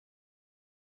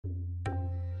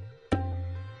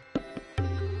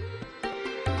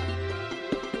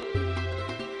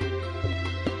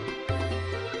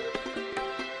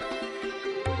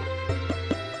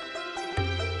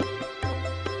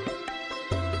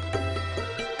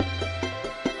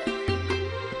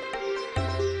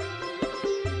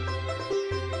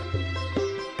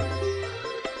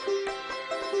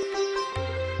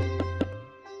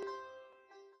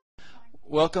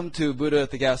Welcome to Buddha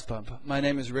at the Gas Pump. My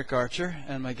name is Rick Archer,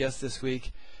 and my guest this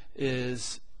week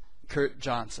is Kurt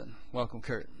Johnson. Welcome,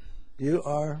 Kurt. You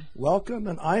are welcome,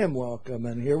 and I am welcome,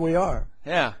 and here we are.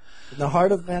 Yeah. In the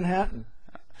heart of Manhattan.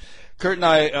 Kurt and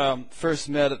I first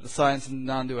met at the Science and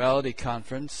Non-Duality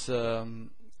Conference 2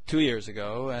 years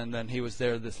ago, and then he was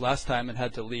there this last time and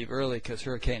had to leave early because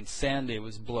Hurricane Sandy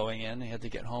was blowing in. He had to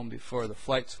get home before the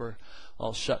flights were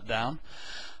all shut down.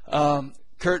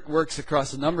 Kurt works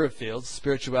across a number of fields: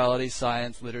 spirituality,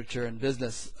 science, literature, and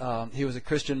business. He was a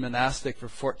Christian monastic for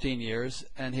 14 years,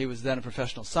 and he was then a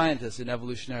professional scientist in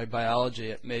evolutionary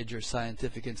biology at major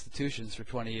scientific institutions for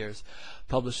 20 years,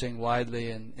 publishing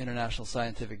widely in international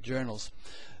scientific journals.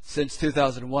 Since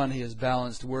 2001, he has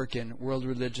balanced work in world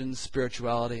religions,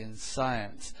 spirituality, and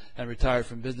science, and retired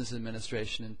from business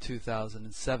administration in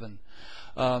 2007.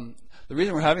 The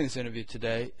reason we're having this interview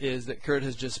today is that Kurt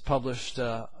has just published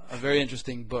a very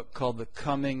interesting book called The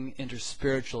Coming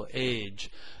Interspiritual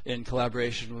Age in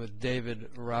collaboration with David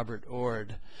Robert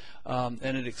Ord.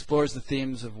 And it explores the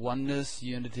themes of oneness,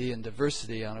 unity, and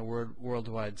diversity on a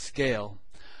worldwide scale.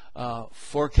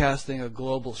 Forecasting a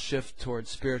global shift towards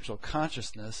spiritual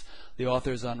consciousness, the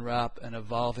authors unwrap an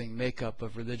evolving makeup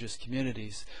of religious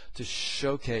communities to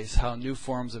showcase how new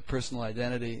forms of personal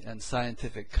identity and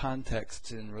scientific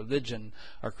contexts in religion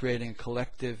are creating a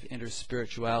collective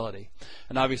interspirituality.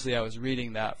 And obviously I was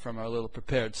reading that from our little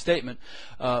prepared statement,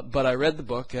 but I read the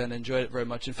book and enjoyed it very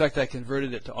much. In fact, I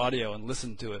converted it to audio and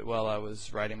listened to it while I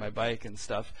was riding my bike and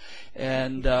stuff.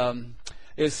 And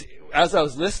as I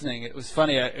was listening, it was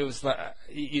funny. It was like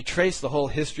you trace the whole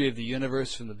history of the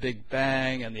universe from the Big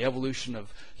Bang and the evolution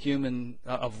of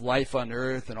of life on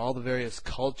Earth and all the various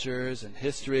cultures and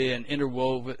history, and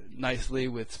interwove it nicely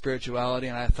with spirituality.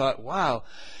 And I thought, wow,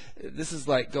 this is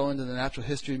like going to the Natural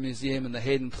History Museum and the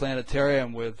Hayden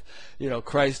Planetarium with,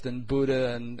 Christ and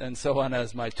Buddha and so on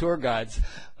as my tour guides.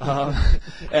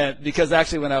 And because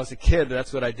actually when I was a kid,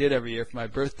 that's what I did every year for my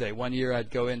birthday. One year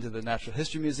I'd go into the Natural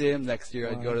History Museum, next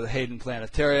year I'd go to the Hayden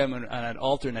Planetarium, and I'd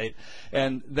alternate.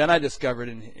 And then I discovered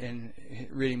in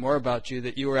reading more about you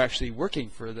that you were actually working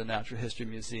for the Natural History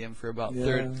Museum for about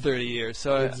 30 years.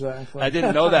 So exactly. I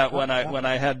didn't know that when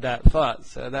I had that thought.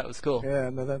 So that was cool.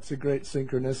 Yeah, no, that's a great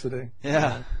synchronicity.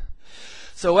 Yeah.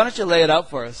 So why don't you lay it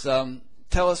out for us?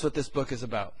 Tell us what this book is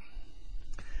about.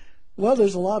 Well,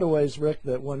 there's a lot of ways, Rick,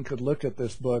 that one could look at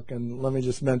this book, and let me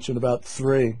just mention about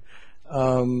three.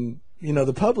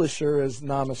 The publisher is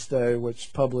Namaste,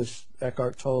 which published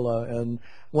Eckhart Tolle, and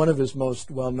one of his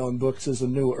most well-known books is A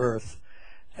New Earth.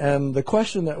 And the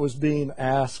question that was being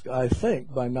asked, I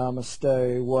think, by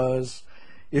Namaste was,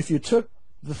 if you took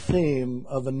the theme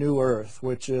of A New Earth,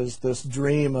 which is this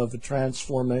dream of a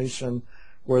transformation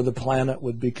where the planet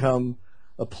would become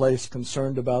a place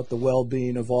concerned about the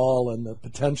well-being of all and the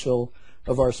potential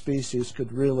of our species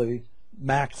could really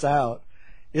max out,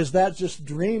 is that just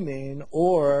dreaming,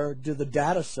 or do the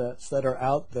data sets that are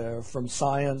out there from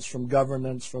science, from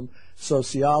governance, from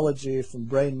sociology, from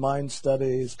brain-mind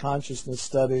studies, consciousness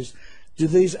studies, do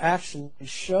these actually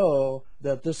show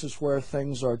that this is where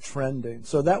things are trending?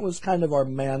 So that was kind of our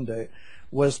mandate,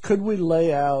 was could we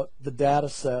lay out the data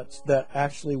sets that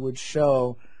actually would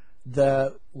show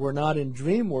that we're not in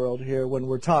dream world here when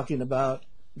we're talking about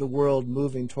the world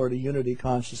moving toward a unity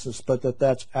consciousness, but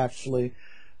that's actually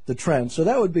the trend. So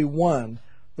that would be one.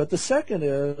 But the second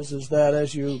is that,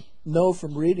 as you know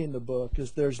from reading the book,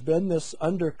 is there's been this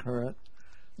undercurrent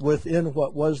within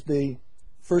what was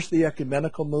first the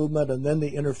ecumenical movement and then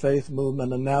the interfaith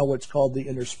movement and now what's called the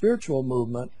interspiritual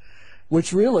movement,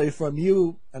 which really, from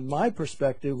you and my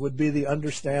perspective, would be the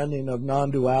understanding of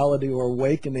non-duality or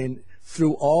awakening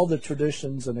through all the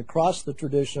traditions and across the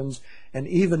traditions and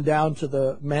even down to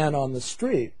the man on the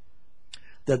street.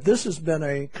 That this has been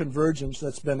a convergence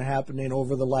that's been happening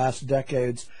over the last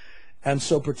decades. And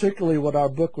so particularly what our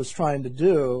book was trying to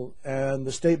do, and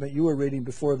the statement you were reading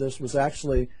before this was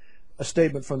actually a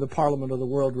statement from the Parliament of the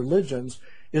World Religions,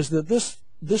 is that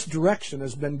this direction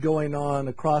has been going on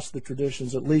across the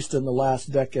traditions, at least in the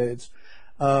last decades.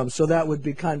 So that would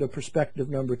be kind of perspective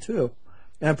number two.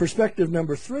 And perspective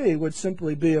number three would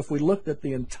simply be if we looked at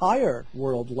the entire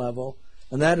world level,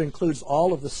 and that includes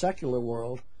all of the secular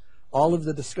world, all of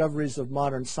the discoveries of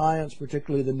modern science,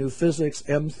 particularly the new physics,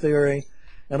 M theory,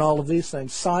 and all of these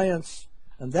things. Science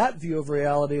and that view of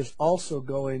reality is also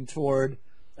going toward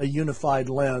a unified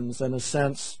lens, in a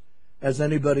sense, as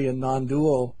anybody in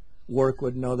non-dual work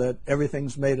would know, that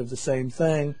everything's made of the same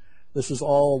thing. This is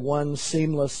all one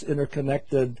seamless,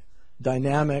 interconnected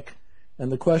dynamic.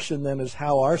 And the question then is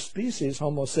how our species,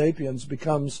 Homo sapiens,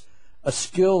 becomes a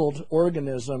skilled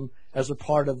organism as a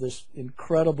part of this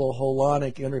incredible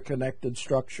holonic interconnected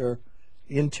structure,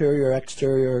 interior,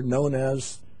 exterior, known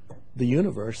as the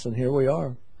universe. And here we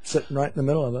are, sitting right in the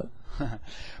middle of it.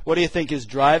 What do you think is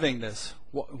driving this?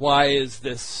 Why is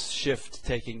this shift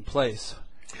taking place?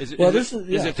 Is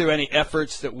it through any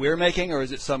efforts that we're making, or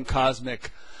is it some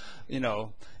cosmic,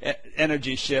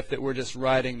 energy shift that we're just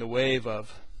riding the wave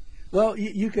of? Well,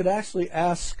 you could actually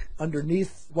ask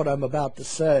underneath what I'm about to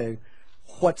say,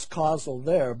 what's causal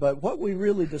there. But what we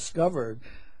really discovered,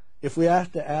 if we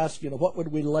have to ask, what would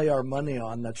we lay our money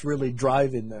on that's really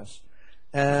driving this?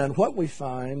 And what we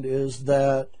find is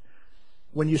that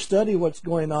when you study what's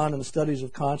going on in the studies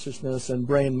of consciousness and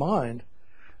brain-mind,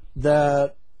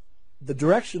 that the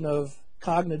direction of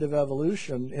cognitive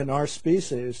evolution in our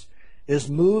species is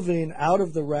moving out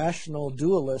of the rational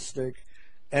dualistic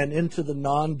and into the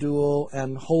non-dual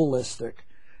and holistic.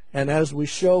 And as we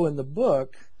show in the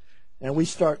book, and we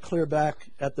start clear back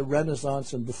at the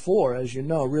Renaissance and before, as you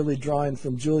know, really drawing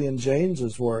from Julian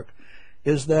Jaynes's work,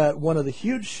 is that one of the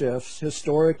huge shifts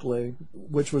historically,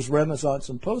 which was Renaissance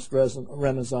and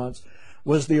post-Renaissance,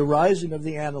 was the arising of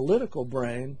the analytical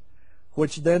brain,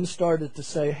 which then started to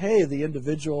say, hey, the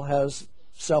individual has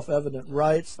self-evident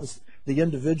rights, the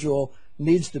individual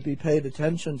needs to be paid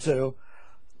attention to.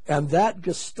 And that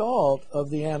gestalt of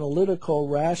the analytical,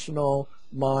 rational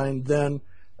mind then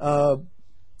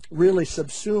really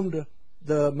subsumed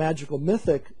the magical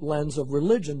mythic lens of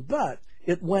religion, but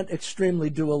it went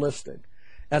extremely dualistic.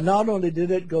 And not only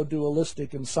did it go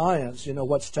dualistic in science,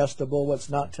 what's testable, what's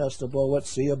not testable, what's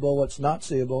seeable, what's not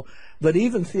seeable, but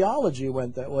even theology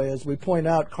went that way. As we point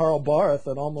out, Karl Barth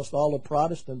and almost all of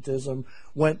Protestantism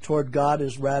went toward God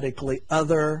as radically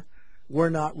other. We're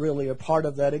not really a part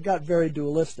of that. It got very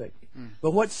dualistic.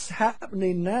 But what's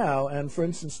happening now, and for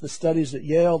instance, the studies at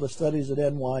Yale, the studies at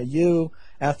NYU,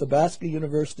 Athabasca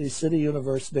University, City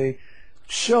University,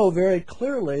 show very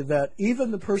clearly that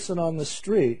even the person on the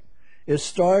street is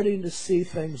starting to see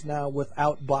things now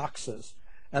without boxes.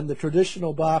 And the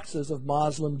traditional boxes of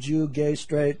Muslim, Jew, gay,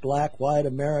 straight, black, white,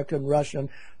 American, Russian,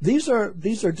 these are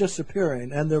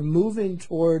disappearing, and they're moving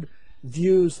toward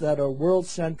views that are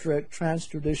world-centric,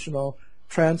 trans-traditional,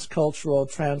 trans-cultural,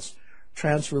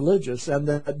 trans-religious. And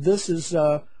that this is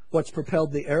what's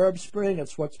propelled the Arab Spring,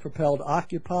 it's what's propelled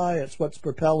Occupy, it's what's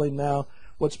propelling now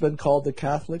what's been called the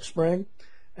Catholic Spring,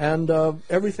 and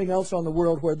everything else on the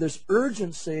world where this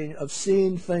urgency of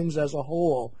seeing things as a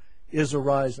whole is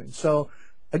arising. So,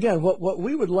 again, what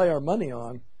we would lay our money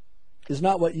on is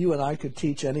not what you and I could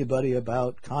teach anybody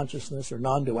about consciousness or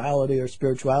non-duality or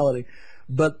spirituality,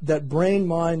 but that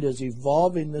brain-mind is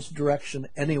evolving this direction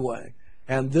anyway,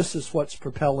 and this is what's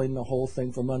propelling the whole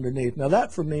thing from underneath. Now,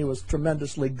 that for me was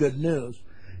tremendously good news,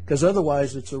 because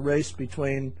otherwise it's a race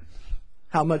between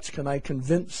how much can I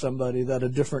convince somebody that a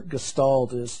different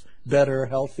gestalt is better,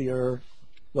 healthier,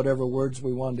 whatever words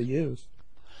we want to use.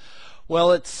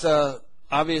 Well, it's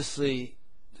obviously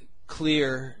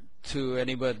clear to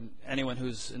anyone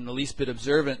who's in the least bit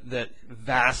observant that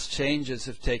vast changes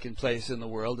have taken place in the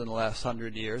world in the last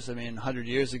 100 years. I mean, 100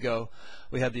 years ago,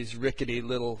 we had these rickety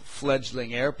little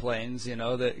fledgling airplanes,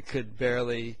 that could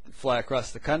barely fly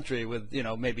across the country with,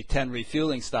 maybe 10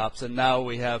 refueling stops. And now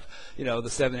we have, the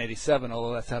 787,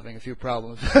 although that's having a few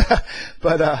problems.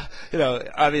 But,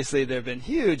 obviously there have been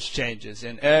huge changes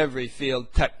in every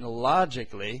field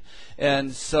technologically. And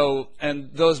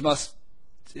those must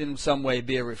in some way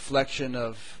be a reflection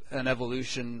of an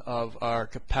evolution of our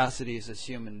capacities as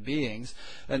human beings.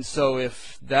 And so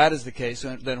if that is the case,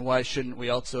 then why shouldn't we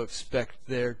also expect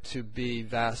there to be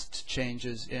vast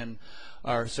changes in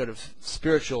our sort of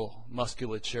spiritual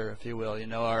musculature, if you will,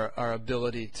 our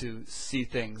ability to see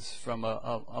things from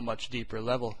a much deeper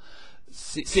level?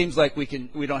 Seems like we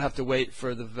don't have to wait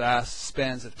for the vast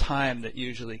spans of time that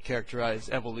usually characterize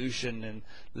evolution in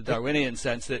the Darwinian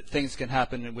sense, that things can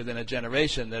happen within a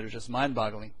generation that are just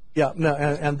mind-boggling. Yeah, no,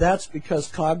 and that's because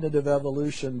cognitive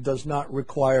evolution does not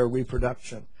require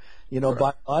reproduction.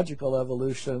 Biological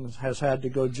evolution has had to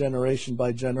go generation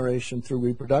by generation through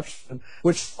reproduction,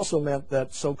 which also meant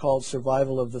that so-called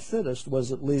survival of the fittest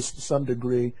was at least to some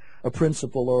degree a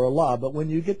principle or a law. But when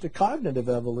you get to cognitive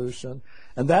evolution,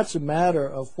 and that's a matter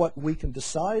of what we can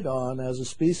decide on as a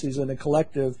species and a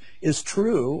collective is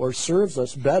true or serves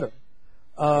us better,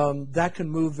 that can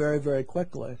move very, very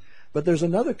quickly. But there's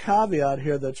another caveat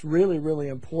here that's really, really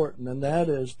important, and that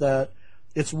is that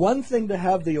it's one thing to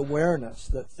have the awareness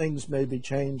that things may be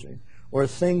changing or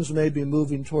things may be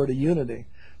moving toward a unity,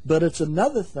 but it's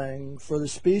another thing for the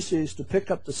species to pick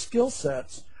up the skill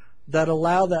sets that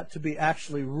allow that to be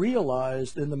actually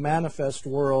realized in the manifest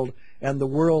world and the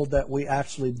world that we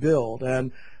actually build.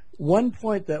 And one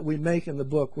point that we make in the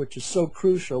book, which is so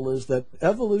crucial, is that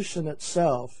evolution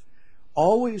itself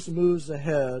always moves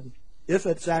ahead, if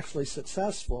it's actually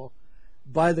successful,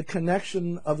 by the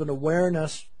connection of an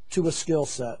awareness to a skill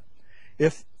set.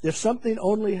 If something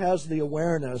only has the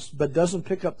awareness but doesn't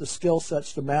pick up the skill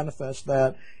sets to manifest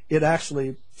that, it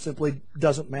actually simply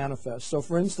doesn't manifest. So,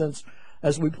 for instance,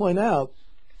 as we point out,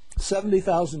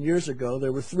 70,000 years ago,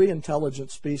 there were 3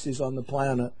 intelligent species on the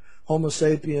planet: Homo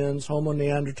sapiens, Homo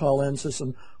neanderthalensis,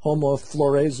 and Homo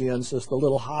floresiensis, the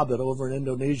little hobbit over in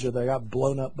Indonesia that got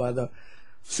blown up by the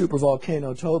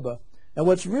supervolcano Toba. And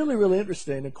what's really, really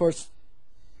interesting, of course,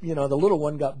 the little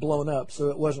one got blown up, so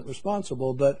it wasn't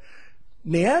responsible, but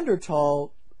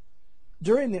Neanderthal,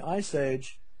 during the Ice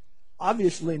Age,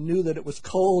 obviously knew that it was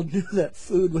cold, knew that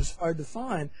food was hard to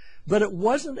find, but it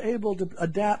wasn't able to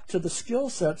adapt to the skill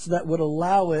sets that would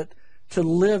allow it to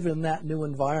live in that new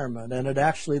environment, and it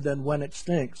actually then went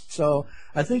extinct. So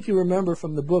I think you remember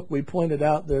from the book we pointed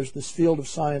out there's this field of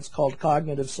science called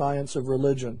cognitive science of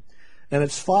religion. And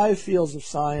it's 5 fields of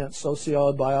science: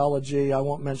 sociology, biology, I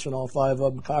won't mention all 5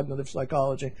 of them, cognitive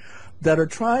psychology, that are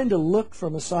trying to look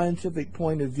from a scientific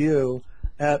point of view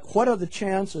at what are the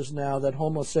chances now that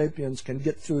Homo sapiens can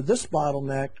get through this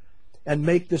bottleneck and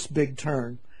make this big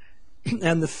turn.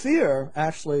 And the fear,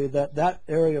 actually, that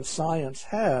area of science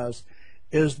has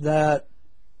is that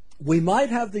we might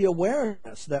have the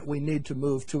awareness that we need to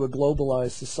move to a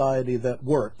globalized society that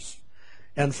works.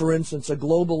 And, for instance, a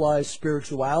globalized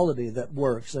spirituality that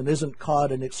works and isn't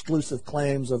caught in exclusive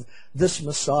claims of this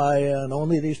Messiah and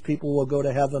only these people will go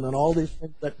to heaven and all these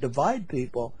things that divide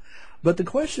people. But the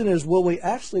question is, will we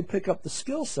actually pick up the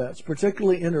skill sets,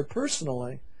 particularly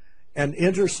interpersonally and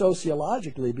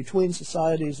intersociologically between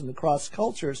societies and across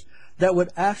cultures, that would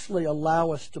actually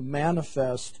allow us to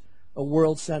manifest a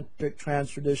world-centric,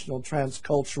 trans-traditional,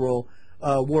 trans-cultural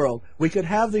world? We could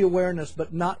have the awareness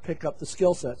but not pick up the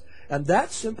skill sets. And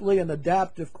that's simply an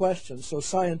adaptive question. So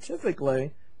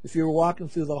scientifically, if you were walking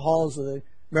through the halls of the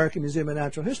American Museum of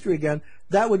Natural History again,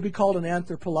 that would be called an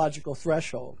anthropological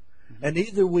threshold. Mm-hmm. And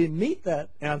either we meet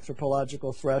that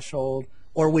anthropological threshold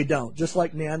or we don't. Just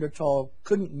like Neanderthal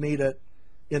couldn't meet it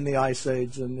in the Ice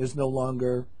Age and is no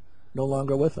longer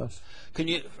with us.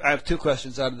 I have 2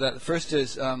 questions out of that. The first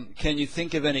is, can you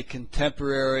think of any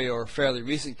contemporary or fairly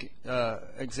recent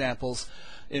examples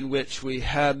in which we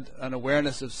had an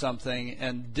awareness of something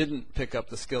and didn't pick up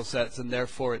the skill sets and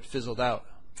therefore it fizzled out?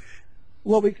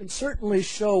 Well, we can certainly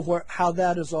show how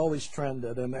that has always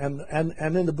trended. And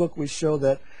in the book we show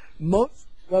that most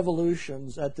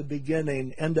revolutions at the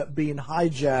beginning end up being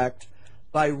hijacked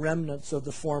by remnants of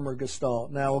the former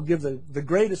Gestalt. Now, I'll give the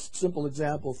greatest simple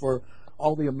example for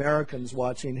all the Americans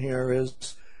watching here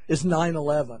is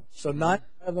 9/11. So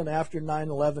 9/11, after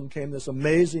 9/11 came this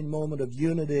amazing moment of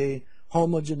unity,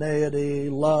 homogeneity,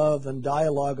 love, and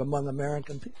dialogue among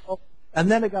American people. And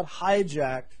then it got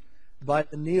hijacked by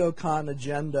the neocon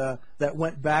agenda that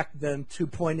went back then to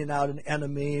pointing out an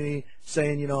enemy,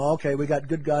 saying, okay, we got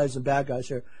good guys and bad guys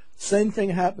here. Same thing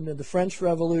happened in the French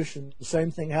Revolution. The same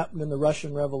thing happened in the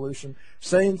Russian Revolution.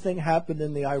 Same thing happened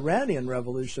in the Iranian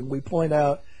Revolution. We point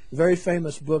out a very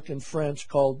famous book in French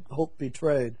called Hope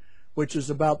Betrayed, which is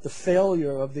about the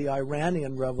failure of the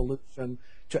Iranian Revolution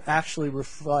to actually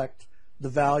reflect the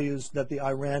values that the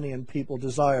Iranian people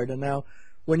desired. And now,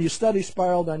 when you study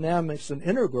spiral dynamics and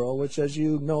integral, which, as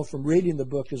you know from reading the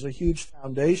book, is a huge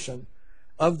foundation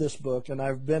of this book, and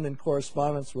I've been in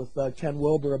correspondence with Ken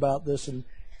Wilber about this, and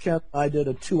Ken and I did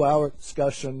a 2-hour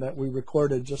discussion that we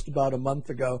recorded just about a month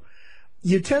ago,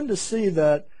 you tend to see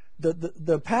that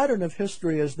the pattern of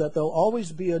history is that there'll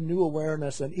always be a new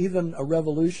awareness and even a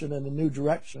revolution in a new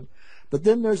direction. But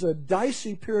then there's a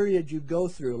dicey period you go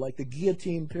through, like the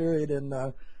guillotine period in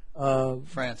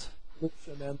France,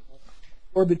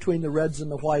 or between the Reds and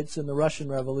the Whites in the Russian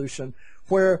Revolution,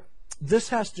 where this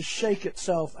has to shake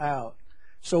itself out.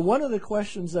 So one of the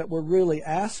questions that we're really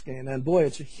asking, and boy,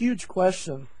 it's a huge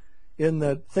question in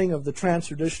the thing of the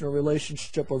trans-traditional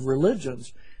relationship of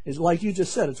religions, is like you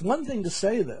just said, it's one thing to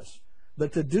say this,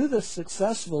 but to do this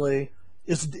successfully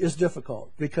is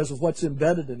difficult because of what's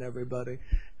embedded in everybody.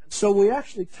 So we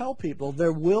actually tell people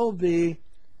there will be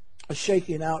a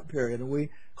shaking out period, and we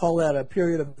call that a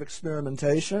period of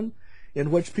experimentation,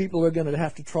 in which people are going to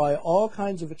have to try all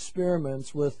kinds of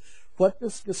experiments with what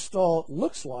this Gestalt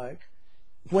looks like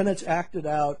when it's acted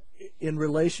out in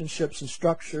relationships and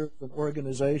structures and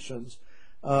organizations.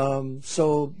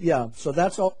 So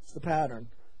that's always the pattern.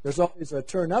 There's always a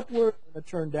turn upward and a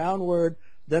turn downward,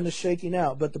 then a shaking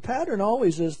out. But the pattern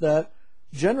always is that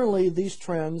generally these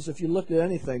trends, if you look at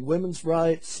anything, women's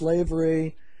rights,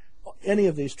 slavery, any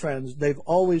of these trends, they've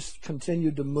always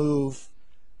continued to move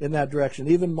in that direction.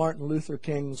 Even Martin Luther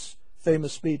King's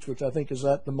famous speech, which I think is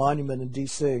at the monument in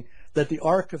D.C., that the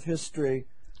arc of history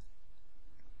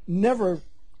never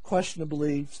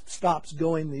questionably stops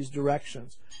going these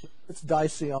directions. It's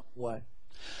dicey on the way.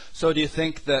 So do you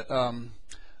think that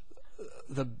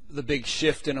the big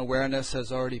shift in awareness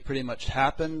has already pretty much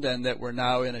happened and that we're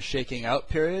now in a shaking out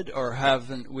period, or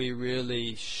haven't we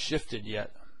really shifted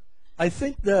yet? I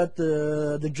think that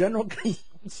the general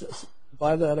consensus,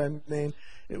 by that I mean,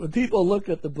 when people look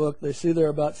at the book, they see there are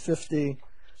about 50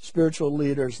 spiritual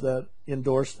leaders that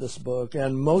endorse this book,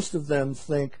 and most of them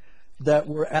think that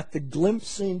we're at the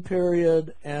glimpsing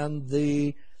period and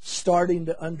the starting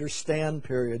to understand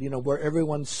period, where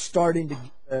everyone's starting to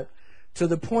get it to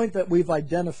the point that we've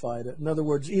identified it. In other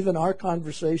words, even our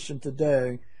conversation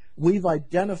today, we've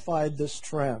identified this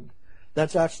trend.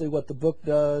 That's actually what the book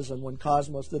does, and when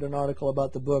Cosmos did an article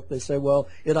about the book, they say, well,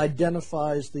 it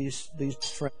identifies these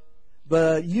trends.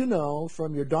 But you know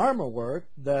from your Dharma work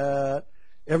that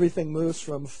everything moves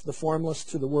from the formless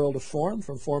to the world of form,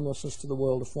 from formlessness to the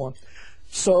world of form.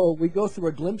 So we go through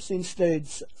a glimpsing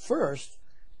stage first,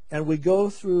 and we go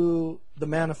through the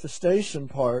manifestation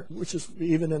part, which is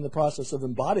even in the process of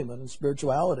embodiment in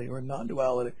spirituality or in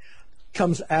non-duality,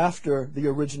 comes after the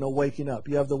original waking up.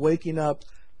 You have the waking up,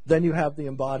 then you have the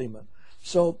embodiment.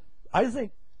 So I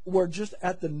think we're just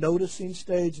at the noticing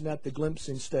stage and at the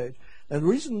glimpsing stage. And the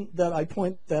reason that I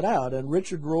point that out, and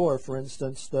Richard Rohr, for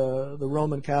instance, the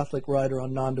Roman Catholic writer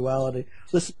on non-duality,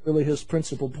 this is really his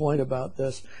principal point about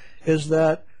this, is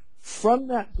that from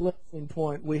that glimpsing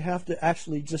point, we have to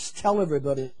actually just tell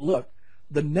everybody, look,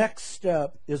 the next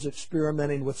step is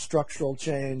experimenting with structural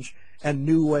change and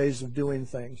new ways of doing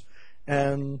things.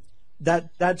 And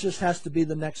that just has to be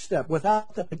the next step.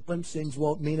 Without that, the glimpsings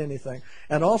won't mean anything.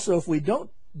 And also, if we don't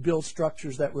build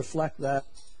structures that reflect that,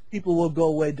 people will go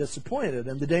away disappointed.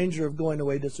 And the danger of going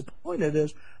away disappointed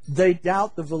is they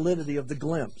doubt the validity of the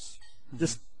glimpse.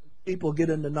 Just people get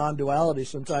into non-duality.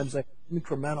 Sometimes they have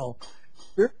incremental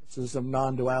experiences of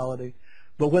non-duality.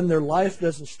 But when their life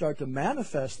doesn't start to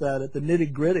manifest that at the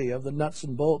nitty-gritty of the nuts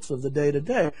and bolts of the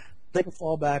day-to-day, they can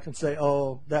fall back and say,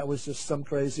 oh, that was just some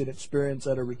crazy experience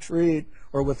at a retreat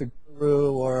or with a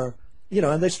guru, or,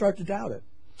 and they start to doubt it.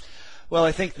 Well,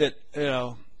 I think that,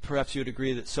 perhaps you would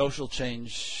agree that social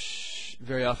change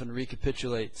very often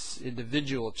recapitulates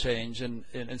individual change, and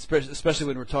especially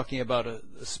when we're talking about a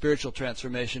spiritual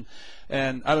transformation.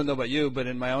 And I don't know about you, but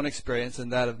in my own experience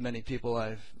and that of many people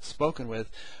I've spoken with,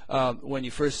 when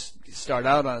you first start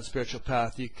out on a spiritual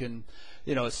path, you can,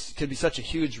 it can be such a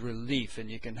huge relief, and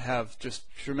you can have just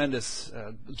tremendous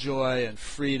joy and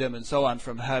freedom and so on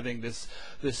from having this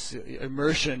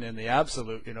immersion in the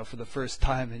absolute, for the first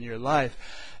time in your life.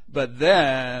 But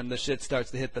then the shit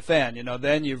starts to hit the fan,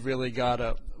 then you've really got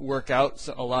to work out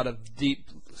a lot of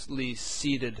deeply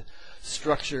seated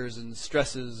structures and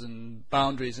stresses and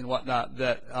boundaries and whatnot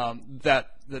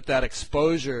that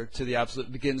exposure to the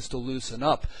absolute begins to loosen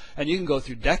up. And you can go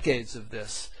through decades of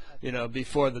this,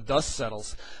 before the dust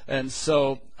settles. And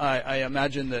so I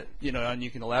imagine that, and you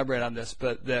can elaborate on this,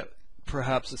 but that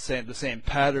perhaps the same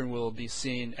pattern will be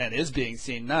seen and is being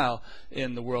seen now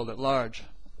in the world at large.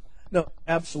 No,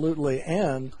 absolutely,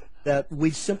 and that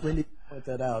we simply need to point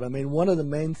that out. I mean, one of the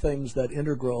main things that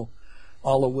Integral,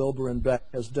 Alla Wilber and Beck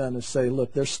has done is say,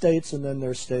 look, there's states and then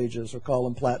there's stages, or call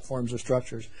them platforms or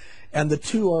structures. And the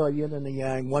two are a yin and a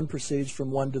yang. One proceeds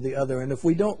from one to the other. And if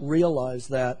we don't realize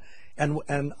that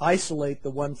and isolate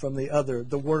the one from the other,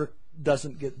 the work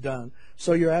doesn't get done.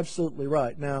 So you're absolutely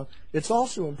right. Now, it's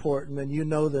also important, and you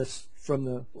know this from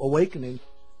the awakening,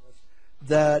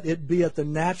 that it be at the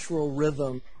natural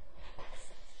rhythm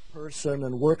person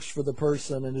and works for the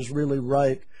person and is really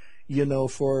right,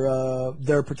 for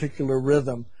their particular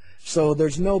rhythm. So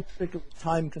there's no particular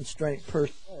time constraint per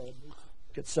se. It works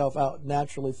itself out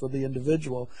naturally for the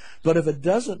individual. But if it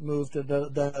doesn't move to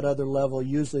that other level,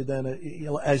 usually then,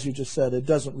 as you just said, it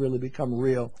doesn't really become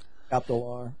real, capital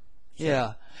R. So.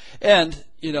 Yeah. And,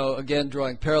 again,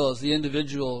 drawing parallels, the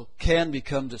individual can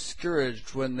become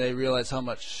discouraged when they realize how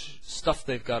much stuff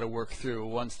they've got to work through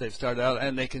once they've started out,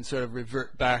 and they can sort of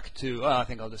revert back to, I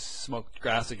think I'll just smoke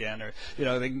grass again, or,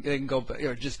 they can go,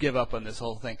 or just give up on this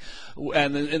whole thing.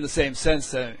 And in the same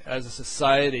sense, as a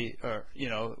society, or,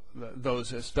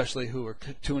 those especially who are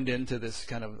tuned into this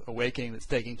kind of awakening that's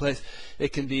taking place,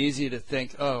 it can be easy to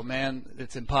think, oh man,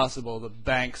 it's impossible. The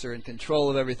banks are in control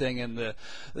of everything, and the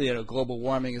global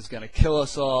warming is going to kill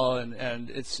us all, and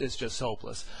it's just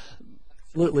hopeless.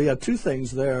 Absolutely. Yeah, two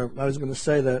things there. I was going to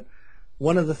say that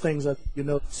one of the things that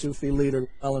the Sufi leader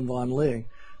Ellen von Lee,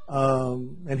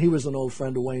 And he was an old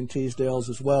friend of Wayne Teasdale's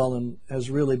as well, and has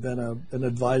really been an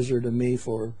advisor to me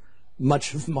for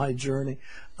much of my journey.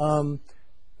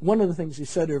 One of the things he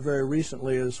said here very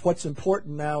recently is what's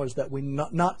important now is that we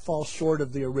not fall short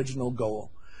of the original goal.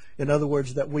 In other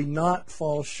words, that we not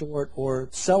fall short or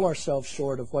sell ourselves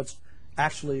short of what's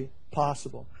actually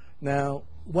possible. Now,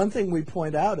 one thing we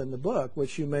point out in the book,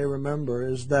 which you may remember,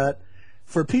 is that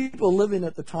for people living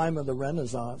at the time of the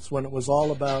Renaissance, when it was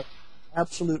all about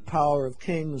absolute power of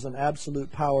kings and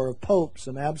absolute power of popes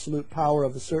and absolute power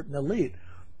of a certain elite,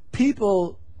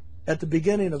 people at the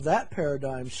beginning of that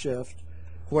paradigm shift,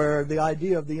 where the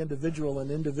idea of the individual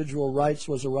and individual rights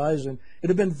was arising, it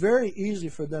had been very easy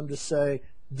for them to say,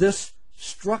 this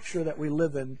structure that we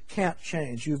live in can't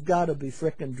change. You've got to be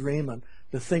frickin' dreaming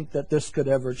to think that this could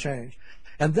ever change.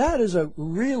 And that is a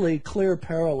really clear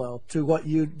parallel to what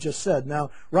you just said.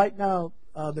 Now, right now,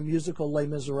 the musical Les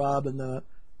Miserables and the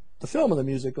film of the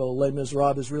musical Les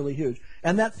Miserables is really huge.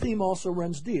 And that theme also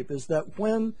runs deep, is that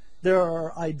when there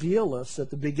are idealists at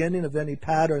the beginning of any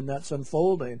pattern that's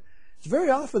unfolding, it's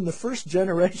very often the first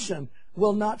generation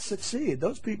will not succeed.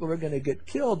 Those people are going to get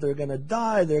killed. They're going to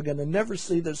die. They're going to never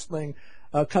see this thing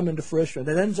come into fruition.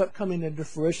 It ends up coming into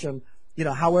fruition,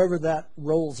 however that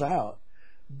rolls out.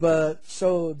 But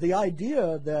so the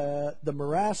idea that the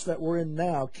morass that we're in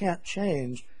now can't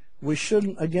change, we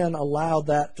shouldn't, again, allow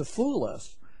that to fool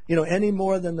us, any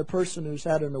more than the person who's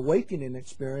had an awakening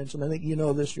experience, and I think you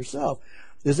know this yourself,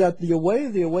 is that the way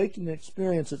the awakening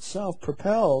experience itself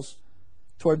propels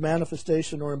toward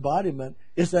manifestation or embodiment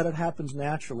is that it happens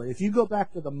naturally. If you go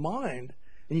back to the mind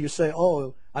and you say,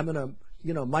 oh, I'm going to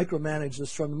micromanage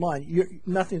this from the mind,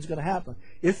 nothing's going to happen.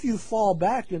 If you fall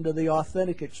back into the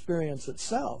authentic experience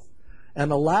itself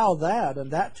and allow that and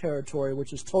that territory,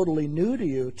 which is totally new to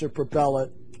you, to propel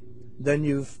it,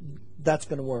 then that's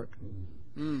going to work.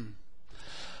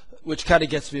 Which kind of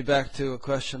gets me back to a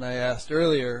question I asked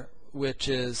earlier, which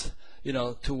is,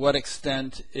 to what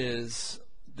extent is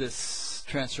this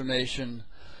transformation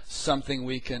something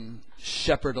we can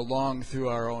shepherd along through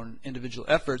our own individual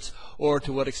efforts, or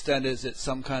to what extent is it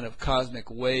some kind of cosmic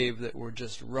wave that we're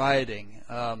just riding?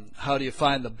 How do you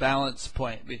find the balance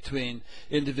point between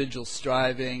individual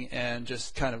striving and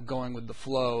just kind of going with the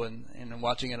flow and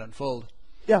watching it unfold?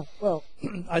 Yeah, well,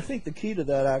 I think the key to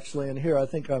that, actually, and here I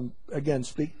think I'm, again,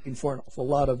 speaking for an awful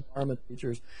lot of Dharma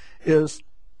teachers, is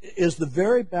the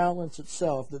very balance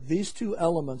itself, that these two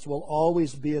elements will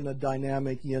always be in a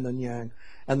dynamic yin and yang.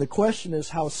 And the question is,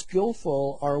 how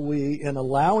skillful are we in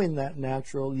allowing that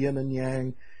natural yin and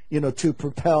yang, to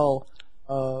propel,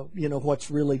 what's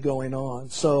really going on.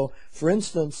 So, for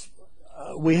instance,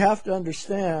 we have to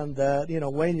understand that,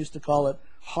 Wayne used to call it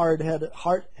heart,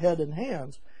 head, and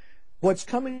hands. What's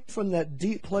coming from that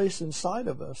deep place inside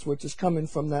of us, which is coming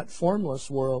from that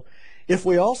formless world, if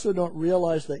we also don't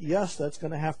realize that, yes, that's going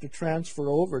to have to transfer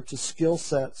over to skill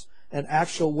sets and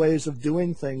actual ways of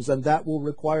doing things, and that will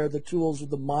require the tools of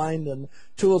the mind and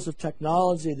tools of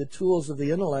technology, the tools of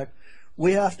the intellect,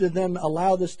 we have to then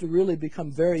allow this to really become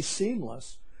very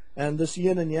seamless, and this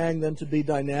yin and yang then to be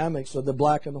dynamic, so the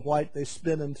black and white, they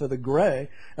spin into the gray.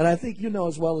 And I think you know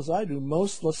as well as I do,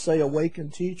 most, let's say,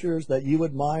 awakened teachers that you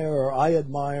admire or I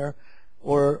admire,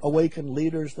 or awakened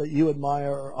leaders that you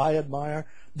admire or I admire,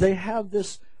 they have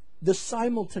this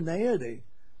simultaneity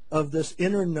of this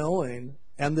inner knowing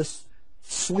and this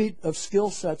suite of skill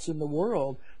sets in the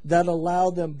world that allow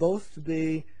them both to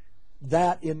be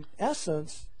that in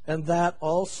essence and that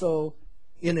also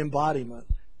in embodiment.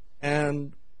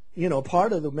 And,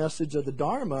 part of the message of the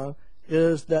Dharma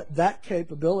is that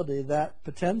capability, that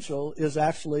potential is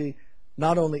actually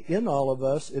not only in all of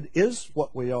us, it is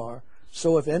what we are.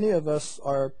 So if any of us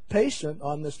are patient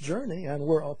on this journey and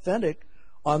we're authentic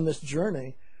on this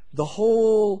journey, the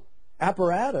whole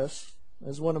apparatus,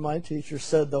 as one of my teachers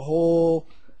said, the whole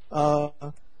little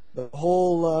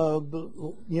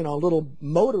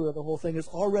motor of the whole thing is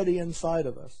already inside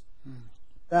of us.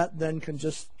 That then can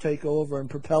just take over and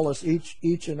propel us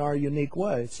each in our unique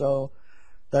way. So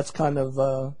that's kind of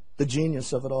the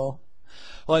genius of it all.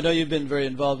 Well, I know you've been very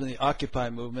involved in the Occupy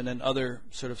movement and other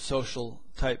sort of social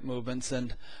type movements,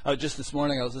 and just this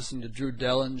morning I was listening to Drew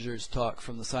Dellinger's talk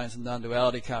from the Science and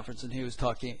Non-Duality Conference, and he was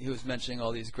mentioning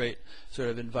all these great sort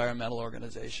of environmental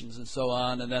organizations and so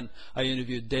on. And then I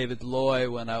interviewed David Loy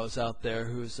when I was out there,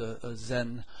 who's a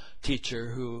Zen teacher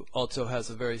who also has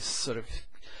a very sort of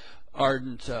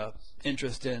ardent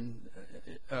interest in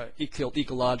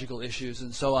ecological issues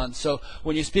and so on. So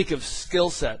when you speak of skill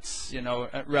sets,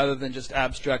 rather than just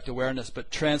abstract awareness,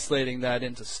 but translating that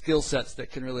into skill sets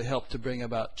that can really help to bring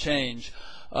about change,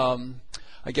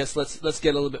 I guess let's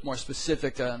get a little bit more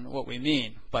specific on what we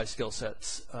mean by skill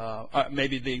sets.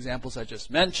 Maybe the examples I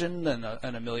just mentioned, and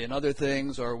a million other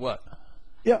things, or what?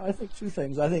 Yeah, I think two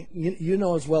things. I think you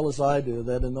know as well as I do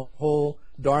that in the whole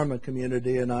Dharma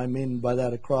community, and I mean by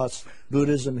that across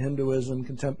Buddhism, Hinduism,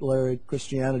 contemporary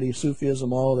Christianity,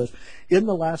 Sufism, all of this, in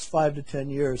the last 5 to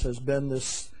 10 years has been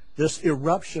this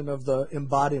eruption of the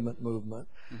embodiment movement.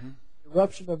 Mm-hmm. The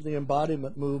eruption of the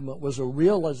embodiment movement was a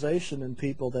realization in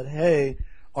people that, hey,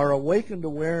 our awakened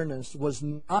awareness was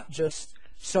not just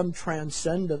some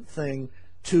transcendent thing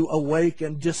to awake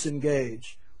and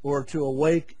disengage or to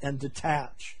awake and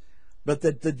detach, but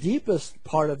that the deepest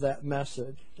part of that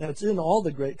message, and it's in all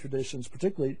the great traditions,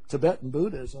 particularly Tibetan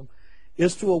Buddhism,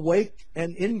 is to awake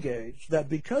and engage, that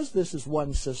because this is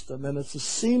one system and it's a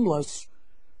seamless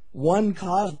one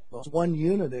cosmos, one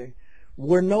unity,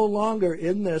 we're no longer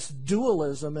in this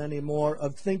dualism anymore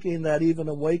of thinking that even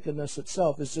awakeness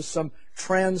itself is just some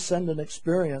transcendent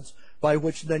experience by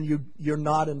which then you're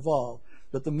not involved.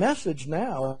 But the message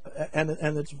now, and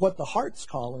it's what the heart's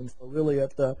calling for really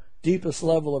at the deepest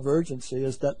level of urgency,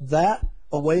 is that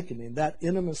awakening, that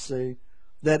intimacy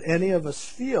that any of us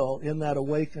feel in that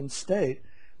awakened state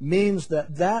means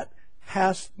that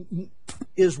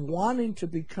is wanting to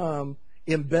become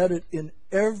embedded in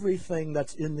everything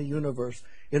that's in the universe,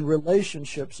 in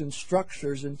relationships, in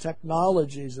structures, in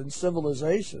technologies, in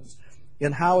civilizations,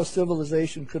 in how a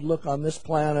civilization could look on this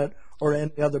planet or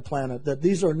any other planet, that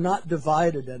these are not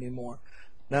divided anymore.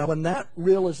 Now, when that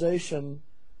realization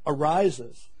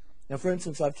arises, now, for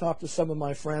instance, I've talked to some of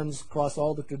my friends across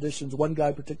all the traditions, one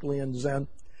guy particularly in Zen,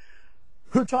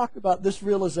 who talked about this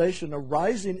realization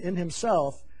arising in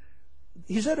himself.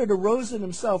 He said it arose in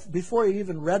himself before he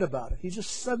even read about it. He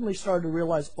just suddenly started to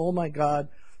realize, oh my God,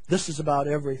 this is about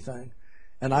everything.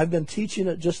 And I've been teaching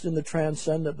it just in the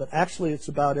transcendent, but actually it's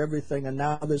about everything, and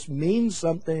now this means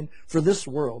something for this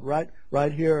world,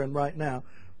 right here and right now.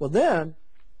 Well, then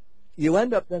you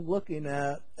end up then looking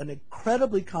at an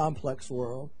incredibly complex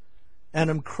world, an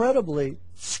incredibly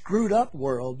screwed up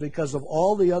world because of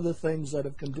all the other things that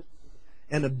have conditioned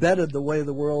and embedded the way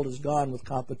the world has gone with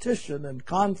competition and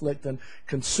conflict and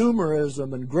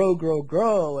consumerism and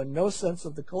grow, and no sense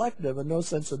of the collective and no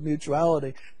sense of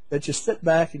mutuality, that you sit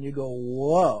back and you go,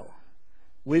 whoa,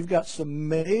 we've got some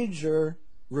major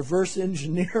reverse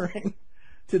engineering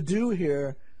to do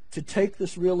here to take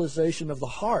this realization of the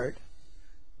heart,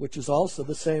 which is also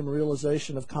the same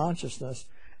realization of consciousness,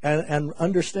 and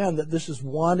understand that this is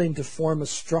wanting to form a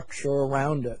structure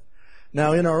around it.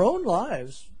 Now, in our own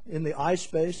lives, in the I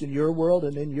space, in your world,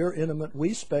 and in your intimate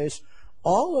we space,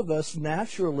 all of us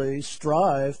naturally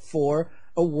strive for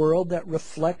a world that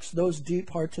reflects those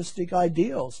deep artistic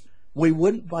ideals. We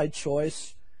wouldn't by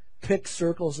choice pick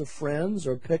circles of friends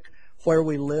or pick where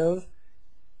we live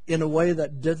in a way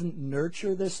that didn't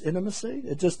nurture this intimacy.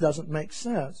 It just doesn't make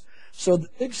sense. So the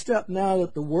big step now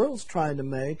that the world's trying to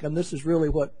make, and this is really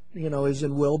what is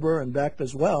in Wilber and Beck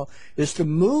as well, is to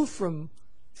move from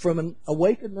an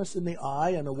awakenedness in the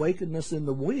I and awakenedness in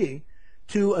the we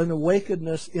to an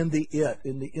awakenedness in the it,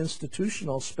 in the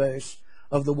institutional space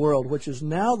of the world, which is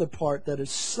now the part that is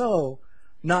so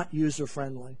not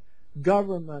user-friendly.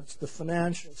 Governments, the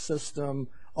financial system,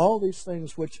 all these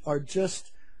things which are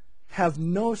just have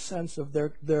no sense of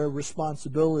their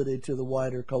responsibility to the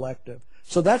wider collective.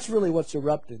 So that's really what's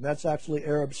erupting. That's actually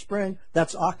Arab Spring.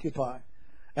 That's Occupy.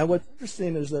 And what's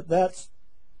interesting is that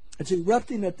it's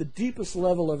erupting at the deepest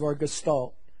level of our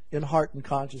gestalt in heart and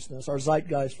consciousness, our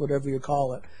zeitgeist, whatever you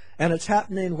call it. And it's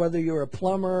happening whether you're a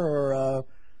plumber or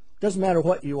doesn't matter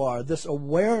what you are, this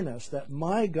awareness that,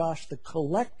 my gosh, the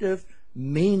collective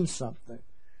means something,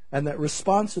 and that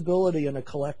responsibility in a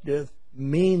collective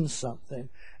means something.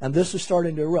 And this is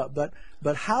starting to erupt.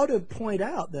 But how to point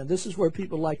out then, this is where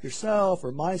people like yourself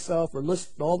or myself or list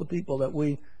all the people that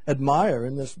we admire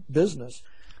in this business,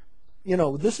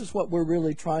 this is what we're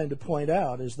really trying to point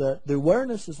out, is that the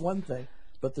awareness is one thing,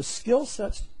 but the skill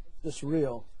sets to make this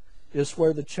real is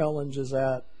where the challenge is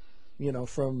at,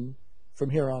 from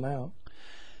here on out.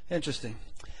 Interesting.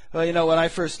 Well, when I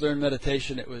first learned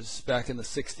meditation, it was back in the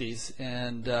 60s,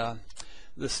 and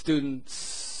the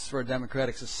Students for a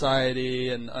Democratic Society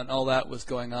and all that was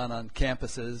going on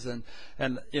campuses,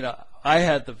 and I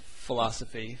had the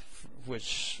philosophy,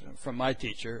 which from my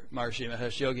teacher, Maharishi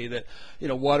Mahesh Yogi, that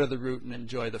water the root and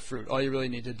enjoy the fruit. All you really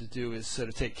needed to do is sort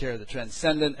of take care of the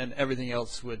transcendent, and everything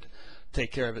else would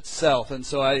take care of itself. And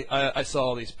so I saw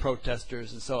all these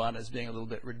protesters and so on as being a little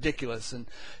bit ridiculous and,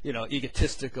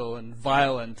 egotistical and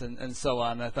violent and so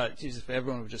on. And I thought, Jesus, if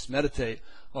everyone would just meditate,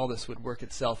 all this would work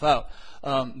itself out.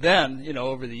 Then,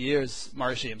 over the years,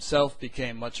 Maharishi himself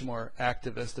became much more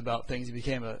activist about things. He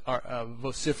became a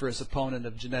vociferous opponent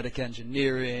of genetic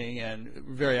engineering and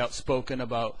very outspoken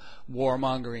about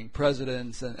warmongering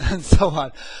presidents and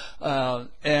so on.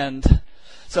 And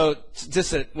so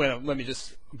just let me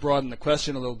just broaden the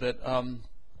question a little bit.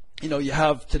 You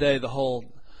have today the whole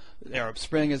Arab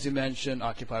Spring, as you mentioned,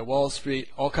 Occupy Wall Street,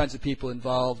 all kinds of people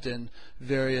involved in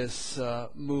various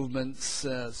movements,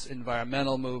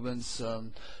 environmental movements,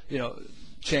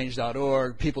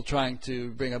 Change.org, people trying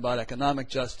to bring about economic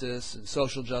justice and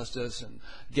social justice and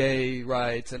gay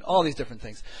rights and all these different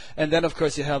things. And then, of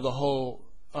course, you have the whole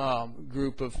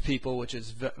group of people, which is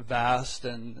vast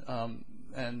and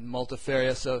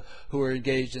multifarious, who are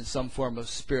engaged in some form of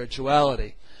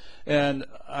spirituality. And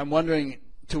I'm wondering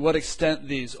to what extent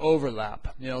these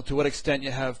overlap, to what extent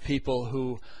you have people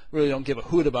who really don't give a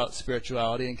hoot about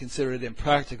spirituality and consider it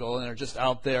impractical and are just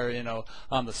out there,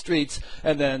 on the streets,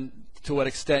 and then to what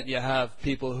extent you have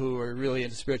people who are really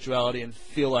into spirituality and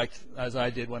feel like, as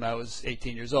I did when I was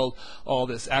 18 years old, all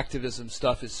this activism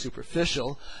stuff is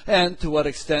superficial, and to what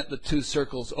extent the two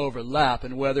circles overlap,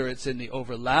 and whether it's in the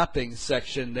overlapping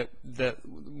section that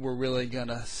we're really going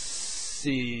to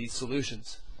see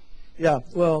solutions. Yeah,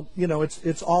 well,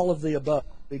 it's all of the above,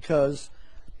 because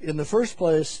in the first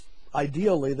place,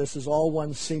 ideally, this is all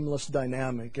one seamless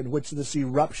dynamic in which this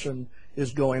eruption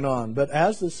is going on. But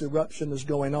as this eruption is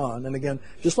going on, and again,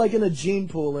 just like in a gene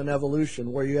pool in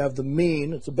evolution, where you have the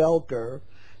mean, it's a bell curve,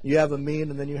 you have a mean,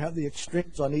 and then you have the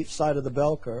extremes on each side of the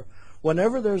bell curve.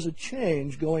 Whenever there's a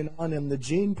change going on in the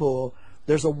gene pool,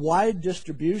 there's a wide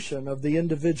distribution of the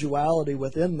individuality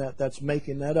within that's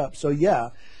making that up. So yeah,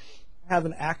 have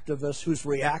an activist who's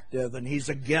reactive and he's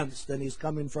against and he's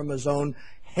coming from his own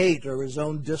hate or his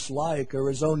own dislike or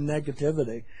his own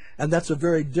negativity. And that's a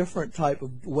very different type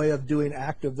of way of doing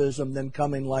activism than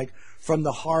coming like from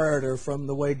the heart or from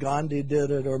the way Gandhi did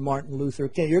it or Martin Luther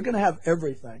King. You're going to have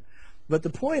everything. But the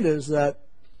point is that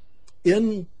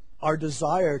in our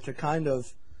desire to kind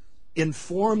of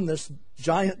inform this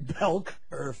giant bell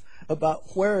curve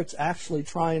about where it's actually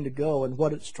trying to go and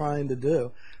what it's trying to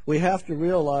do, we have to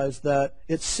realize that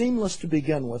it's seamless to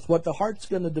begin with. What the heart's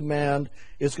going to demand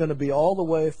is going to be all the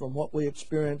way from what we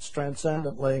experience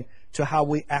transcendently to how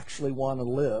we actually want to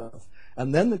live.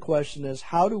 And then the question is,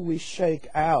 how do we shake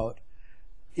out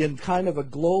in kind of a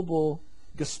global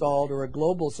gestalt or a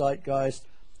global zeitgeist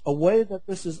a way that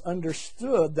this is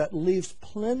understood that leaves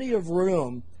plenty of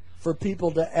room for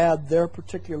people to add their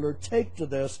particular take to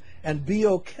this and be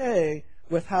okay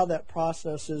with how that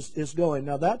process is going.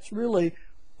 Now, that's really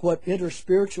what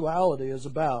interspirituality is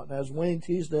about. As Wayne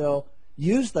Teasdale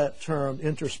used that term,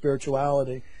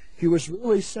 interspirituality, he was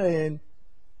really saying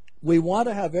we want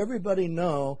to have everybody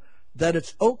know that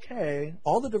it's okay,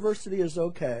 all the diversity is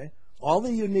okay, all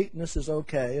the uniqueness is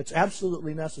okay, it's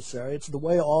absolutely necessary, it's the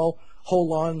way all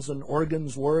holons and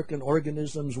organs work and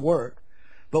organisms work.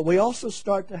 But we also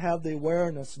start to have the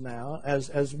awareness now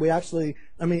as we actually,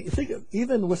 think of,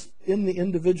 even within the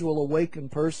individual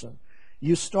awakened person,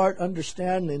 you start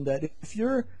understanding that if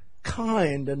you're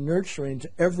kind and nurturing to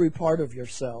every part of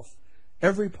yourself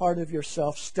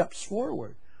steps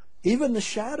forward. Even the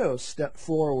shadows step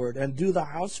forward and do the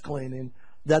house cleaning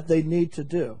that they need to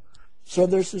do. So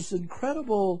there's this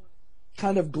incredible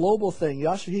kind of global thing.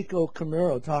 Yasuhiko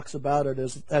Kimura talks about it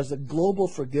as a global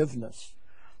forgiveness.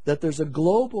 That there's a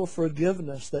global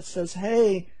forgiveness that says,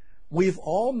 hey, we've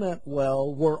all meant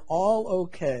well, we're all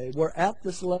okay, we're at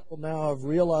this level now of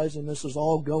realizing this is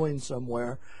all going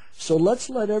somewhere, so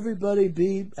let's let everybody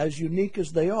be as unique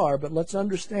as they are, but let's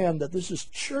understand that this is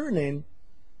churning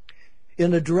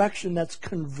in a direction that's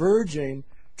converging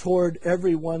toward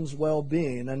everyone's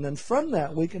well-being. And then from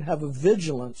that we can have a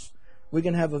vigilance,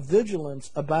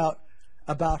 about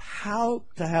how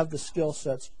to have the skill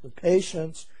sets, the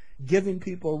patience, giving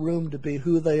people room to be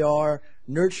who they are,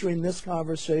 nurturing this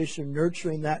conversation,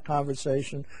 nurturing that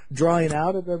conversation, drawing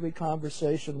out of every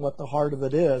conversation what the heart of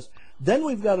it is. Then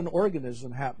we've got an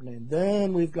organism happening.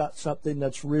 Then we've got something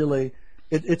that's really,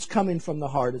 it's coming from the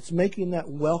heart. It's making that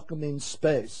welcoming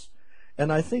space.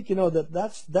 And I think,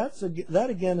 that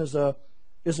again is a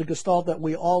gestalt that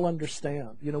we all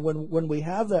understand. When we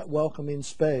have that welcoming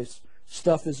space,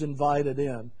 stuff is invited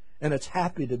in, and it's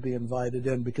happy to be invited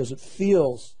in because it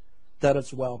feels that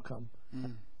it's welcome.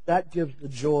 That gives the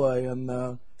joy and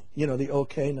the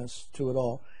okayness to it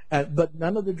all. But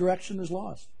none of the direction is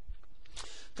lost.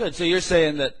 Good. So you're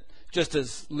saying that just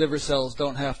as liver cells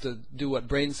don't have to do what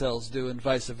brain cells do and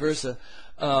vice versa,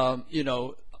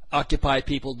 Occupy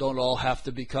people don't all have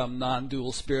to become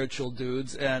non-dual spiritual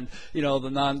dudes, and the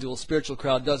non-dual spiritual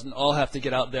crowd doesn't all have to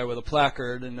get out there with a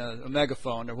placard and a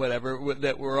megaphone or whatever.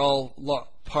 That we're all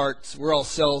parts, we're all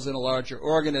cells in a larger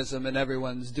organism, and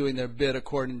everyone's doing their bit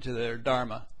according to their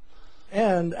dharma.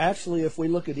 And actually, if we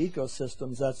look at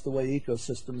ecosystems, that's the way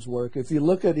ecosystems work. If you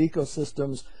look at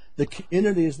ecosystems, the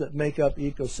communities that make up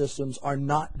ecosystems are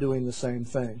not doing the same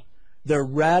thing. They're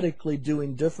radically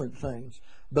doing different things.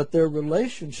 But their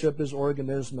relationship is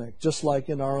organismic, just like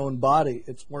in our own body,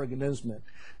 it's organismic.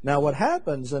 Now what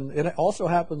happens, and it also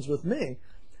happens with me,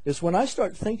 is when I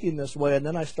start thinking this way and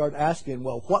then I start asking,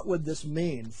 well, what would this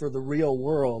mean for the real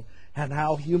world and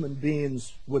how human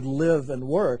beings would live and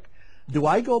work? Do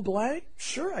I go blank?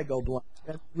 Sure, I go blank.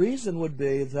 And the reason would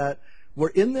be that we're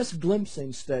in this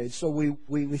glimpsing stage, so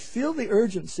we feel the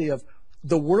urgency of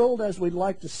the world as we'd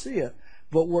like to see it,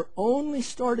 but we're only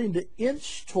starting to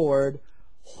inch toward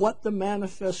what the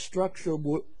manifest structure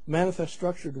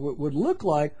would look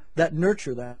like that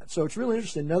nurture that. So it's really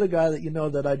interesting. Another guy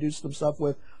that that I do some stuff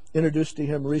with, introduced to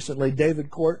him recently, David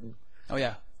Korten. Oh,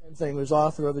 yeah. Same thing. He was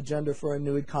author of Agenda for a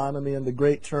New Economy and The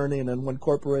Great Turning and When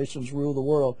Corporations Rule the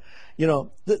World.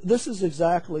 This is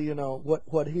exactly,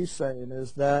 what he's saying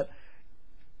is that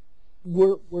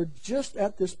we're just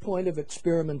at this point of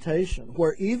experimentation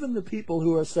where even the people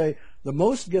who are, say, the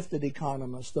most gifted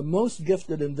economists, the most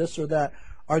gifted in this or that,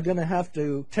 are going to have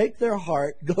to take their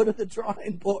heart, go to the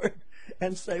drawing board,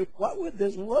 and say, what would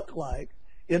this look like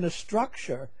in a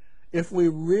structure if we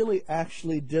really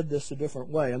actually did this a different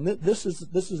way? And this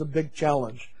is a big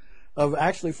challenge of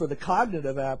actually for the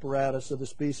cognitive apparatus of the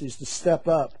species to step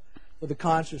up for the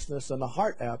consciousness and the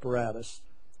heart apparatus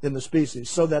in the species,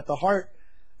 so that the heart,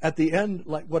 at the end,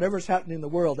 like whatever's happening in the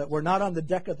world, that we're not on the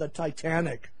deck of the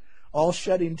Titanic, all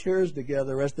shedding tears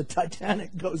together as the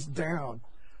Titanic goes down.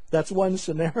 That's one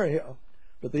scenario.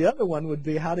 But the other one would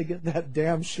be how to get that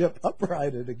damn ship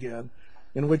uprighted again,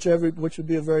 in which would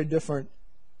be a very different,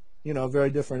 very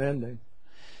different ending.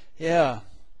 Yeah.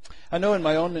 I know in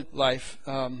my own life,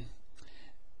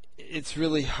 it's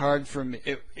really hard for me.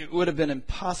 It would have been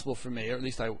impossible for me, or at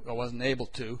least I wasn't able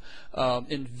to,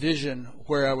 envision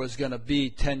where I was going to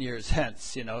be 10 years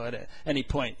hence. At any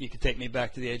point, you could take me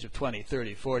back to the age of 20,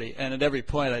 30, 40, and at every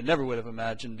point, I never would have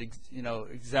imagined,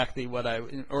 exactly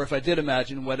or if I did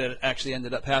imagine, what it actually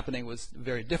ended up happening was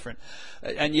very different.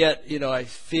 And yet, I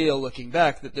feel, looking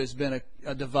back, that there's been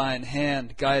a divine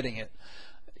hand guiding it,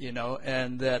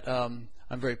 and that I'm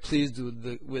very pleased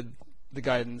with the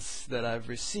guidance that I've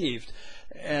received,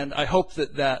 and I hope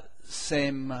that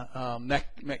same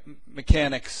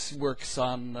mechanics works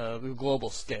on the global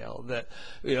scale. That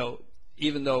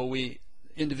even though we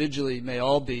individually may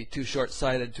all be too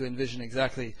short-sighted to envision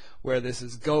exactly where this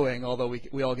is going, although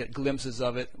we all get glimpses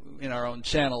of it in our own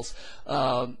channels,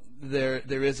 there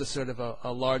is a sort of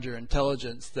a larger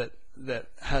intelligence that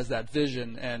has that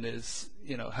vision and is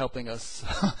helping us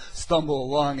stumble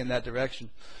along in that direction.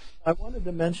 I wanted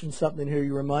to mention something here.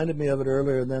 You reminded me of it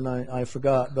earlier, and then I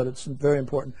forgot, but it's very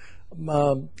important.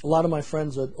 A lot of my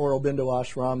friends at Aurobindo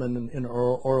Ashram in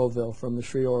Auroville, from the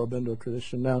Sri Aurobindo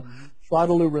tradition. Now,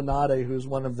 Shraddhaloo Ranade, who's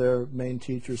one of their main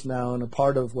teachers now and a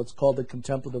part of what's called the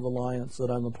Contemplative Alliance that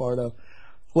I'm a part of,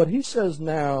 what he says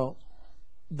now,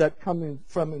 that coming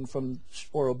from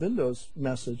Aurobindo's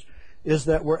message, is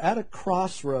that we're at a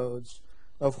crossroads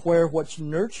of where what's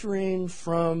nurturing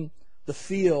from the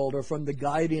field or from the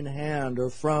guiding hand or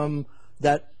from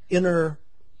that inner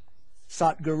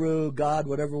Satguru, God,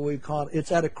 whatever we call it,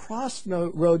 it's at a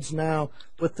crossroads now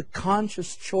with the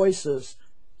conscious choices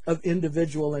of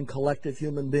individual and collective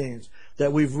human beings.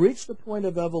 That we've reached the point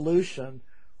of evolution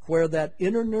where that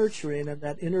inner nurturing and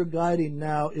that inner guiding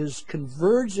now is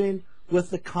converging with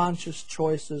the conscious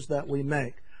choices that we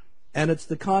make. And it's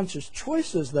the conscious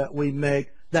choices that we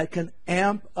make that can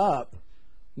amp up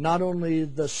not only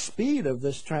the speed of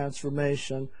this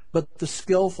transformation, but the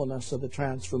skillfulness of the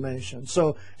transformation.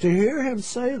 So to hear him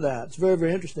say that, it's very,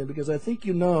 very interesting, because I think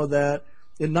you know that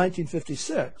in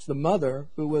 1956, the mother,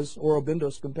 who was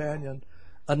Aurobindo's companion,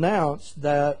 announced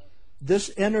that this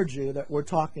energy that we're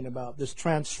talking about, this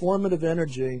transformative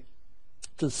energy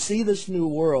to see this new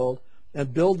world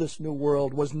and build this new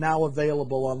world, was now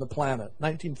available on the planet,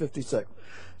 1956.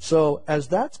 So as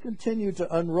that's continued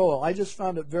to unroll, I just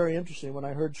found it very interesting when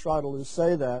I heard Shraddhaloo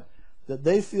say that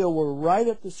they feel we're right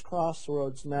at this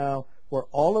crossroads now where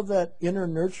all of that inner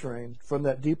nurturing from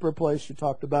that deeper place you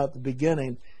talked about at the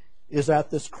beginning is at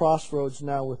this crossroads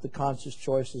now with the conscious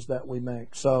choices that we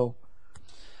make. So,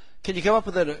 can you come up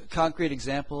with a concrete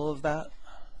example of that?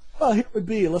 Well, here would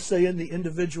be, let's say, in the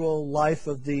individual life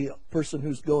of the person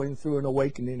who's going through an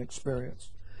awakening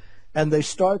experience. And they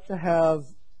start to have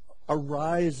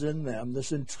arise in them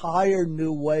this entire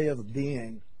new way of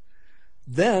being.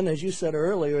 Then, as you said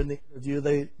earlier in the interview,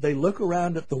 they look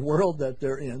around at the world that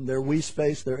they're in, their we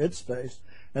space, their it space,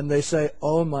 and they say,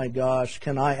 oh my gosh,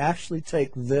 can I actually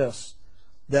take this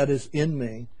that is in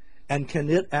me, and can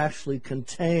it actually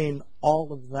contain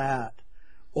all of that?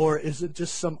 Or is it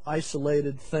just some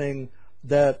isolated thing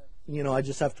that, I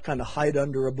just have to kind of hide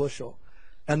under a bushel?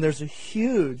 And there's a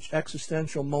huge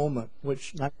existential moment,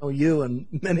 which I know you and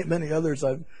many, many others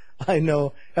I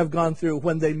know have gone through,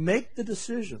 when they make the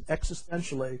decision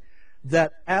existentially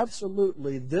that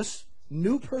absolutely this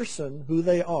new person who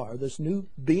they are, this new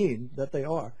being that they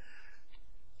are,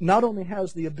 not only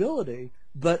has the ability,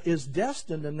 but is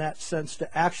destined in that sense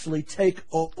to actually take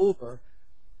over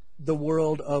the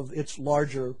world of its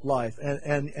larger life.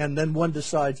 And then one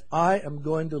decides, I am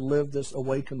going to live this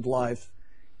awakened life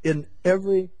in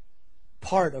every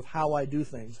part of how I do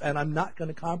things, and I'm not going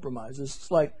to compromise.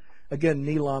 It's like, again,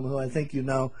 Neelam, who I think you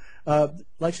know,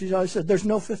 like she always said, there's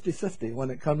no 50-50 when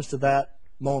it comes to that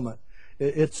moment.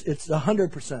 It's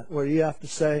 100% where you have to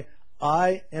say,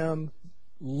 I am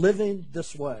living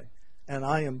this way, and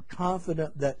I am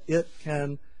confident that it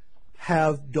can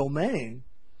have domain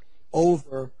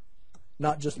over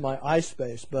not just my eye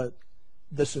space, but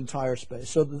this entire space.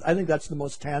 So I think that's the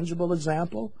most tangible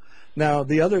example. Now,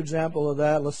 the other example of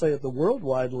that, let's say at the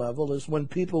worldwide level, is when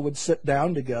people would sit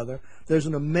down together. There's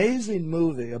an amazing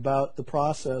movie about the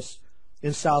process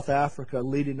in South Africa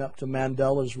leading up to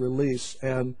Mandela's release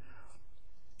and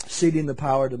ceding the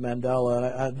power to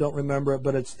Mandela. I don't remember it,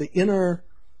 but it's the inner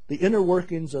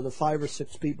workings of the 5 or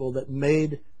 6 people that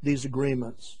made these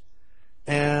agreements.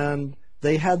 And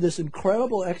they had this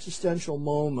incredible existential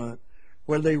moment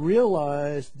where they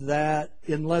realized that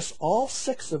unless all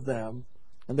 6 of them,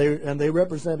 and they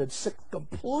represented 6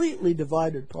 completely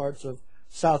divided parts of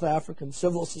South African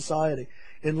civil society,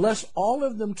 unless all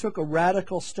of them took a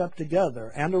radical step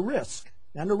together and a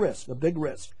big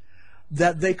risk,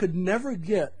 that they could never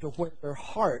get to where their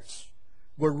hearts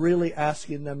were really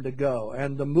asking them to go.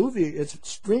 And the movie is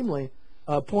extremely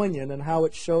poignant in how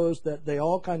it shows that they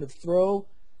all kind of throw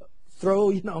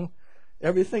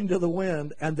everything to the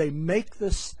wind, and they make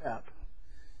this step.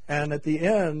 And at the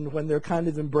end, when they're kind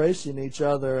of embracing each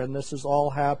other and this has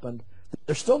all happened,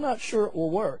 they're still not sure it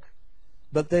will work,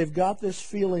 but they've got this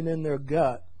feeling in their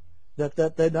gut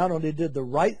that they not only did the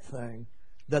right thing,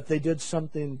 that they did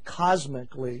something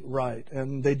cosmically right.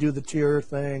 And they do the tear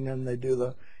thing, and they do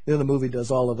the movie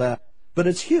does all of that. But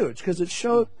it's huge because it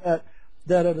shows that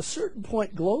at a certain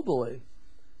point globally,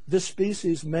 this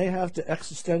species may have to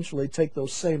existentially take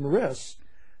those same risks,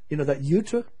 that you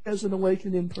took as an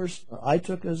awakening person, or I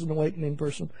took as an awakening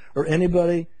person, or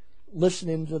anybody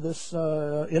listening to this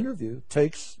interview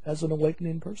takes as an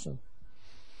awakening person.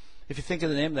 If you think of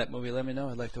the name of that movie, let me know.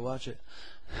 I'd like to watch it.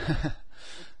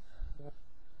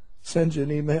 Send you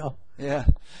an email. Yeah.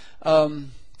 Liam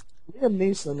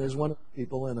Neeson is one of the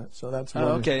people in it, so that's one.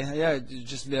 Oh, okay. Yeah,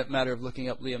 just a matter of looking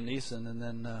up Liam Neeson and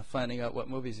then finding out what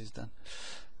movies he's done.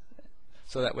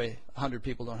 So that way 100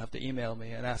 people don't have to email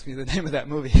me and ask me the name of that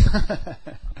movie.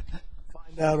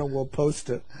 Find out and we'll post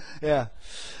it. Yeah.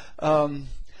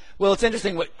 Well, it's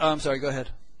interesting. I'm sorry, go ahead.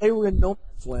 They were in no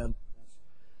man's land.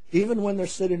 Even when they're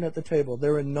sitting at the table,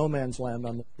 they're in no man's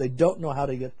land. They don't know how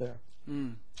to get there.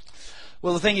 Mm.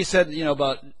 Well, the thing you said,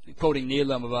 about quoting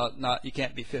Neelam about you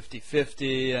can't be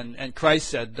 50-50, and Christ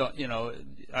said,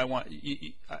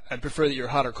 I prefer that you're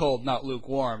hot or cold, not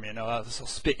lukewarm. I'll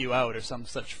spit you out or some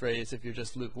such phrase if you're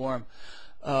just lukewarm.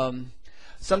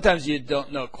 Sometimes you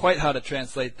don't know quite how to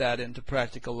translate that into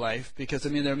practical life because,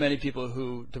 there are many people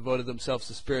who devoted themselves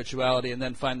to spirituality and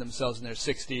then find themselves in their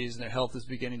 60s and their health is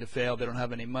beginning to fail. They don't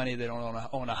have any money. They don't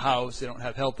own a house. They don't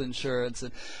have health insurance.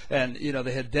 And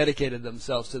they had dedicated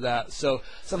themselves to that. So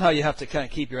somehow you have to kind of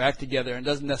keep your act together. And it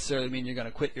doesn't necessarily mean you're going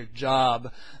to quit your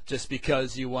job just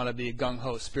because you want to be a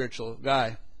gung-ho spiritual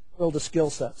guy. Build the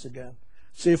skill sets again.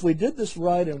 See, if we did this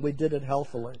right and we did it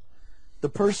healthily, the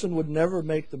person would never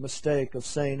make the mistake of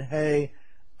saying, hey,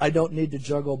 I don't need to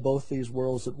juggle both these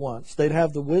worlds at once. They'd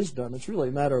have the wisdom. It's really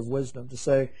a matter of wisdom to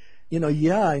say,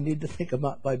 yeah, I need to think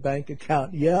about my bank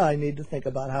account. Yeah, I need to think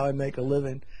about how I make a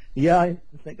living. Yeah, I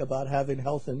need to think about having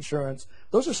health insurance.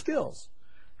 Those are skills.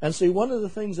 And see, one of the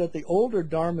things that the older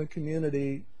Dharma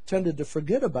community tended to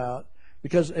forget about,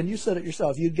 and you said it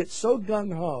yourself, you'd get so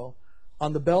gung-ho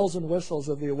on the bells and whistles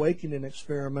of the awakening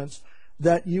experiments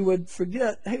that you would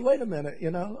forget, hey, wait a minute,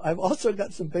 I've also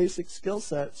got some basic skill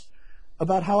sets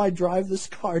about how I drive this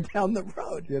car down the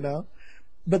road,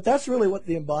 but that's really what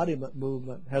the embodiment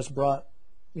movement has brought,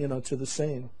 to the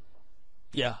scene.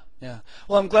 Yeah, yeah.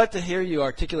 Well, I'm glad to hear you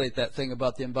articulate that thing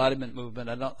about the embodiment movement.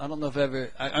 I don't know if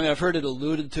ever. I mean, I've heard it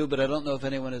alluded to, but I don't know if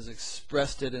anyone has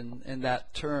expressed it in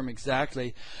that term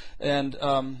exactly. And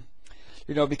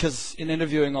because in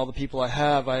interviewing all the people I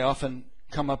have, I often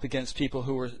come up against people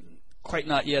who are quite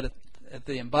not yet at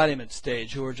the embodiment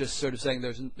stage, who are just sort of saying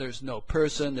there's no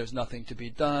person, there's nothing to be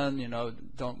done,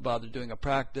 don't bother doing a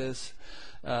practice,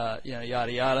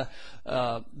 yada yada,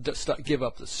 give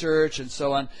up the search and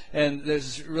so on. And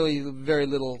there's really very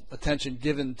little attention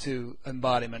given to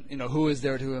embodiment. Who is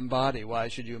there to embody? Why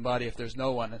should you embody if there's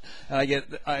no one?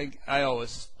 And I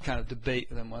always kind of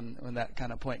debate them when that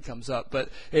kind of point comes up. But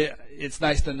it's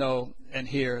nice to know and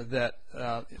hear that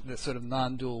the sort of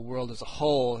non-dual world as a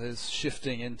whole is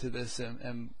shifting into this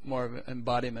and more of an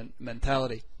embodiment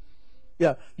mentality.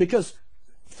 Yeah, because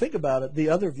think about it, the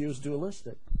other view is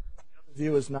dualistic. The other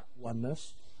view is not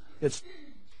oneness. It's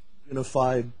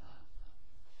unified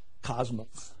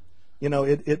cosmos.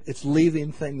 It's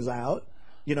leaving things out.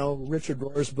 Richard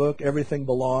Rohr's book, Everything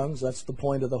Belongs, that's the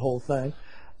point of the whole thing.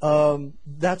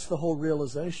 That's the whole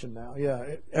realization now.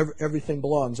 Yeah, everything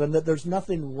belongs, and that there's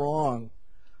nothing wrong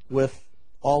with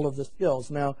all of the skills.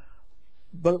 Now,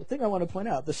 but the thing I want to point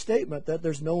out, the statement that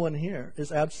there's no one here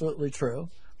is absolutely true.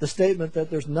 The statement that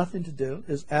there's nothing to do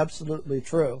is absolutely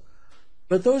true.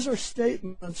 But those are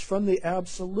statements from the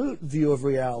absolute view of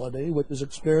reality, which is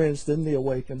experienced in the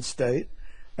awakened state,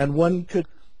 and one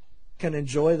can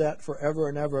enjoy that forever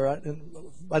and ever.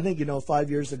 I think 6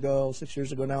 years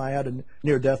ago now, I had a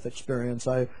near-death experience.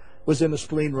 I was in a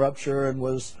spleen rupture and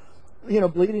was,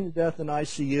 bleeding to death in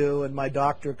ICU, and my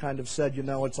doctor kind of said,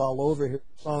 it's all over here.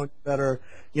 Phone, better,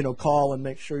 call and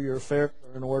make sure your affairs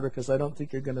are in order, because I don't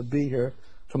think you're going to be here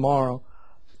tomorrow.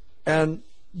 And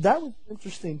that was an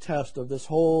interesting test of this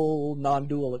whole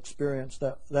non-dual experience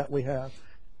that we have,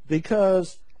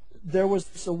 because there was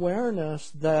this awareness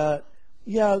that,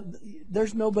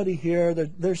 there's nobody here.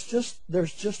 There's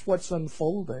just what's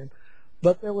unfolding.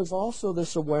 But there was also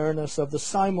this awareness of the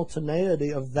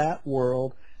simultaneity of that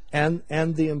world and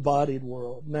the embodied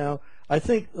world. Now, I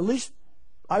think, at least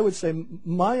I would say,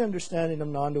 my understanding of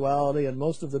non-duality, and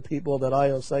most of the people that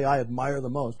I say I admire the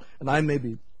most, and I may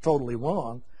be totally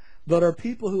wrong, but are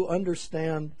people who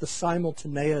understand the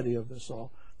simultaneity of this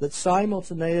all. That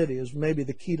simultaneity is maybe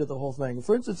the key to the whole thing.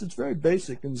 For instance, it's very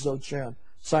basic in Dzogchen,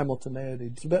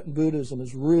 simultaneity. Tibetan Buddhism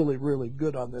is really, really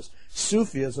good on this.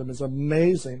 Sufism is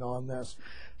amazing on this.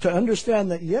 To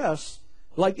understand that, yes,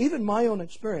 like even my own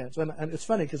experience, and it's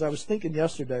funny because I was thinking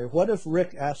yesterday, what if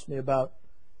Rick asked me about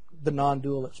the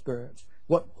non-dual experience?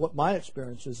 What my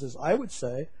experience is I would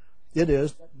say it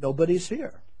is that nobody's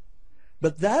here.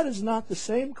 But that is not the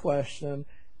same question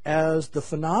as the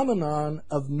phenomenon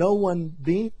of no one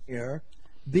being here,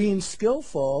 being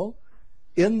skillful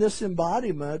in this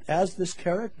embodiment as this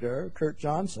character, Kurt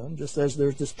Johnson, just as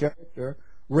there's this character,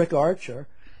 Rick Archer.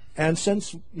 And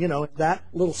since, that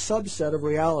little subset of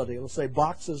reality, let's say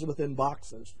boxes within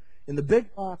boxes, in the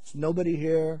big box, nobody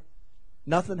here,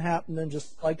 nothing happening,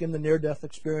 just like in the near-death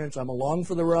experience, I'm along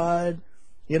for the ride,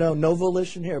 no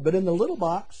volition here. But in the little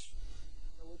box,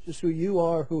 which is who you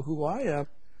are, who I am,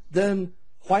 then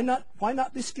why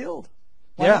not be skilled?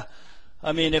 Yeah.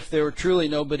 I mean, if there were truly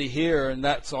nobody here and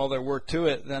that's all there were to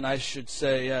it, then I should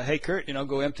say, hey, Kurt,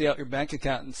 go empty out your bank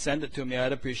account and send it to me.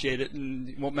 I'd appreciate it, and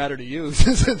it won't matter to you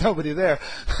since there's nobody there.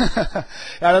 I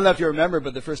don't know if you remember,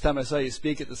 but the first time I saw you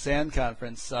speak at the SAND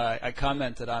conference, I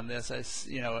commented on this.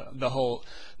 The whole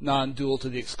non-dual to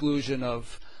the exclusion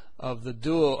of the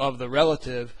dual, of the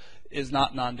relative, is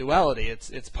not non-duality.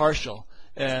 It's partial.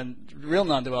 And real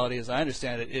non-duality, as I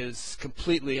understand it, is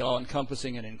completely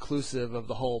all-encompassing and inclusive of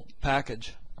the whole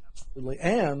package. Absolutely.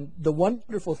 And the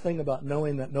wonderful thing about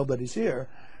knowing that nobody's here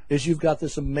is you've got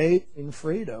this amazing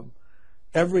freedom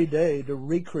every day to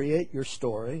recreate your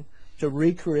story, to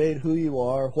recreate who you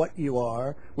are, what you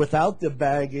are, without the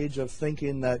baggage of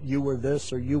thinking that you were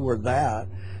this or you were that.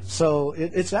 So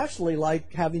it's actually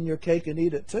like having your cake and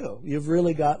eat it too. You've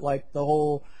really got like the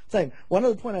whole thing. One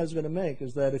other point I was going to make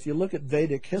is that if you look at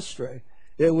Vedic history,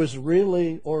 it was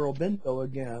really Aurobindo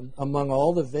again, among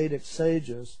all the Vedic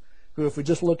sages, who, if we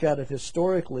just look at it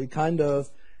historically, kind of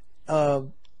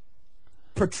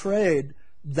portrayed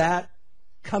that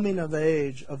coming of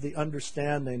age of the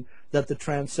understanding that the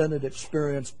transcendent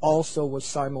experience also was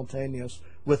simultaneous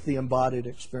with the embodied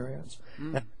experience.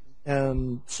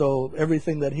 And so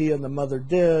everything that he and the mother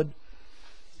did,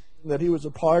 that he was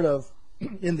a part of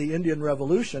in the Indian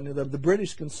Revolution, the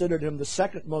British considered him the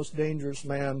second most dangerous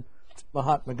man to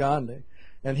Mahatma Gandhi.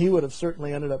 and he would have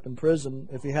certainly ended up in prison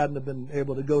if he hadn't have been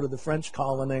able to go to the French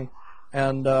colony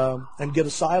and get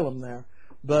asylum there.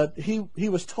 But he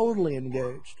was totally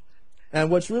engaged. And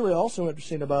what's really also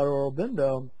interesting about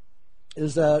Aurobindo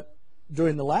is that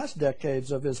during the last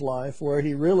decades of his life, where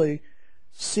he really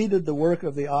ceded the work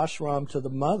of the ashram to the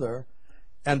mother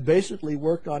and basically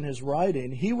worked on his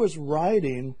writing, he was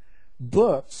writing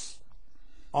books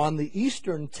on the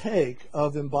Eastern take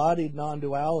of embodied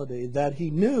non-duality that he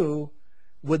knew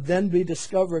would then be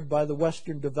discovered by the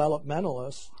Western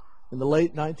developmentalists in the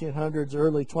late 1900s,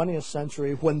 early 20th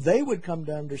century, when they would come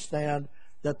to understand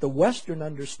that the Western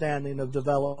understanding of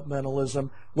developmentalism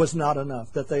was not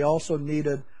enough, that they also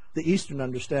needed the Eastern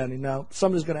understanding. Now,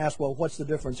 somebody's going to ask, well, what's the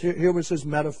difference? Here was his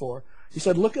metaphor. He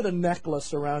said, look at a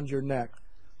necklace around your neck.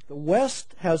 The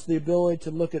West has the ability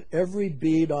to look at every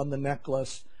bead on the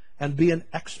necklace and be an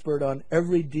expert on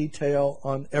every detail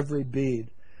on every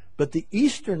bead. But the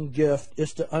Eastern gift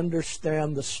is to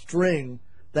understand the string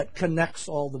that connects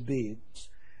all the beads.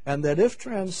 And that if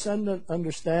transcendent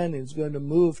understanding is going to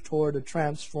move toward a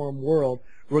transformed world,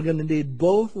 we're going to need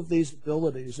both of these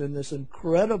abilities in this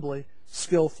incredibly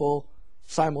skillful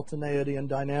simultaneity and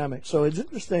dynamic. So it's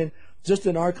interesting, just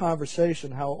in our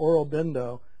conversation, how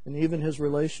Aurobindo and even his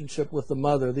relationship with the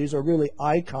mother, these are really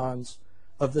icons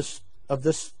of this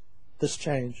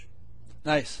change.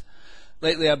 Nice.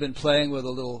 Lately I've been playing with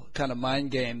a little kind of mind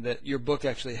game that your book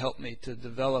actually helped me to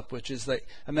develop, which is like,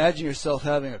 imagine yourself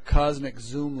having a cosmic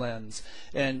zoom lens,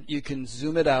 and you can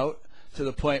zoom it out to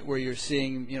the point where you're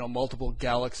seeing, multiple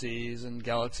galaxies and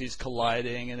galaxies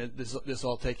colliding, and this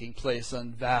all taking place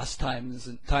on vast time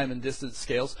and distance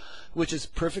scales, which is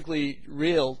perfectly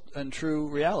real and true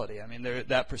reality. I mean,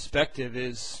 that perspective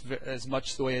is as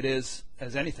much the way it is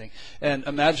as anything. And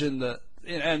imagine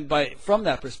from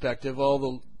that perspective, all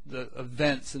the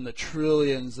events and the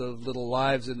trillions of little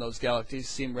lives in those galaxies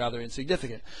seem rather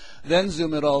insignificant. Then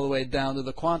zoom it all the way down to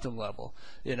the quantum level,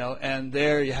 and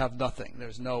there you have nothing.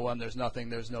 There's no one, there's nothing,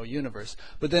 there's no universe.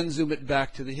 But then zoom it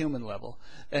back to the human level,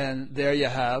 and there you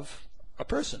have a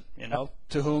person,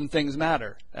 to whom things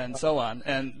matter, and so on.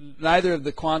 And neither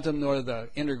the quantum nor the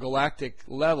intergalactic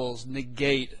levels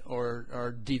negate or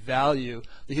devalue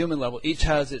the human level. Each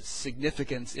has its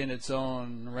significance in its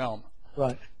own realm.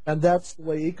 Right. And that's the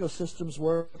way ecosystems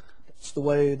work. That's the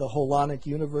way the holonic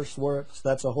universe works.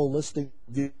 That's a holistic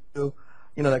view,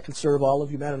 that can serve all of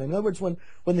humanity. In other words, when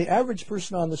the average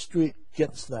person on the street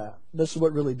gets that, this is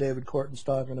what really David Korten's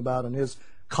talking about in his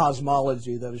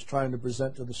cosmology that he's trying to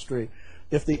present to the street.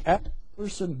 If the average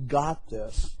person got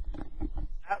this,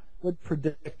 that would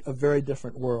predict a very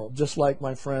different world. Just like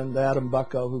my friend Adam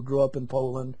Bucko, who grew up in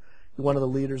Poland, one of the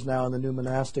leaders now in the new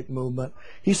monastic movement.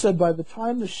 He said by the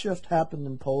time the shift happened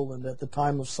in Poland at the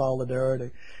time of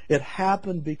Solidarity, it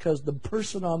happened because the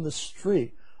person on the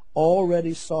street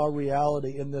already saw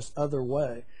reality in this other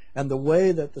way. And the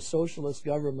way that the socialist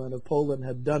government of Poland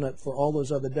had done it for all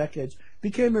those other decades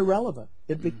became irrelevant.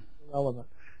 It became irrelevant.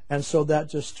 And so that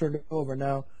just turned it over.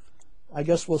 Now, I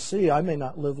guess we'll see. I may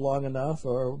not live long enough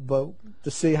but to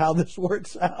see how this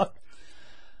works out.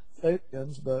 But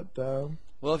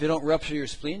well, if you don't rupture your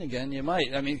spleen again, you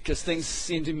might. I mean, because things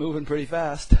seem to be moving pretty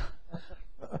fast.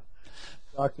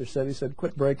 Doctor said,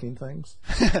 quit breaking things.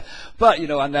 But,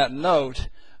 on that note,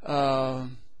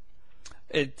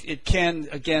 it can,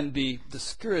 again, be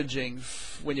discouraging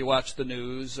when you watch the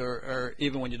news or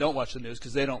even when you don't watch the news,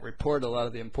 because they don't report a lot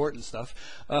of the important stuff.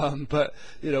 But,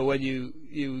 when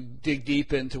you dig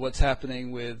deep into what's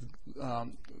happening with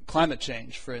climate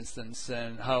change, for instance,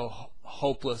 and how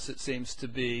hopeless it seems to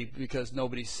be because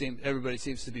everybody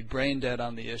seems to be brain dead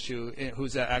on the issue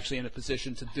who's actually in a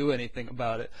position to do anything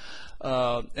about it,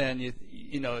 and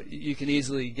you can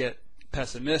easily get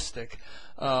pessimistic,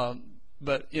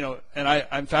 but and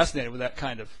I'm fascinated with that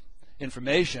kind of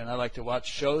information. I like to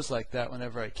watch shows like that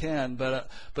whenever I can, but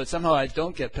somehow I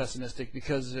don't get pessimistic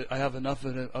because I have enough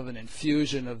of an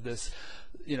infusion of this,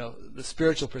 the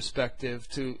spiritual perspective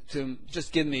to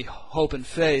just give me hope and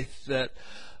faith that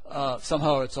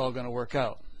somehow it's all going to work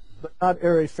out. But not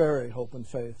airy-fairy hope and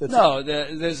faith.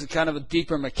 There's a kind of a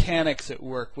deeper mechanics at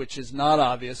work, which is not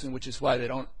obvious, and which is why they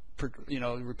don't,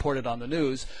 report it on the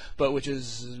news, but which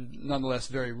is nonetheless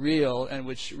very real, and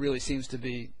which really seems to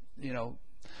be,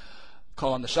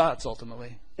 calling the shots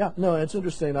ultimately. Yeah, no, it's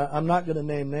interesting. I'm not going to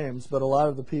name names, but a lot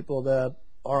of the people that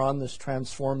are on this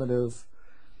transformative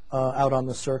out on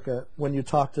the circuit, when you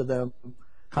talk to them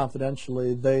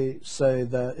confidentially, they say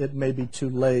that it may be too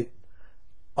late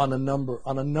on a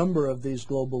number of these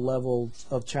global levels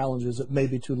of challenges. It may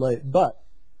be too late, but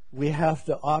we have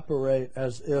to operate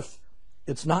as if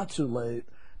it's not too late,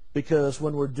 Because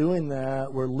when we're doing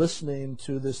that, we're listening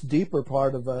to this deeper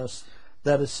part of us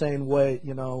that is saying, wait,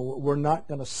 we're not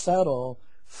going to settle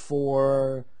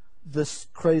for this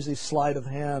crazy sleight of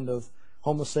hand of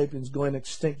Homo sapiens going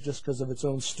extinct just because of its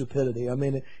own stupidity. I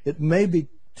mean, it may be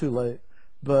too late,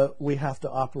 but we have to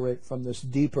operate from this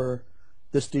deeper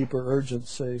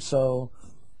urgency. So,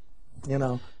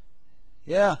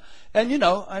 Yeah, and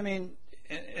I mean,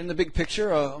 in the big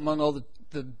picture, among all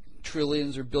the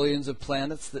trillions or billions of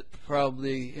planets that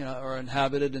probably are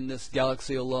inhabited in this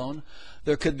galaxy alone,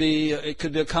 it could be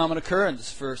a common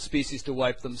occurrence for species to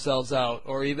wipe themselves out,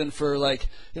 or even for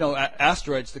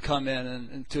asteroids to come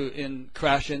in and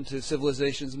crash into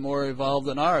civilizations more evolved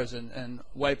than ours and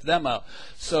wipe them out.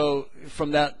 So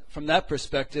from that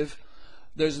perspective,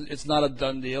 it's not a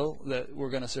done deal that we're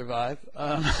going to survive,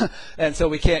 and so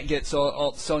we can't get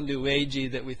so new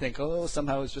agey that we think,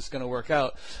 somehow it's just going to work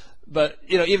out. But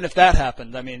even if that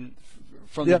happened, I mean,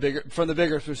 from the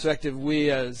bigger perspective, we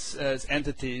as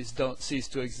entities don't cease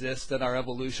to exist, and our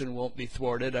evolution won't be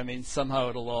thwarted. I mean, somehow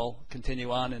it'll all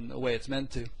continue on in the way it's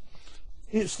meant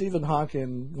to. Stephen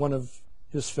Hawking, one of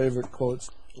his favorite quotes,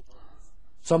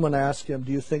 someone asked him,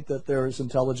 "Do you think that there is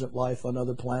intelligent life on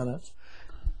other planets?"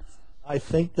 I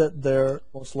think that there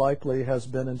most likely has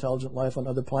been intelligent life on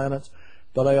other planets,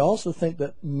 but I also think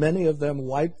that many of them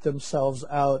wiped themselves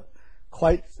out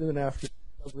quite soon after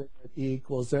discovering that E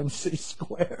equals MC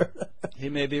squared. He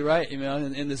may be right.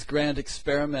 In this grand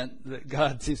experiment that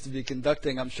God seems to be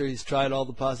conducting, I'm sure he's tried all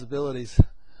the possibilities.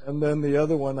 And then the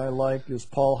other one I like is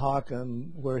Paul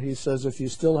Hawken, where he says, if you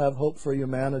still have hope for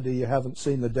humanity, you haven't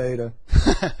seen the data.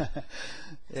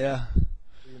 Yeah.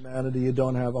 Humanity, you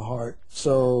don't have a heart.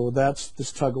 So that's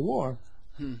this tug of war.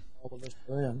 All of us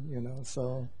are in,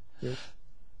 so... Yeah.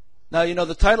 Now,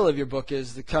 the title of your book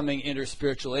is The Coming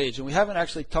Interspiritual Age, and we haven't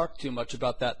actually talked too much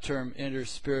about that term,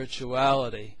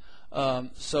 interspirituality.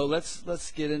 So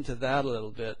let's get into that a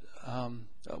little bit.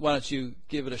 Why don't you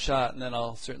give it a shot, and then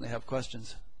I'll certainly have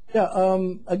questions. Yeah,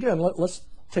 again, let's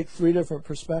take three different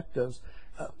perspectives.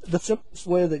 The simplest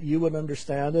way that you would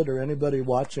understand it, or anybody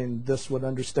watching this would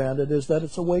understand it, is that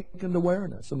it's awakened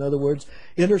awareness. In other words,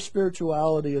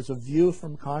 interspirituality is a view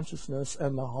from consciousness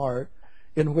and the heart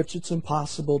in which it's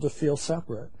impossible to feel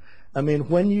separate. I mean,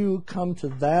 when you come to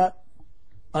that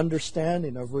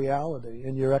understanding of reality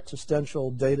in your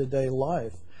existential day-to-day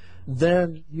life,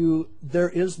 then there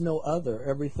is no other.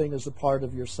 Everything is a part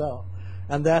of yourself.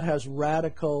 And that has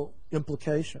radical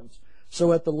implications.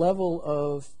 So at the level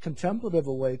of contemplative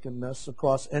awakenedness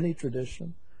across any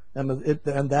tradition, and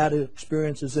that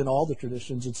experience is in all the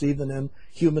traditions, it's even in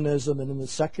humanism and in the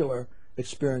secular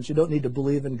experience. You don't need to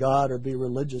believe in God or be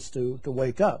religious to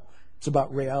wake up. It's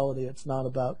about reality. It's not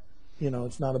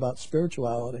about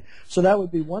spirituality. So that would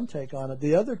be one take on it.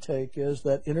 The other take is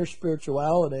that inner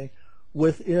spirituality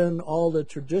within all the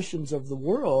traditions of the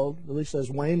world, at least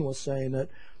as Wayne was saying it,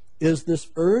 is this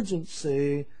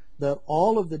urgency that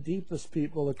all of the deepest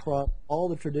people across all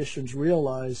the traditions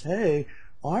realize, hey,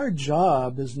 our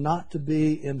job is not to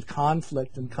be in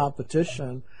conflict and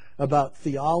competition about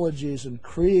theologies and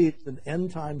creeds and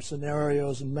end-time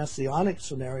scenarios and messianic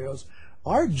scenarios.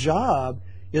 Our job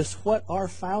is what our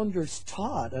founders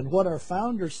taught, and what our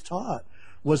founders taught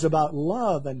was about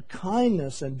love and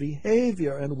kindness and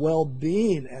behavior and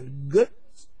well-being and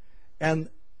goodness. And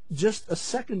just a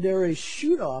secondary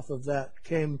shoot-off of that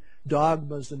came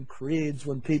dogmas and creeds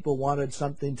when people wanted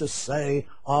something to say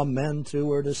amen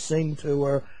to or to sing to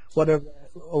or whatever,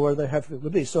 or they have to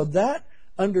be. So that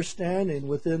understanding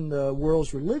within the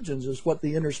world's religions is what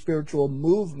the inner spiritual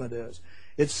movement is.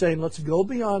 It's saying, let's go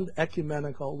beyond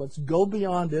ecumenical, let's go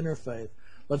beyond interfaith,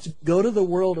 let's go to the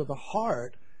world of the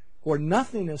heart where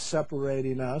nothing is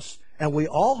separating us, and we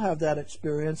all have that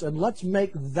experience, and let's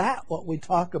make that what we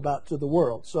talk about to the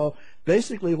world. So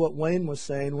basically what Wayne was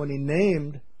saying when he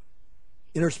named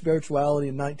interspirituality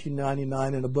in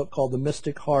 1999 in a book called The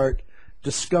Mystic Heart,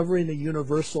 Discovering the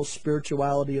Universal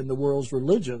Spirituality in the World's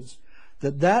Religions,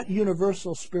 that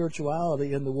universal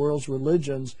spirituality in the world's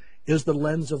religions is the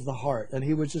lens of the heart. And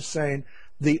he was just saying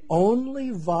the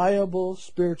only viable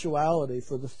spirituality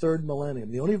for the third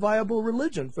millennium, the only viable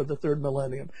religion for the third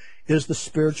millennium is the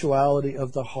spirituality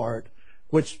of the heart,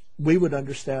 which we would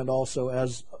understand also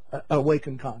as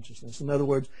awakened consciousness. In other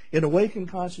words, in awakened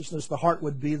consciousness, the heart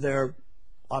would be there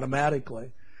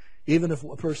automatically. Even if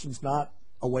a person's not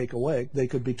awake, they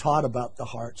could be taught about the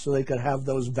heart, so they could have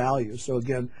those values. So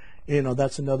again,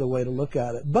 that's another way to look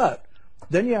at it. But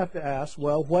then you have to ask,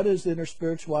 well, what is inner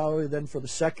spirituality then for the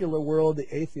secular world,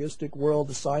 the atheistic world,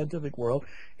 the scientific world?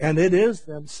 And it is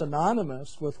then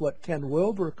synonymous with what Ken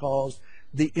Wilber calls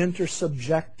the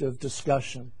intersubjective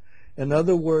discussion. In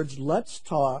other words, let's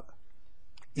talk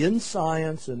in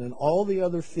science and in all the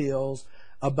other fields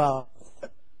about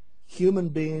what human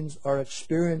beings are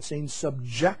experiencing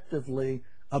subjectively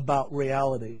about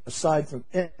reality. Aside from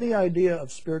any idea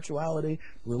of spirituality,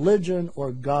 religion,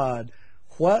 or God,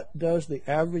 what does the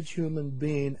average human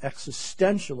being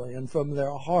existentially and from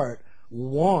their heart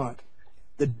want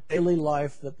the daily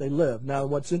life that they live? Now,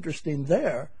 what's interesting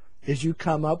there is you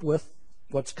come up with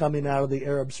what's coming out of the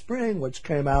Arab Spring, which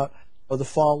came out of the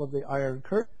fall of the Iron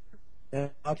Curtain, and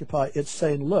Occupy. It's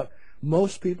saying, look,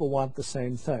 most people want the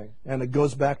same thing. And it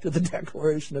goes back to the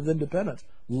Declaration of Independence.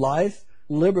 Life,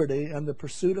 liberty, and the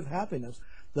pursuit of happiness.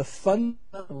 The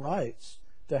fundamental rights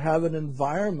to have an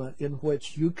environment in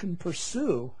which you can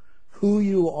pursue who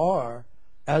you are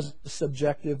as a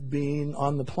subjective being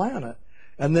on the planet.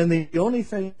 And then the only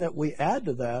thing that we add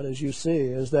to that, as you see,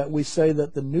 is that we say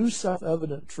that the new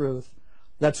self-evident truth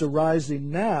that's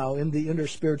arising now in the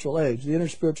interspiritual age. The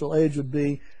interspiritual age would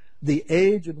be the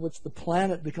age in which the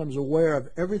planet becomes aware of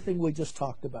everything we just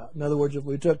talked about. In other words, if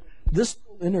we took this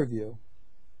interview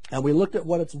and we looked at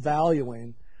what it's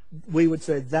valuing, we would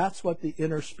say that's what the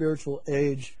interspiritual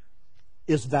age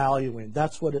is valuing.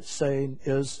 That's what it's saying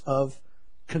is of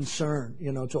concern,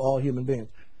 to all human beings.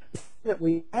 That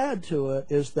we add to it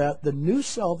is that the new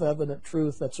self-evident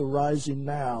truth that's arising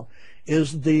now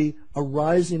is the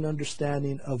arising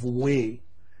understanding of we.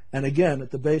 And again,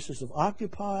 at the basis of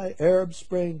Occupy, Arab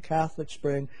Spring, Catholic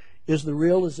Spring, is the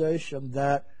realization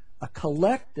that a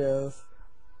collective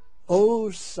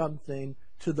owes something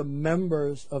to the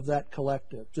members of that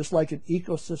collective, just like an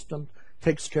ecosystem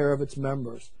takes care of its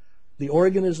members. The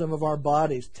organism of our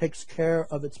bodies takes care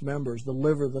of its members, the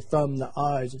liver, the thumb, the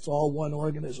eyes. It's all one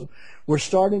organism. We're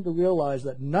starting to realize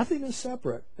that nothing is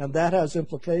separate, and that has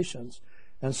implications.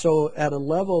 And so at a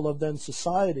level of then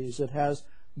societies, it has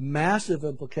massive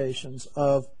implications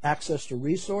of access to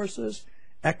resources,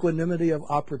 equanimity of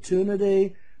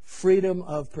opportunity, freedom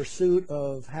of pursuit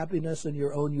of happiness in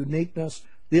your own uniqueness.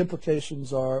 The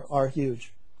implications are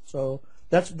huge. So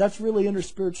that's really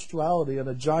interspirituality in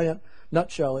a giant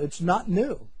nutshell. It's not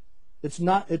new. It's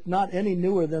not any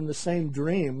newer than the same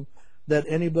dream that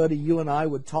anybody you and I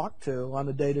would talk to on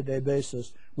a day-to-day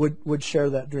basis would share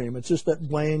that dream. It's just that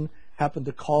Wayne happened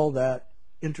to call that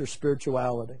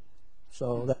interspirituality.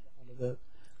 So that's kind of it.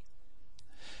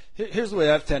 Here's the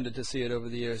way I've tended to see it over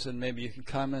the years, and maybe you can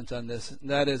comment on this. And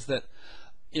that is that,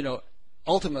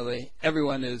 ultimately,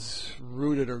 everyone is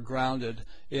rooted or grounded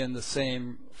in the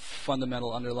same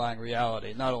fundamental underlying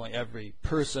reality. Not only every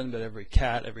person, but every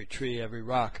cat, every tree, every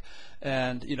rock.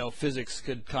 And, physics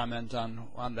could comment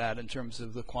on that in terms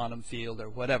of the quantum field or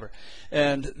whatever.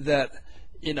 And that,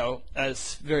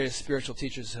 as various spiritual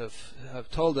teachers have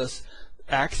told us,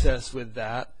 access with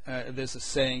that, there's a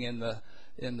saying in the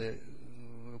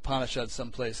Upanishad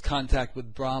someplace, contact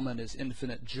with Brahman is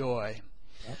infinite joy.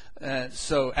 And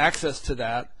so access to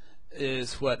that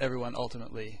is what everyone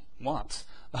ultimately wants,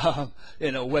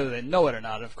 whether they know it or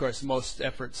not. Of course, most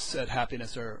efforts at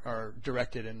happiness are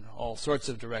directed in all sorts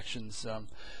of directions.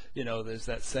 There's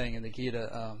that saying in the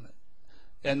Gita,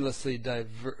 endlessly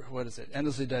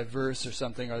diverse or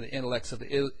something are the intellects of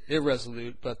the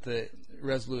irresolute, but the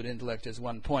resolute intellect is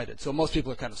one-pointed. So most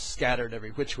people are kind of scattered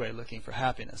every which way looking for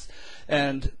happiness.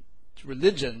 And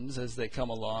religions, as they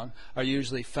come along, are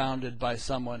usually founded by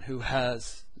someone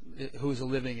who's a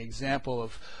living example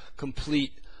of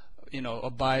complete,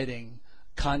 abiding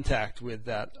contact with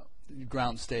that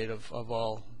ground state of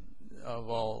all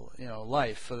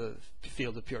life, for the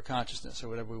field of pure consciousness, or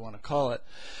whatever we want to call it.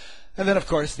 And then, of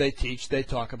course, they teach, they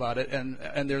talk about it,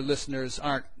 and their listeners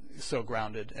aren't so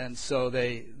grounded, and so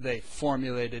they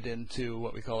formulate it into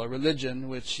what we call a religion,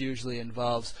 which usually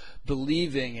involves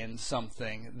believing in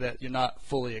something that you're not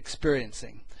fully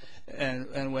experiencing.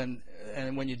 And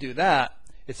when you do that,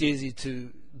 it's easy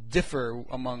to differ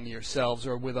among yourselves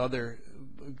or with other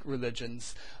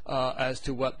religions as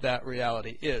to what that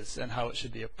reality is and how it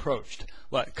should be approached.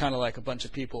 Kind of like a bunch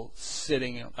of people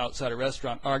sitting outside a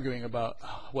restaurant arguing about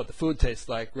what the food tastes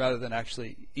like rather than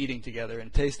actually eating together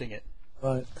and tasting it.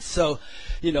 Right. So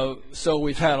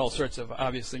we've had all sorts of,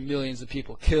 obviously, millions of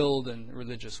people killed in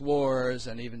religious wars,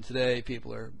 and even today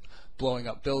people are blowing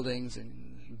up buildings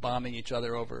and bombing each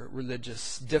other over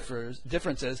religious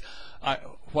differences,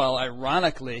 while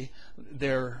ironically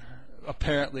they're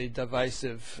apparently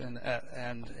divisive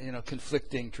and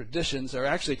conflicting traditions are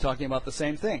actually talking about the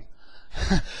same thing.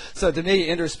 So to me,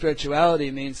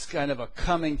 interspirituality means kind of a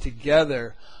coming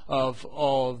together of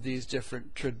all of these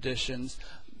different traditions.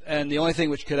 And the only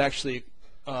thing which could actually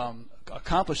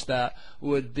accomplish that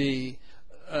would be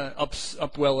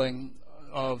upwelling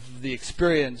of the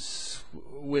experience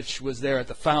which was there at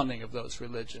the founding of those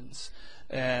religions.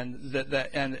 And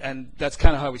that's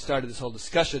kind of how we started this whole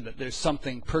discussion, that there's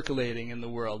something percolating in the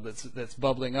world that's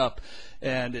bubbling up,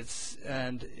 and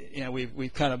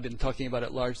we've kind of been talking about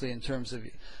it largely in terms of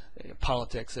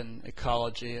politics and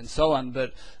ecology and so on,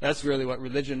 but that's really what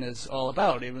religion is all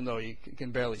about, even though you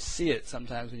can barely see it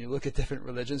sometimes when you look at different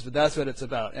religions, but that's what it's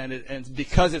about. And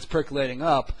because it's percolating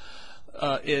up,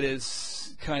 it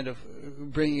is kind of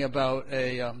bringing about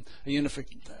a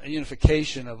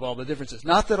unification of all the differences.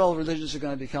 Not that all religions are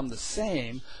going to become the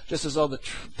same, just as all the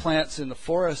plants in the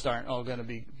forest aren't all going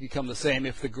to become the same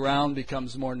if the ground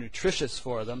becomes more nutritious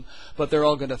for them, but they're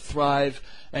all going to thrive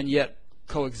and yet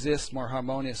coexist more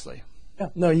harmoniously. Yeah,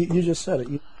 no, you just said it.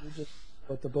 You just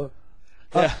wrote the book.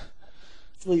 Yeah.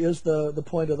 Actually is the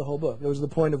point of the whole book. It was the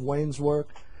point of Wayne's work.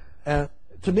 And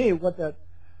to me, what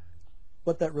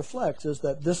that reflects is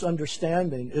that this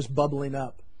understanding is bubbling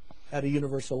up at a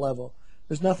universal level.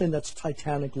 There's nothing that's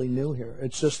titanically new here.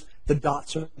 It's just the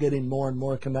dots are getting more and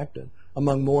more connected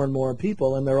among more and more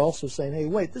people, and they're also saying, hey,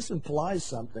 wait, this implies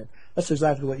something. That's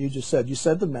exactly what you just said. You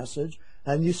said the message,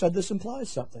 and you said this implies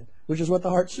something, which is what the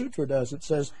Heart Sutra does. It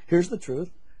says, here's the truth,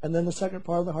 and then the second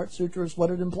part of the Heart Sutra is what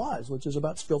it implies, which is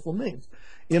about skillful means.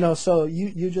 So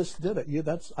you just did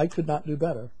it. I could not do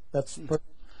better. That's perfect.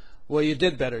 Well, you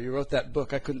did better. You wrote that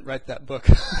book. I couldn't write that book.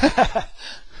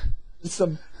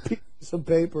 some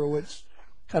paper which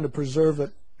kind of preserve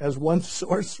it as one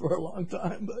source for a long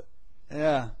time. But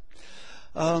yeah.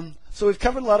 So we've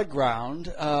covered a lot of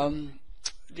ground.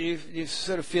 Do you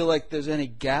sort of feel like there's any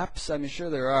gaps? I mean, sure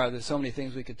there are. There's so many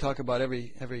things we could talk about.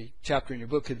 Every chapter in your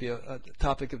book could be a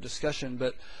topic of discussion.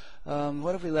 But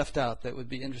what have we left out that would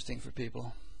be interesting for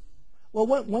people? Well,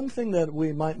 one thing that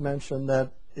we might mention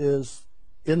that is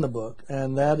in the book,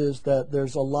 and that is that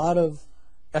there's a lot of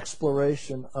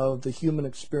exploration of the human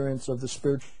experience of the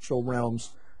spiritual realms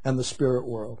and the spirit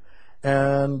world,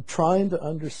 and trying to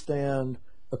understand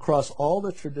across all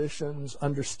the traditions,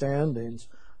 understandings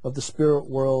of the spirit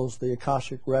worlds, the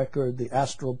Akashic record, the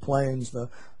astral planes, the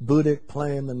Buddhic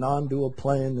plane, the non-dual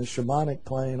plane, the shamanic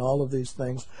plane, all of these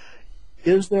things.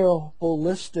 Is there a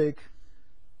holistic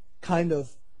kind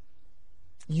of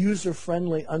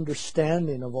user-friendly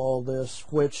understanding of all this,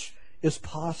 which is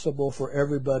possible for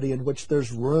everybody, in which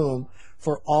there's room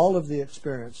for all of the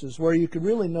experiences, where you can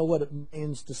really know what it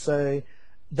means to say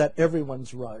that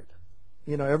everyone's right.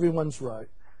 Everyone's right,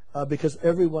 because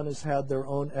everyone has had their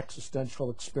own existential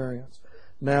experience.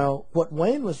 Now, what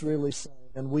Wayne was really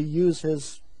saying, and we use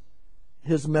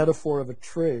his metaphor of a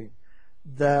tree,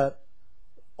 that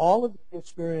all of the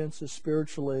experiences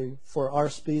spiritually for our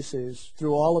species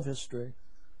through all of history,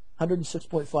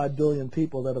 106.5 billion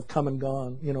people that have come and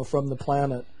gone, from the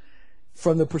planet.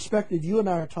 From the perspective you and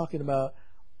I are talking about,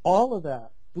 all of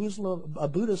that,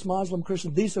 Buddhist, Muslim,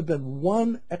 Christian, these have been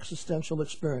one existential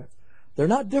experience. They're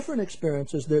not different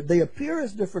experiences. They appear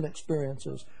as different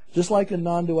experiences. Just like in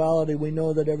non-duality, we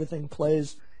know that everything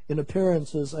plays in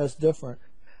appearances as different.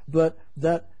 But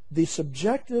that the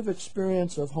subjective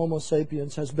experience of Homo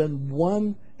sapiens has been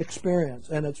one experience,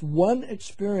 and it's one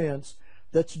experience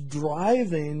that's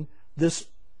driving this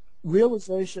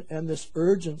realization and this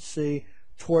urgency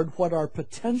toward what our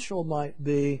potential might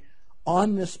be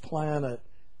on this planet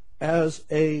as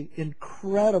an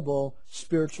incredible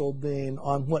spiritual being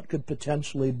on what could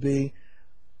potentially be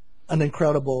an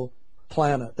incredible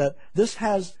planet. That this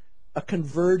has a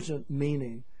convergent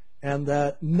meaning, and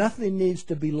that nothing needs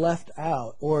to be left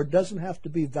out or doesn't have to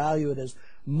be valued as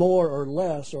more or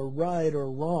less or right or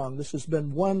wrong. This has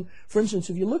been one. For instance,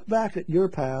 if you look back at your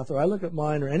path, or I look at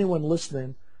mine, or anyone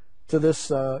listening to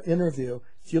this interview,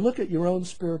 if you look at your own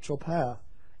spiritual path,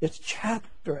 it's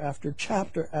chapter after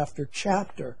chapter after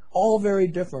chapter, all very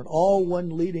different, all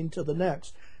one leading to the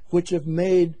next, which have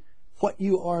made what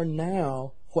you are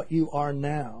now what you are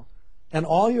now. And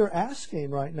all you're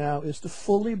asking right now is to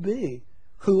fully be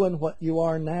who and what you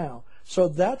are now. So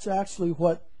that's actually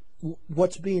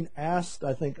what's being asked,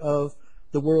 I think, of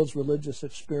the world's religious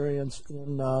experience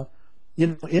in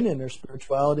inner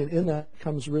spirituality. And in that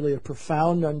comes really a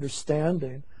profound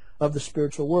understanding of the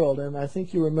spiritual world. And I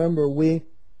think you remember we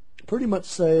pretty much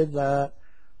say that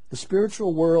the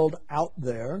spiritual world out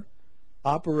there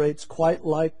operates quite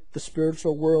like the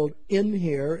spiritual world in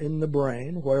here, in the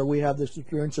brain, where we have this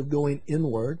experience of going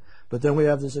inward, but then we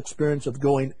have this experience of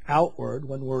going outward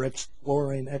when we're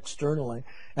exploring externally.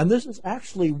 And this is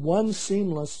actually one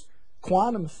seamless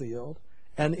quantum field.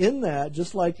 And in that,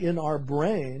 just like in our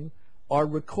brain, are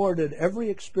recorded every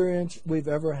experience we've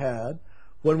ever had.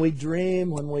 When we dream,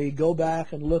 when we go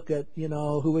back and look at,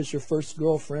 who was your first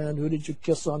girlfriend, who did you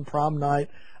kiss on prom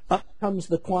night, Up comes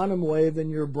the quantum wave in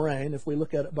your brain, if we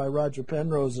look at it by Roger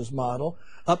Penrose's model.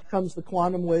 Up comes the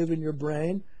quantum wave in your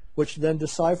brain, which then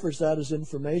deciphers that as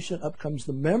information. Up comes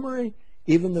the memory,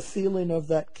 even the feeling of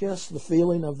that kiss, the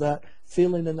feeling of that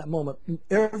feeling in that moment.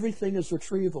 Everything is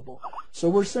retrievable. So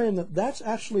we're saying that that's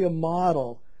actually a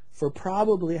model for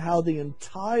probably how the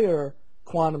entire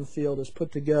quantum field is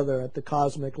put together at the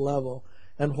cosmic level,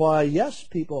 and why, yes,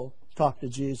 people talk to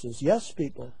Jesus. Yes,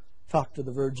 people talk to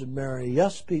the Virgin Mary.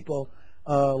 Yes, people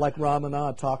like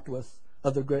Ramana talked with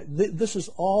other great. This is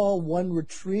all one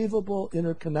retrievable,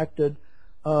 interconnected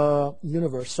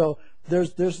universe. So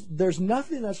there's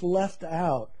nothing that's left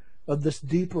out of this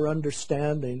deeper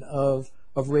understanding of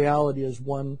reality as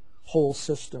one whole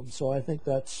system. So I think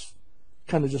that's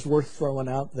kind of just worth throwing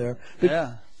out there.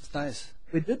 Yeah, it's nice.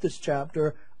 We did this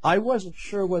chapter. I wasn't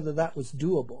sure whether that was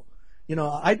doable. You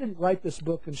know, I didn't write this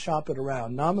book and shop it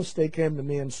around. Namaste came to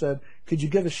me and said, could you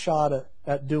give a shot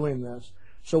at doing this?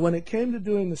 So when it came to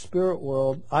doing the spirit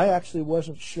world, I actually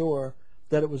wasn't sure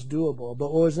that it was doable.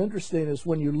 But what was interesting is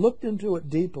when you looked into it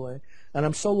deeply, and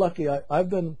I'm so lucky, I've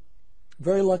been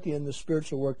very lucky in the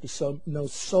spiritual work to know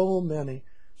so many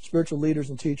spiritual leaders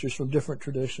and teachers from different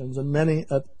traditions, and many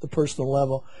at the personal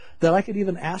level, that I could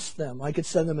even ask them. I could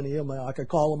send them an email. I could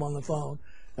call them on the phone,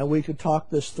 and we could talk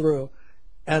this through.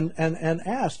 And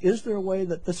ask, is there a way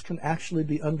that this can actually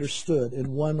be understood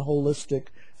in one holistic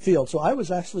field? So I was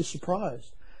actually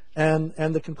surprised. And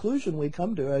the conclusion we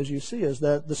come to, as you see, is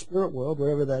that the spirit world,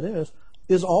 wherever that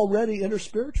is already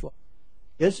interspiritual.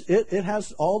 It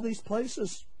has all these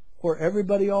places where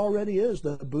everybody already is.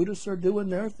 The Buddhists are doing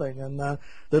their thing. And the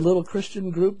little Christian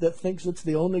group that thinks it's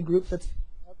the only group that's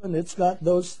having, it's got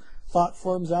those thought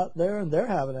forms out there, and they're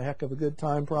having a heck of a good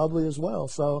time probably as well.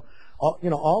 So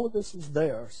all of this is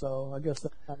there. So I guess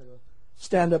that's kind of a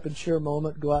stand up and cheer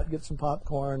moment. Go out and get some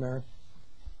popcorn or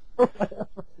whatever.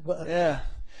 But, yeah.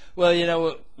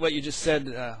 Well, what you just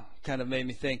said kind of made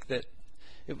me think that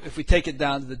if we take it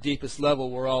down to the deepest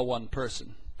level, we're all one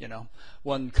person,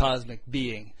 one cosmic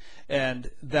being.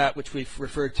 And that which we've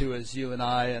referred to as you and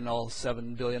I and all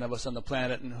 7 billion of us on the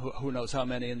planet and who knows how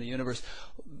many in the universe,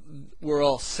 we're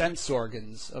all sense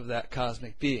organs of that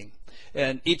cosmic being.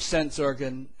 And each sense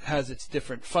organ has its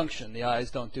different function. The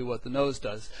eyes don't do what the nose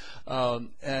does.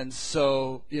 And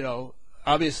so,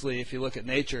 obviously, if you look at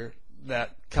nature,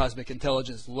 that cosmic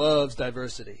intelligence loves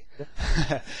diversity.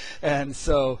 And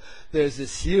so there's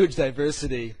this huge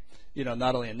diversity,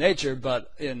 not only in nature,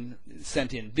 but in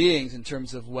sentient beings in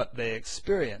terms of what they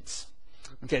experience.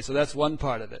 Okay, so that's one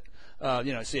part of it.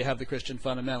 So you have the Christian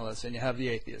fundamentalists, and you have the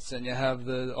atheists, and you have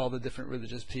all the different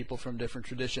religious people from different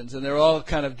traditions, and they're all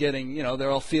kind of getting, they're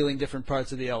all feeling different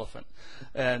parts of the elephant,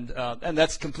 and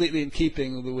that's completely in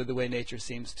keeping with the way nature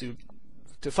seems to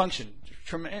function,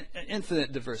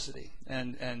 infinite diversity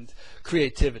and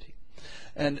creativity.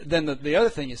 And then the other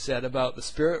thing you said about the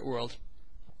spirit world,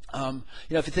 if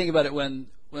you think about it, when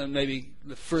maybe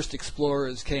the first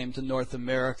explorers came to North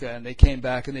America and they came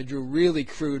back and they drew really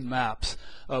crude maps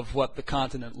of what the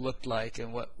continent looked like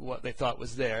and what they thought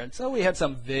was there. And so we had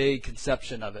some vague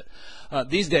conception of it.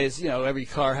 These days, every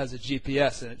car has a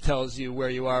GPS and it tells you where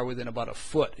you are within about a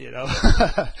foot,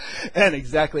 and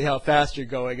exactly how fast you're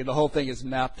going, and the whole thing is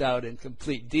mapped out in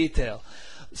complete detail.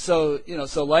 So,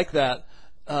 so like that,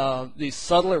 these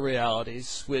subtler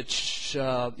realities, which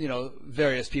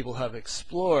various people have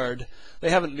explored, they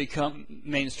haven't become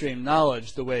mainstream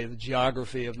knowledge the way the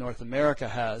geography of North America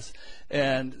has,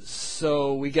 and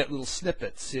so we get little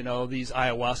snippets. These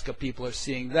ayahuasca people are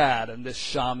seeing that, and this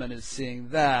shaman is seeing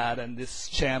that, and this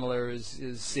channeler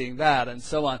is seeing that, and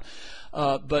so on.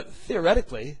 But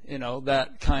theoretically,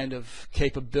 that kind of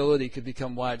capability could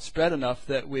become widespread enough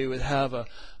that we would have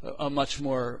a much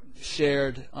more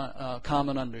shared,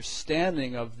 common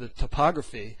understanding of the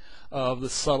topography of the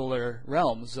subtler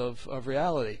realms of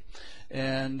reality.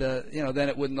 And, then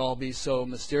it wouldn't all be so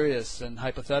mysterious and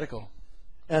hypothetical.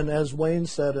 And as Wayne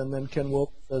said, and then Ken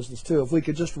Wolf says this too, if we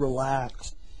could just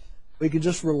relax,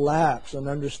 and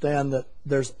understand that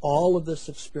there's all of this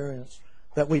experience,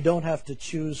 that we don't have to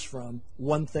choose from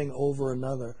one thing over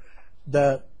another,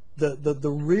 that the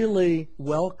really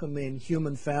welcoming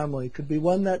human family could be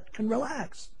one that can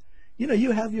relax.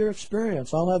 You have your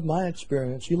experience, I'll have my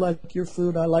experience. You like your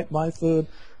food, I like my food.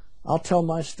 I'll tell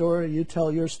my story, you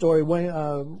tell your story.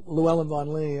 Llewellyn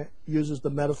Von Lee uses the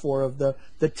metaphor of the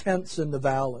tents in the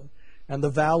valley. And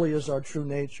the valley is our true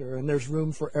nature, and there's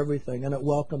room for everything, and it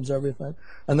welcomes everything.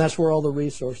 And that's where all the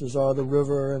resources are, the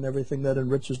river and everything that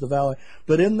enriches the valley.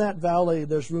 But in that valley,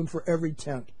 there's room for every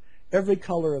tent, every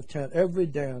color of tent, every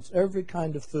dance, every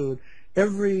kind of food,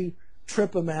 every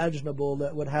trip imaginable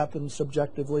that would happen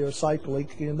subjectively or psychically,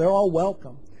 and they're all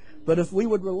welcome. But if we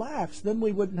would relax, then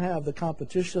we wouldn't have the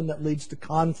competition that leads to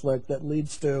conflict, that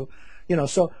leads to,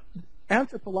 so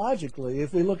anthropologically,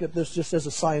 if we look at this just as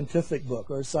a scientific book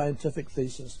or a scientific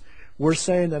thesis, we're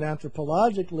saying that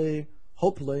anthropologically,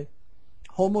 hopefully,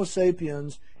 Homo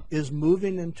sapiens is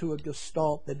moving into a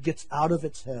gestalt that gets out of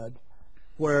its head,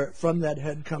 where from that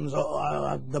head comes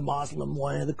the Muslim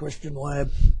way, the Christian way,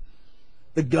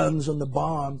 the guns and the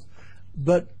bombs,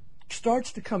 but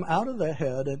starts to come out of the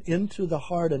head and into the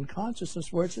heart and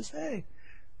consciousness where it says, hey,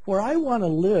 where I want to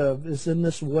live is in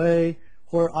this way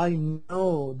where I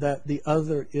know that the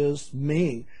other is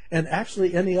me. And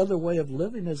actually any other way of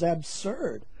living is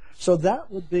absurd. So that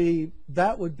would be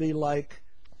like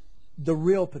the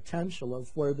real potential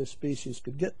of where the species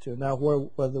could get to. Now,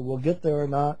 whether we'll get there or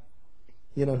not,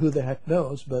 who the heck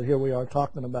knows, but here we are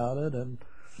talking about it. And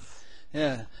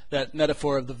yeah, that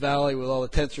metaphor of the valley with all the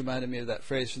tents reminded me of that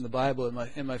phrase from the Bible.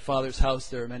 In my Father's house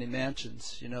there are many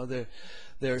mansions.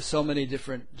 There are so many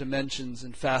different dimensions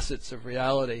and facets of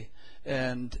reality,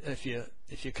 and if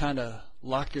you kind of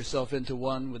lock yourself into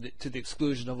one to the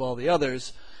exclusion of all the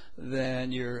others,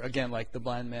 then you're, again, like the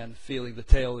blind man feeling the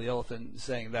tail of the elephant,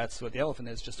 saying that's what the elephant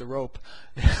is, just a rope.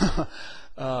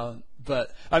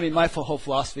 But, I mean, my whole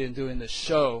philosophy in doing this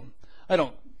show, I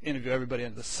don't interview everybody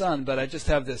under the sun, but I just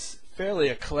have this fairly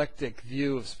eclectic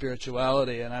view of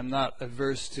spirituality, and I'm not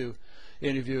averse to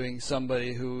interviewing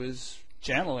somebody who is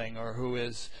channeling or who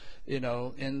is,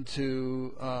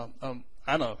 into, I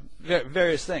don't know,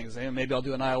 various things. Maybe I'll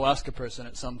do an ayahuasca person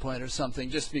at some point or something,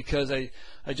 just because I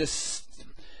just...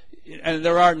 And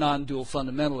there are non-dual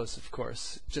fundamentalists, of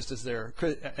course, just as there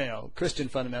are Christian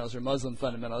fundamentalists or Muslim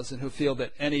fundamentalists, and who feel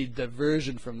that any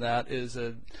diversion from that is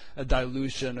a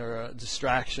dilution or a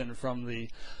distraction from the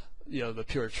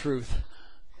pure truth.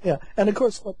 Yeah, and of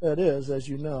course what that is, as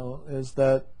you know, is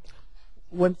that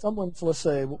when someone's, let's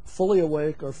say, fully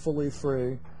awake or fully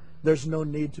free, there's no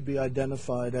need to be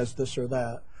identified as this or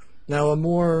that. Now, a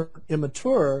more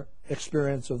immature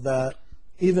experience of that,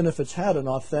 even if it's had an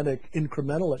authentic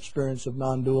incremental experience of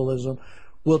non-dualism,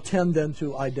 will tend then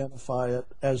to identify it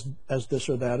as this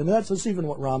or that. And that's even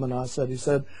what Ramana said. He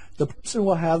said, the person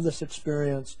will have this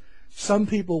experience. Some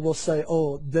people will say,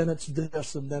 oh, then it's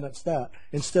this and then it's that,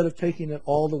 instead of taking it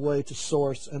all the way to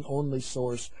source and only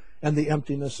source and the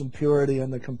emptiness and purity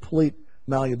and the complete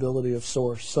malleability of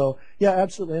source. So, yeah,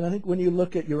 absolutely. And I think when you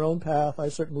look at your own path, I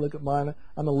certainly look at mine.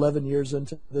 I'm 11 years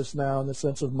into this now in the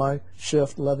sense of my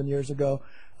shift 11 years ago.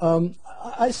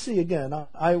 I see, again,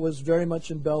 I was very much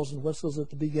in bells and whistles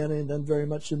at the beginning, then very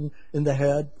much in the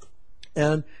head.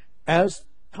 And as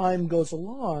time goes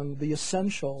along, the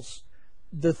essentials,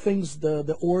 the things,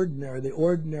 the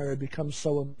ordinary becomes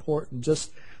so important.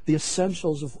 Just the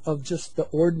essentials of just the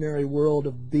ordinary world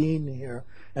of being here,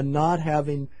 and not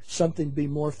having something be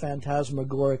more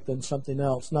phantasmagoric than something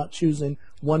else, not choosing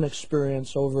one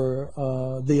experience over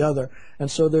the other. And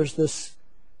so there's this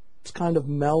kind of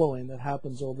mellowing that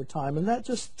happens over time, and that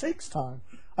just takes time.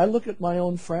 I look at my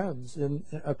own friends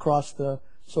across the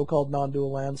so-called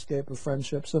non-dual landscape of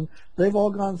friendships, and they've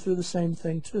all gone through the same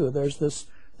thing too. There's this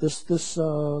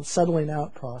settling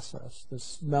out process,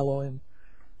 this mellowing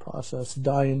process,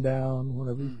 dying down,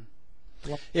 whatever.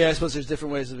 Yeah, I suppose there's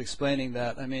different ways of explaining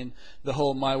that. I mean, the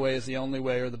whole "my way is the only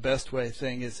way" or the best way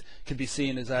thing can be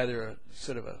seen as either a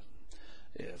sort of a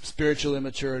spiritual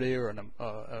immaturity or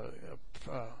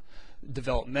a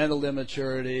developmental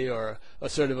immaturity, or a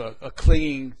sort of a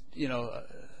clinging,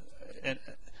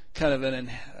 kind of an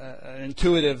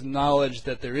intuitive knowledge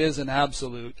that there is an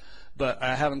absolute, but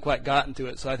I haven't quite gotten to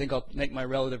it, so I think I'll make my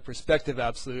relative perspective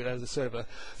absolute as a sort of a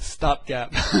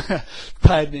stopgap,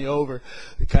 tide me over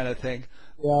kind of thing.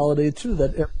 Reality, too,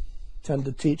 that tend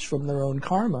to teach from their own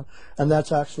karma, and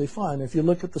that's actually fine. If you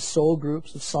look at the soul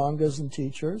groups of sanghas and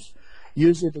teachers,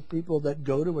 usually the people that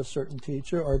go to a certain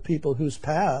teacher are people whose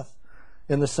path,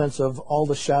 in the sense of all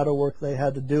the shadow work they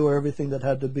had to do or everything that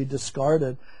had to be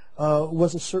discarded,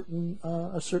 was a certain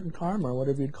karma, or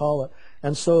whatever you'd call it.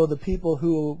 And so the people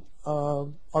who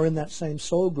are in that same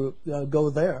soul group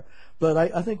go there. But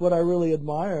I think what I really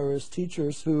admire is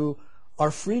teachers who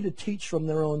are free to teach from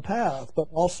their own path, but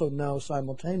also know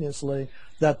simultaneously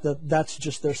that that's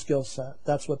just their skill set.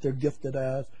 That's what they're gifted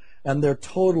at, and they're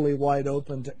totally wide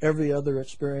open to every other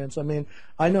experience. I mean,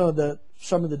 I know that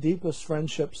some of the deepest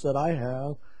friendships that I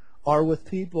have are with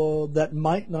people that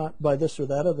might not, by this or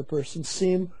that other person,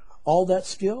 seem all that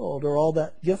skilled or all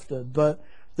that gifted, but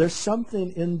there's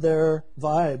something in their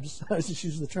vibes, I just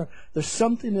use the term, there's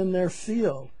something in their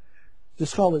field,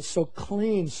 just call it so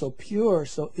clean, so pure,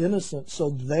 so innocent, so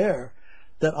there,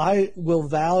 that I will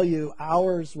value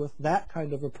hours with that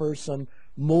kind of a person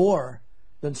more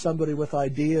than somebody with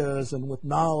ideas and with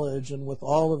knowledge and with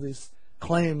all of these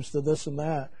claims to this and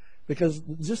that. Because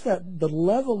just that, the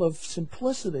level of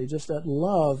simplicity, just that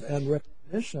love and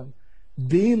recognition,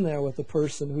 being there with a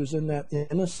person who's in that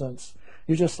innocence,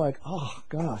 you're just like, oh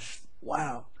gosh,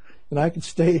 wow. And I could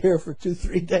stay here for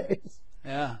 2-3 days.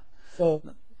 Yeah. So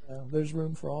there's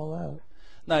room for all that.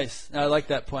 Nice. I like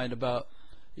that point about,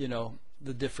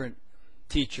 the different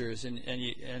teachers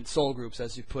and soul groups,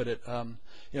 as you put it.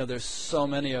 There's so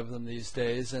many of them these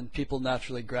days, and people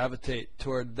naturally gravitate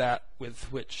toward that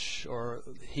with which, or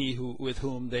with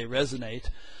whom they resonate,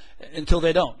 until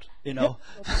they don't,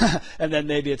 and then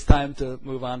maybe it's time to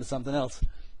move on to something else.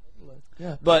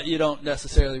 Yeah. But you don't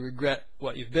necessarily regret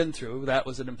what you've been through. That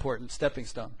was an important stepping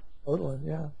stone. Totally,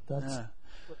 yeah.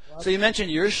 So you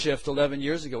mentioned your shift 11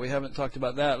 years ago. We haven't talked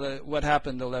about that. What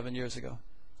happened 11 years ago?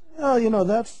 Well,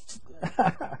 that's...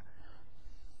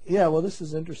 Yeah, well, this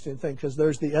is an interesting thing because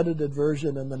there's the edited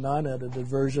version and the non-edited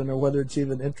version, or whether it's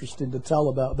even interesting to tell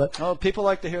about. But people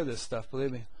like to hear this stuff,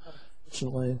 believe me.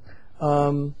 Unfortunately,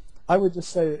 I would just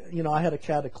say, I had a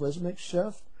cataclysmic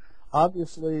shift.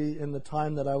 Obviously, in the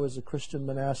time that I was a Christian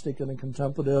monastic and a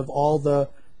contemplative, all the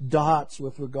dots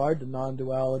with regard to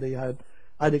non-duality,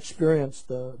 I'd experienced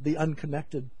the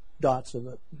unconnected dots of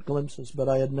it, glimpses, but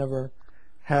I had never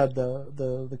had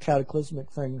the cataclysmic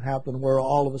thing happen where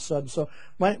all of a sudden. So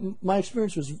my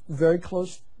experience was very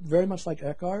close, very much like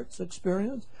Eckhart's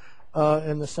experience,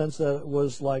 in the sense that it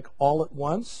was like all at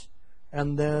once,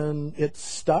 and then it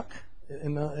stuck,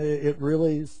 and it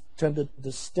really tended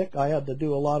to stick. I had to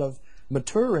do a lot of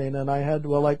maturing, and I had,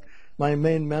 like my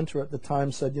main mentor at the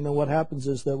time said, what happens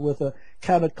is that with a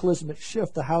cataclysmic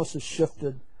shift, the house is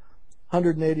shifted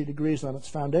 180 degrees on its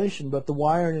foundation, but the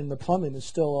wiring and the plumbing is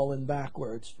still all in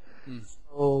backwards.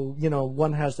 So,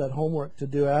 one has that homework to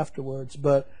do afterwards.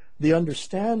 But the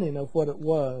understanding of what it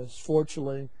was,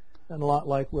 fortunately, and a lot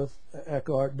like with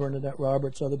Eckhart, Bernadette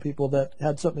Roberts, other people that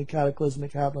had something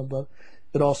cataclysmic happen, but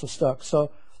it also stuck.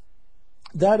 So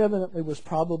that evidently was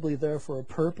probably there for a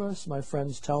purpose. My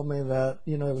friends tell me that,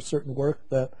 there was certain work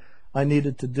that I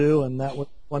needed to do, and that was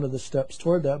one of the steps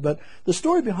toward that. But the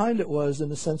story behind it was, in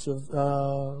the sense of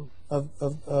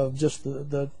just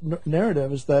the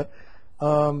narrative, is that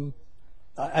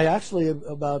I actually,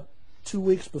 about 2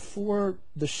 weeks before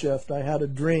the shift, I had a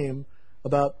dream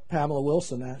about Pamela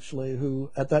Wilson, actually, who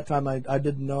at that time I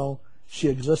didn't know she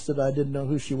existed. I didn't know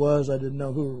who she was. I didn't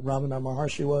know who Ramana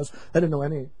Maharshi was. I didn't know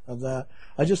any of that.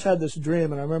 I just had this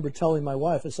dream, and I remember telling my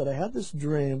wife, I said, I had this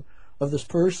dream of this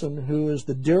person who is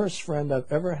the dearest friend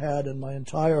I've ever had in my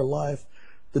entire life.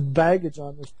 The baggage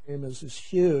on this dream is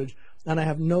huge, and I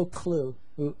have no clue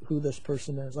who this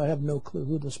person is. I have no clue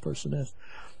who this person is.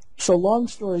 So long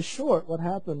story short, what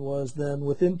happened was then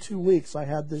within 2 weeks I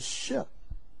had this shift.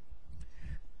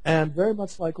 And very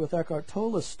much like with Eckhart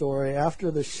Tolle's story,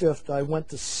 after the shift I went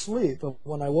to sleep. But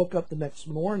when I woke up the next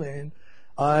morning,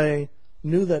 I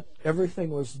knew that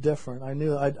everything was different. I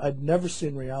knew I'd never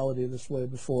seen reality this way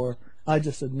before. I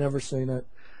just had never seen it.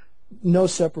 No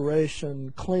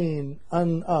separation, clean,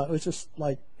 it was just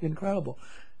like incredible.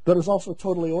 But it was also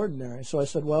totally ordinary. So I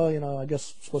said, well, I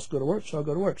guess I'm supposed to go to work, so I'll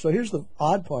go to work. So here's the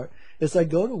odd part, is I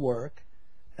go to work,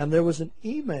 and there was an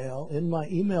email in my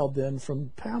email bin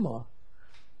from Pamela.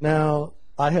 Now,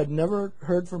 I had never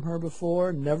heard from her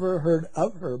before, never heard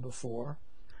of her before.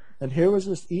 And here was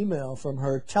this email from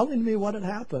her telling me what had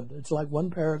happened. It's like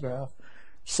one paragraph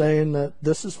saying that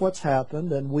this is what's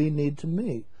happened and we need to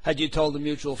meet. Had you told a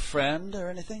mutual friend or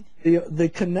anything? The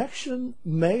connection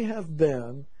may have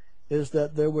been is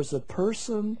that there was a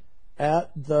person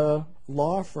at the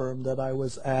law firm that I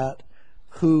was at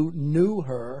who knew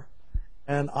her,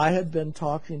 and I had been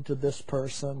talking to this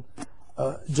person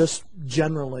just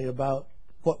generally about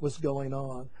what was going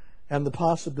on. And the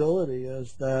possibility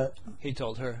is that he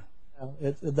told her.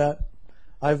 That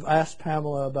I've asked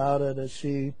Pamela about it, as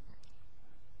she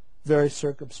very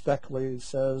circumspectly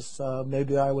says,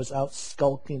 maybe I was out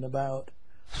skulking about.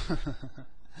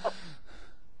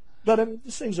 But I mean,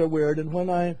 these things are weird. And when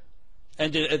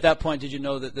at that point, did you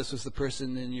know that this was the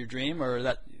person in your dream, or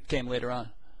that came later on?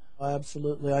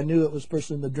 Absolutely. I knew it was the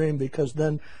person in the dream, because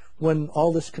then when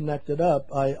all this connected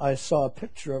up, I saw a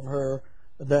picture of her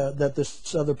that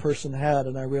this other person had,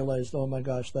 and I realized, oh my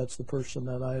gosh, that's the person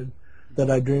that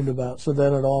I dreamed about. So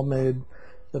then it all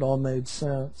made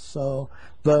sense. So,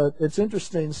 but it's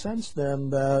interesting since then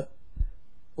that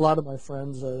a lot of my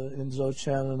friends in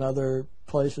Dzogchen and other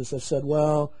places have said,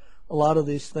 well, a lot of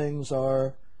these things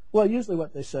are, well, usually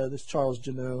what they said, this Charles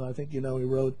Janu, I think he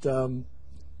wrote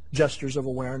Gestures of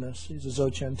Awareness. He's a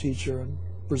Dzogchen teacher, and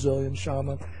Brazilian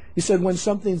shaman. He said, when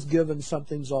something's given,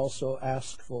 something's also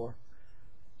asked for.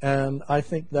 And I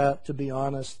think that, to be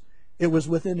honest, it was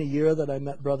within a year that I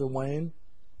met Brother Wayne.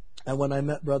 And when I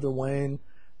met Brother Wayne,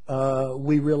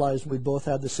 we realized we both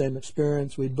had the same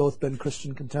experience. We'd both been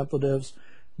Christian contemplatives.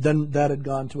 Then that had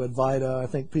gone to Advaita. I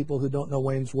think people who don't know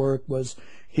Wayne's work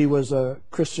he was a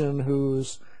Christian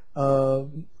whose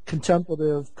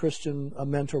contemplative Christian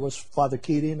mentor was Father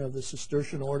Keating of the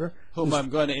Cistercian order. Whom I'm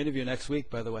going to interview next week,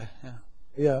 by the way. Yeah.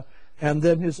 Yeah. And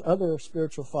then his other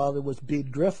spiritual father was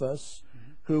Bede Griffiths,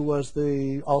 who was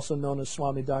also known as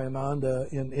Swami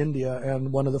Dayananda in India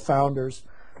and one of the founders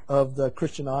of the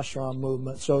Christian ashram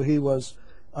movement. So he was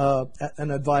an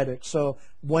Advaitic. So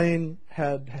Wayne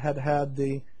had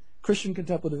the Christian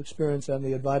contemplative experience and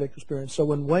the Advaitic experience. So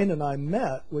when Wayne and I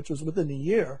met, which was within a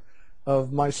year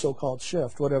of my so-called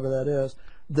shift, whatever that is,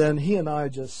 then he and I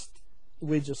just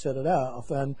hit it off.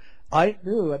 And I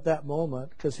knew at that moment,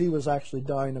 because he was actually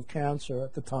dying of cancer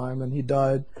at the time, and he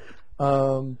died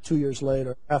 2 years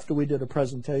later after we did a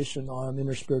presentation on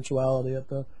inner spirituality at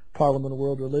the Parliament of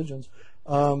World Religions.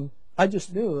 I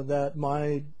just knew that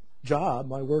my job,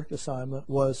 my work assignment,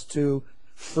 was to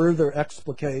further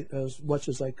explicate as much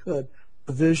as I could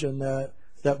the vision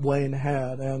that Wayne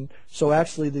had. And so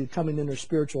actually the coming inner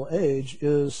spiritual age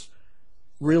is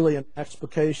really an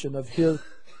explication of his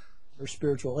inner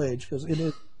spiritual age, because it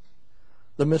is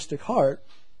the mystic heart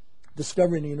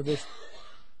discovering the universe,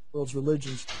 world's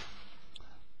religions.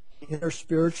 The inner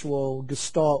spiritual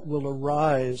gestalt will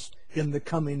arise in the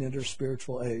coming inner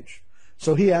spiritual age.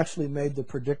 So he actually made the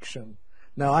prediction.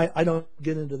 Now, I don't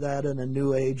get into that in a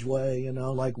New Age way,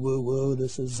 like woo-woo,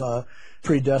 this is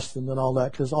predestined and all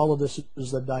that, because all of this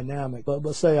is the dynamic. But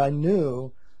let's say I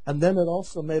knew, and then it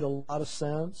also made a lot of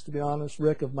sense, to be honest,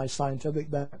 Rick, of my scientific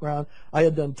background. I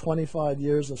had done 25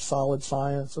 years of solid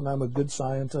science, and I'm a good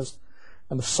scientist,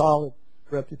 and a solid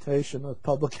reputation of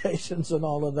publications and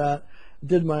all of that.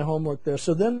 Did my homework there.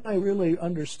 So then I really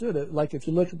understood it. Like if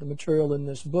you look at the material in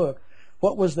this book,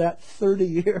 what was that 30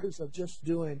 years of just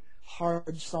doing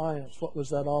hard science? What was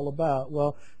that all about?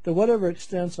 Well, to whatever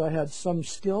extent I had some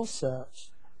skill sets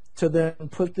to then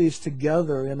put these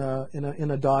together in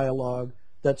a dialogue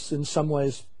that's in some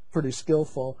ways pretty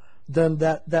skillful, then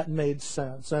that made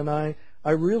sense. And I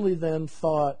really then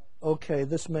thought, okay,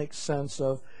 this makes sense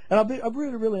of, and I'll be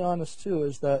really, really honest too,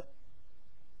 is that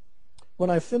when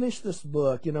I finished this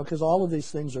book, because all of these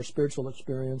things are spiritual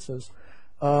experiences,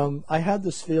 I had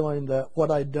this feeling that what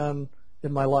I'd done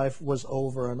in my life was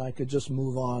over and I could just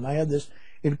move on. I had this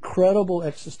incredible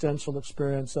existential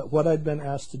experience that what I'd been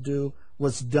asked to do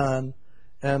was done,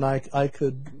 and I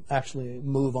could actually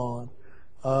move on.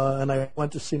 And I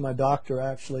went to see my doctor,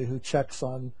 actually, who checks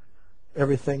on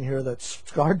everything here that's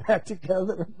scarred back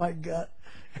together in my gut.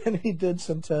 And he did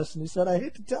some tests, and he said, I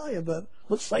hate to tell you, but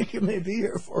looks like you may be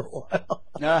here for a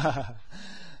while.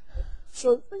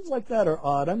 So things like that are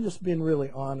odd. I'm just being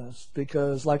really honest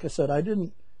because, like I said, I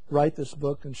didn't write this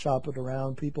book and shop it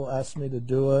around. People asked me to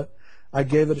do it. I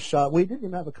gave it a shot. We didn't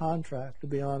even have a contract, to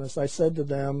be honest. I said to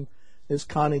them, is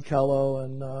Connie Kello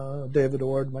and David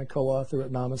Ord, my co-author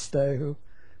at Namaste,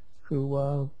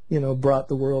 who brought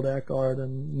the world Eckhart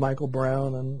and Michael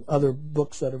Brown and other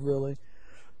books that have really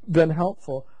been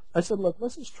helpful. I said, look,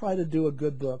 let's just try to do a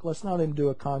good book. Let's not even do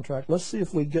a contract. Let's see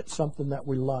if we get something that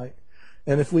we like.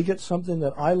 And if we get something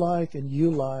that I like and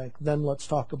you like, then let's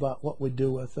talk about what we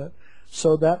do with it.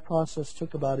 So that process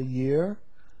took about a year,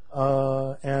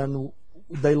 and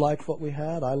they liked what we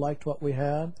had. I liked what we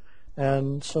had.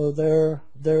 And so there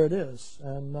it is.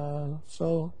 And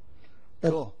so...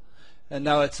 Cool. And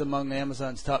now it's among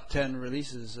Amazon's top 10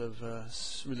 releases of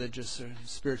religious or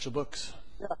spiritual books.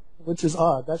 Yeah, which is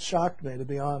odd. That shocked me, to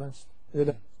be honest.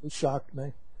 It shocked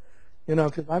me.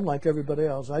 Because I'm like everybody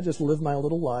else. I just live my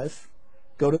little life,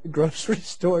 go to the grocery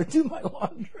store, do my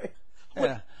laundry.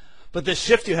 Yeah. But this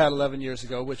shift you had 11 years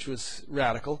ago, which was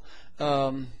radical,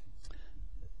 I'm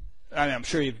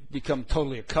sure you've become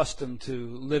totally accustomed to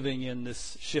living in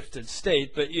this shifted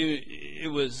state, but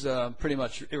it was pretty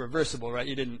much irreversible, right?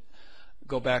 You didn't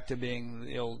go back to being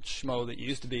the old schmo that you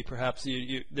used to be. Perhaps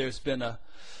there's been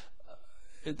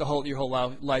your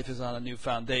whole life is on a new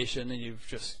foundation, and you've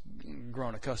just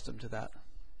grown accustomed to that.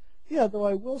 Yeah, though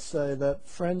I will say that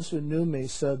friends who knew me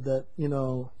said that,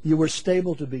 you were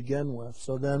stable to begin with,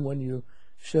 so then when you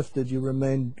shifted, you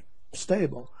remained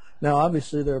stable. Now,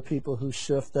 obviously, there are people who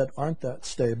shift that aren't that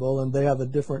stable, and they have a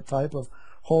different type of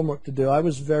homework to do. I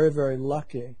was very, very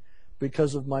lucky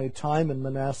because of my time in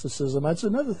monasticism. That's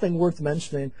another thing worth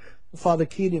mentioning. Father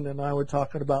Keating and I were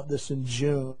talking about this in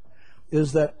June.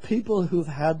 is that people who've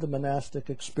had the monastic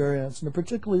experience, and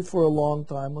particularly for a long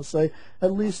time, let's say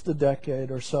at least a decade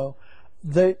or so,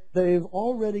 they've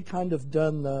already kind of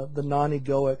done the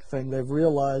non-egoic thing. They've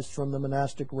realized from the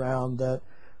monastic round that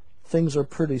things are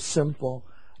pretty simple.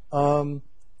 And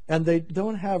they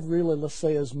don't have really, let's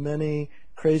say, as many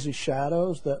crazy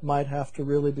shadows that might have to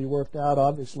really be worked out.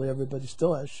 Obviously, everybody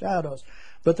still has shadows.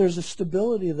 But there's a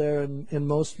stability there in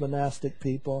most monastic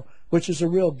people, which is a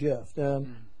real gift.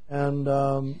 And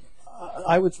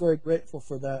I was very grateful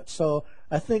for that. So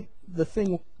I think the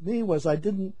thing with me was I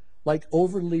didn't like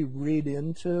overly read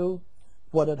into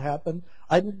what had happened.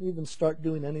 I didn't even start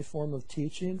doing any form of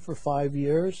teaching for 5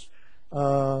 years.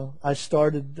 I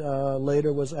started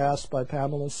later, was asked by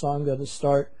Pamela Sangha to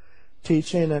start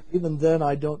teaching, and even then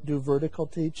I don't do vertical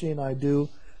teaching. I do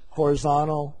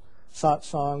horizontal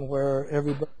satsang where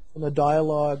everybody's in a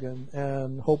dialogue,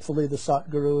 and hopefully the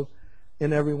Satguru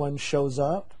in everyone shows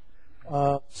up.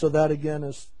 So that again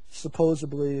is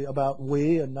supposedly about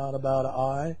we and not about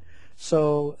I.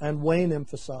 So, and Wayne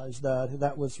emphasized that.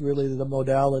 That was really the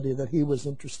modality that he was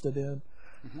interested in.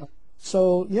 Mm-hmm.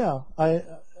 So, yeah,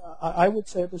 I would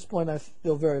say at this point I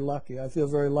feel very lucky. I feel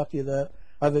very lucky that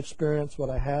I've experienced what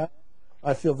I have.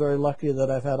 I feel very lucky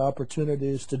that I've had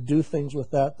opportunities to do things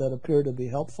with that appear to be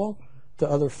helpful to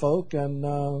other folk, and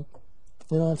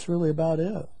that's really about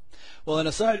it. Well, and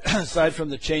aside from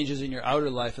the changes in your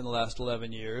outer life in the last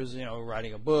 11 years,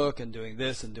 writing a book and doing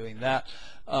this and doing that,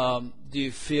 do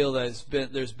you feel there's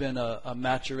been a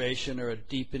maturation or a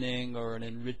deepening or an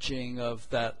enriching of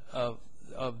that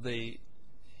of the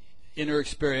inner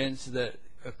experience that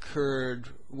occurred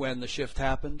when the shift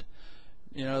happened?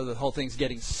 The whole thing's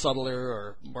getting subtler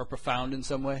or more profound in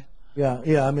some way?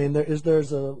 Yeah. I mean,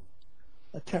 there's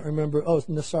I can't remember,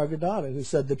 Nisargadatta, who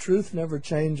said the truth never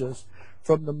changes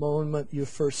from the moment you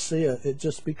first see it. It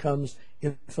just becomes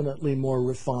infinitely more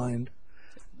refined.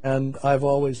 And I've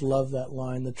always loved that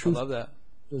line. The truth, I love that.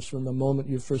 Just from the moment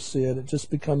you first see it, it just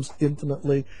becomes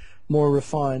infinitely more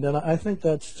refined. And I think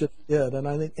that's just it. And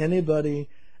I think anybody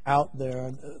out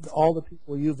there, all the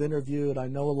people you've interviewed, I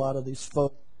know a lot of these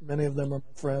folks, many of them are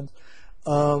my friends,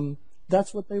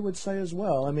 that's what they would say as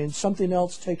well. I mean, something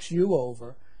else takes you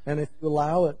over. And if you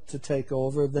allow it to take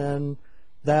over, then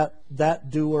that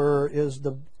doer is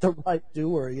the right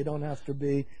doer. You don't have to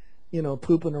be,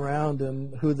 pooping around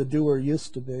in who the doer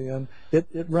used to be. And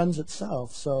it runs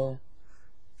itself. So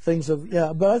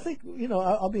but I think,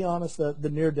 I'll be honest, that the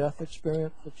near-death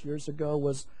experience 6 years ago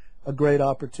was a great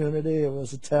opportunity. It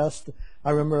was a test.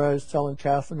 I remember I was telling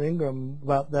Catherine Ingram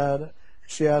about that.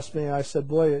 She asked me, I said,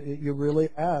 boy, you really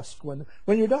ask. When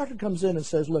your doctor comes in and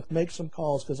says, look, make some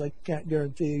calls because I can't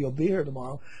guarantee you'll be here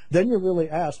tomorrow, then you really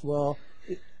ask, well,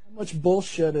 how much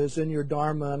bullshit is in your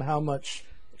Dharma and how much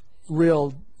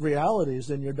real reality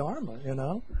is in your Dharma,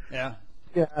 Yeah.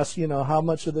 You ask, how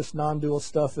much of this non-dual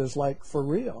stuff is like for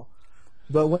real.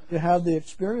 But when you have the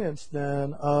experience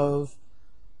then of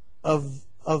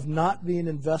not being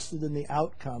invested in the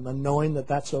outcome and knowing that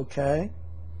that's okay,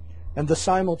 and the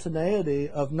simultaneity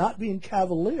of not being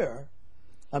cavalier.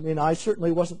 I mean, I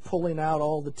certainly wasn't pulling out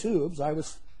all the tubes. I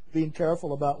was being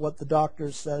careful about what the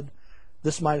doctors said,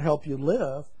 this might help you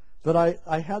live. But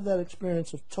I had that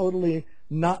experience of totally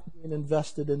not being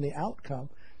invested in the outcome,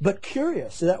 but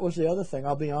curious. See, that was the other thing.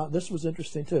 I'll be honest, this was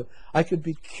interesting too. I could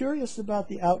be curious about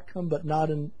the outcome, but not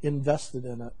invested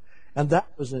in it. And that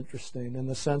was interesting in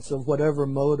the sense of whatever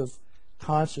mode of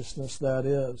consciousness that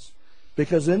is.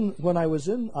 Because when I was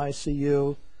in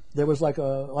ICU, there was like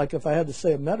if I had to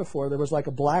say a metaphor, there was like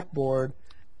a blackboard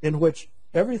in which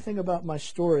everything about my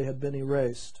story had been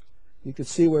erased. You could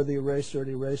see where the eraser had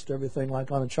erased everything like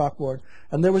on a chalkboard.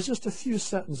 And there was just a few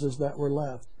sentences that were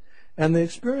left. And the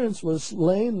experience was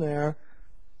laying there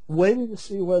waiting to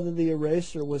see whether the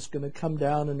eraser was going to come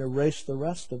down and erase the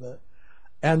rest of it.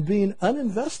 And being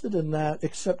uninvested in that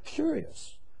except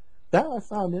curious. That I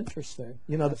found interesting.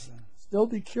 Still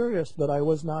be curious, but I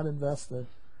was not invested.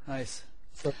 Nice.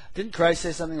 So, didn't Christ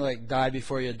say something like "die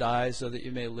before you die, so that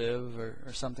you may live,"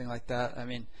 or something like that? I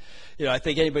mean, I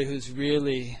think anybody who's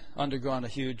really undergone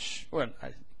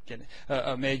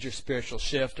a major spiritual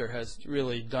shift or has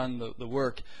really done the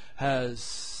work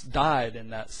has died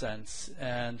in that sense.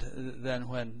 And then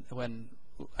when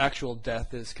actual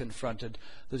death is confronted,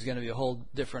 there's going to be a whole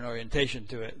different orientation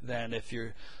to it than if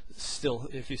you still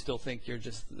think you're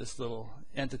just this little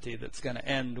entity that's going to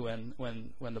end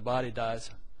when the body dies.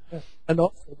 Yeah. And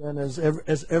also then, as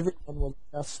everyone will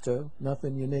attest to,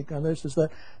 nothing unique on this, is that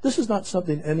this is not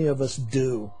something any of us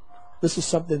do. This is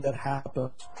something that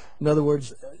happens. In other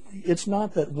words, it's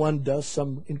not that one does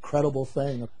some incredible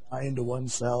thing of dying to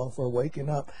oneself or waking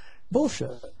up.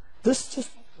 Bullshit. This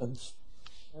just happens.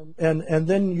 And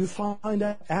then you find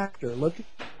an actor looking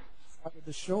at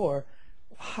the shore.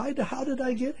 How did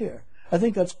I get here? I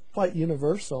think that's quite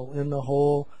universal in the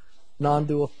whole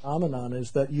non-dual phenomenon,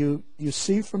 is that you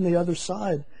see from the other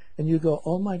side and you go,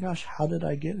 oh my gosh, how did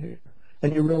I get here?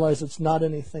 And you realize it's not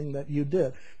anything that you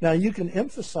did. Now, you can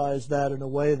emphasize that in a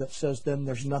way that says then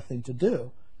there's nothing to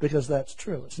do, because that's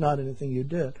true. It's not anything you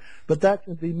did. But that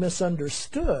can be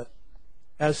misunderstood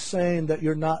as saying that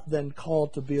you're not then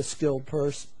called to be a skilled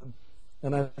person.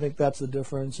 And I think that's the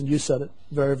difference. And you said it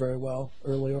very, very well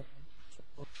earlier.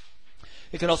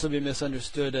 It can also be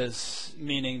misunderstood as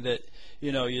meaning that,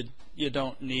 you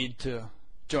don't need to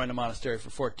join a monastery for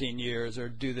 14 years or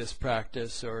do this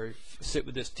practice or sit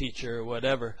with this teacher or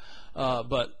whatever.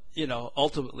 But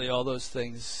ultimately all those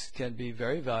things can be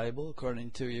very valuable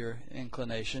according to your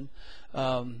inclination.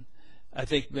 I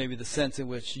think maybe the sense in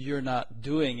which you're not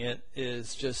doing it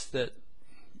is just that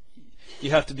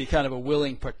you have to be kind of a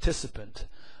willing participant.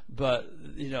 But,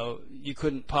 you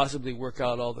couldn't possibly work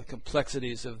out all the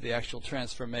complexities of the actual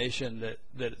transformation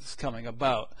that is coming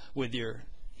about with your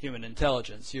human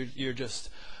intelligence. You're just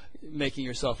making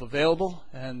yourself available,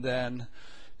 and then,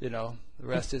 the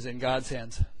rest is in God's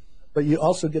hands. But you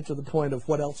also get to the point of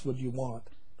what else would you want?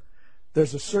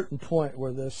 There's a certain point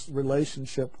where this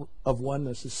relationship of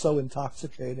oneness is so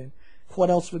intoxicating. What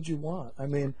else would you want? I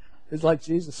mean, it's like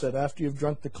Jesus said, after you've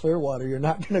drunk the clear water, you're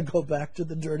not going to go back to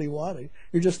the dirty water.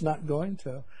 You're just not going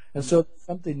to. And so there's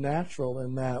something natural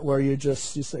in that where you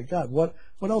say, God, what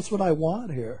else would I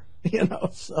want here?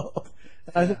 So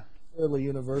I think it's fairly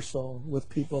universal with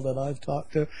people that I've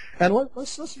talked to. And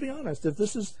let's be honest, if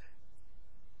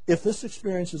this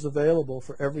experience is available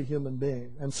for every human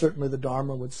being, and certainly the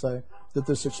Dharma would say that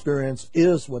this experience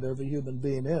is what every human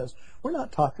being is, we're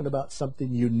not talking about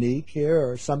something unique here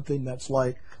or something that's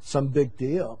like some big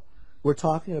deal. We're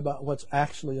talking about what's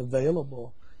actually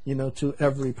available, to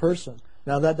every person.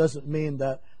 Now, that doesn't mean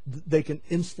that they can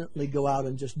instantly go out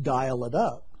and just dial it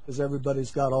up, because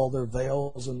everybody's got all their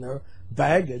veils and their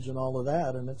baggage and all of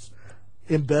that, and it's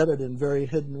embedded in very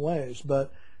hidden ways.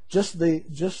 But just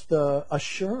the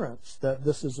assurance that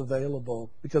this is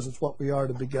available, because it's what we are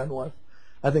to begin with,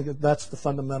 I think that's the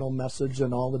fundamental message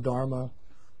in all the Dharma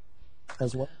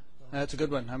as well. That's a good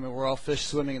one. I mean, we're all fish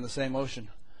swimming in the same ocean.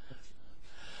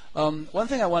 One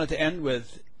thing I wanted to end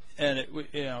with, and it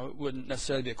wouldn't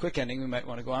necessarily be a quick ending, we might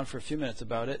want to go on for a few minutes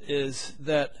about it, is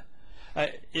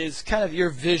kind of your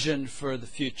vision for the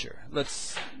future.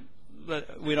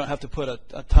 We don't have to put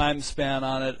a time span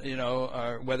on it,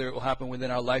 or whether it will happen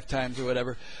within our lifetimes or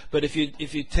whatever. But if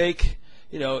you take,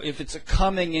 if it's a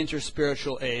coming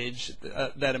interspiritual age,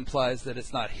 that implies that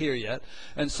it's not here yet.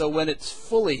 And so when it's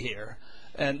fully here,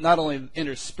 and not only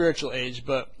interspiritual age,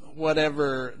 but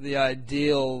whatever the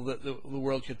ideal that the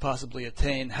world could possibly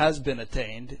attain has been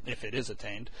attained, if it is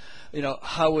attained,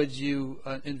 how would you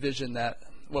envision that?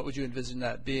 What would you envision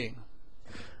that being?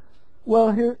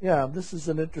 Well, this is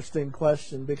an interesting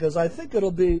question, because I think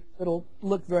it'll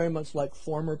look very much like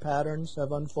former patterns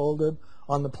have unfolded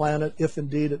on the planet, if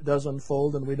indeed it does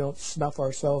unfold and we don't snuff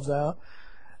ourselves out.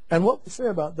 And what we say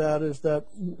about that is that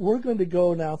we're going to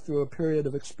go now through a period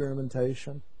of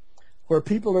experimentation where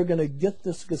people are going to get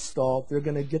this gestalt, they're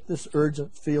going to get this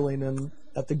urgent feeling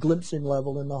at the glimpsing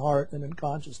level in the heart and in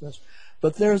consciousness,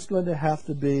 but there's going to have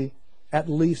to be at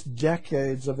least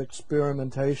decades of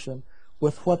experimentation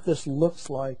with what this looks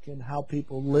like and how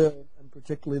people live, and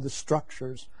particularly the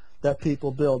structures that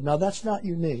people build. Now, that's not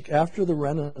unique. After the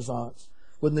Renaissance,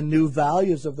 when the new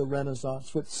values of the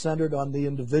Renaissance, which centered on the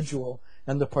individual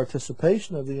and the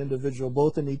participation of the individual,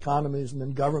 both in economies and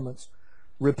in governments,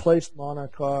 replaced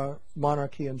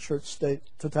monarchy and church-state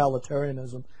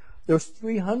totalitarianism, there was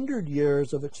 300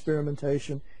 years of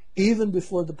experimentation, even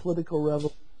before the political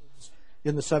revolution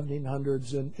in the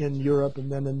 1700s in Europe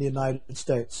and then in the United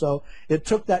States. So it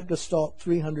took that gestalt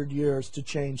 300 years to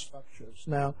change structures.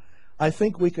 Now, I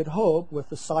think we could hope with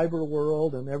the cyber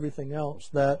world and everything else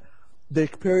that the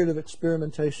period of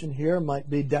experimentation here might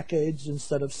be decades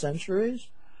instead of centuries.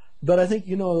 But I think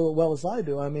you know as well as I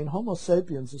do, I mean, Homo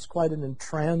sapiens is quite an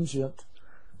intransient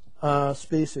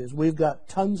species. We've got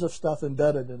tons of stuff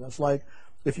embedded in us. Like,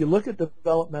 if you look at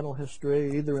developmental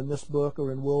history, either in this book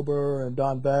or in Wilbur and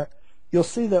Don Beck, you'll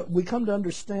see that we come to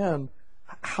understand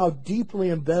how deeply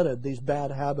embedded these bad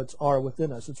habits are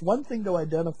within us. It's one thing to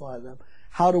identify them.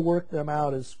 How to work them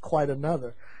out is quite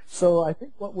another. So I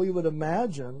think what we would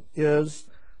imagine is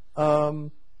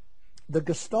the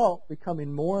gestalt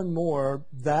becoming more and more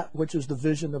that which is the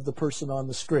vision of the person on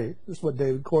the street. This is what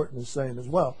David Corton is saying as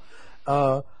well.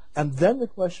 And then the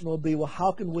question will be, well,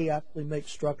 how can we actually make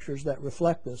structures that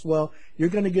reflect this? Well, you're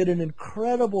going to get an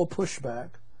incredible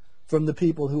pushback from the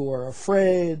people who are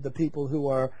afraid, the people who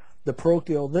are the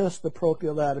parochial this, the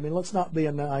parochial that. I mean, let's not be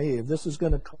naive. This is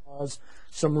going to cause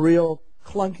some real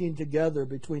clunking together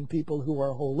between people who are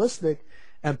holistic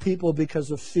and people,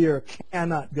 because of fear,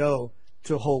 cannot go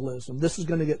to holism. This is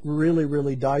going to get really,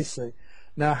 really dicey.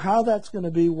 Now, how that's going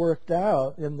to be worked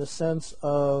out in the sense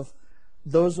of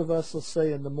those of us, let's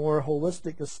say, in the more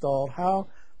holistic gestalt, how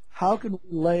can we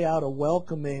lay out a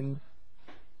welcoming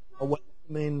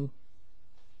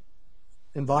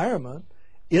environment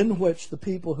in which the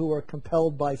people who are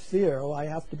compelled by fear, oh, I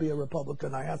have to be a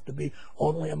Republican, I have to be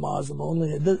only a Muslim,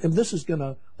 this is going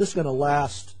to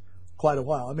last quite a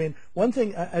while. I mean, one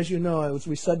thing, as you know, as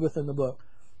we said within the book,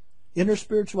 inner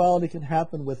spirituality can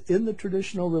happen within the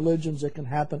traditional religions. It can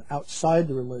happen outside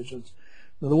the religions.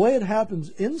 Now, the way it happens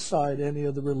inside any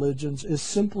of the religions is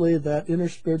simply that inner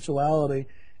spirituality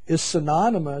is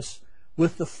synonymous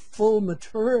with the full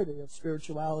maturity of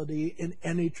spirituality in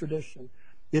any tradition.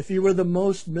 If you were the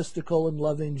most mystical and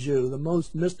loving Jew, the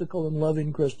most mystical and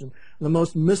loving Christian, the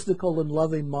most mystical and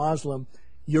loving Muslim,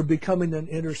 you're becoming an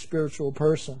inner spiritual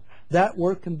person. That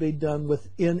work can be done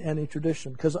within any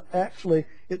tradition, because actually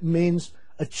it means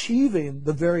achieving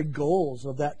the very goals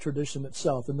of that tradition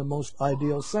itself in the most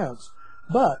ideal sense.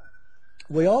 But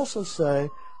we also say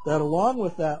that along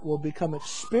with that will become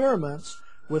experiments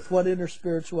with what inner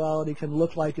spirituality can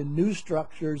look like in new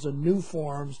structures and new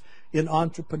forms, in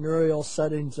entrepreneurial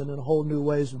settings and in whole new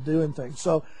ways of doing things.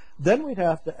 So then we'd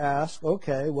have to ask,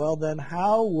 okay, well then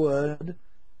how would,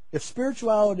 if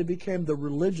spirituality became the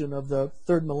religion of the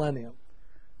third millennium,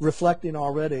 reflecting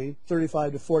already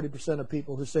 35 to 40% of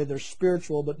people who say they're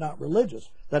spiritual but not religious,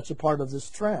 that's a part of this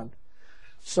trend.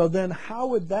 So then how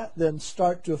would that then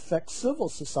start to affect civil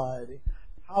society?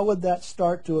 How would that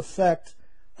start to affect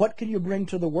what can you bring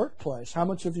to the workplace? How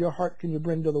much of your heart can you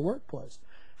bring to the workplace?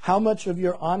 How much of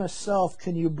your honest self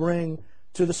can you bring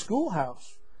to the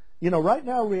schoolhouse? You know, right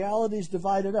now reality's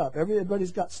divided up.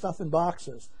 Everybody's got stuff in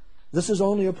boxes. This is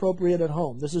only appropriate at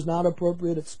home. This is not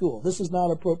appropriate at school. This is not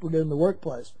appropriate in the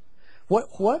workplace.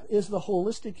 What is the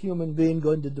holistic human being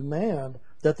going to demand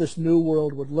that this new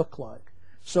world would look like?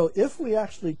 So if we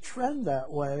actually trend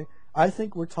that way, I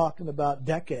think we're talking about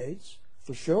decades,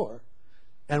 for sure.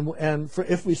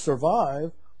 If we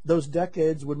survive, those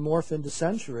decades would morph into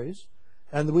centuries.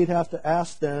 And we'd have to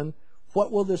ask then,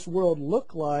 what will this world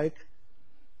look like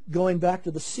going back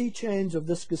to the sea change of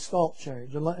this gestalt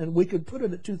change? And we could put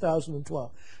it at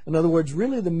 2012. In other words,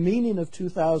 really the meaning of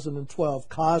 2012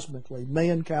 cosmically,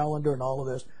 Mayan calendar and all of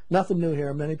this, nothing new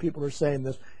here, many people are saying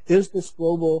this, is this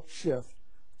global shift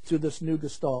to this new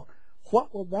gestalt.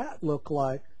 What will that look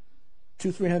like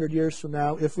 200-300 years from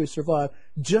now if we survive?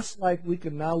 Just like we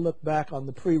can now look back on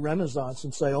the pre-Renaissance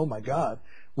and say, oh my God,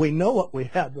 we know what we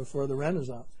had before the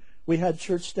Renaissance. We had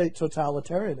church-state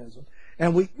totalitarianism.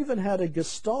 And we even had a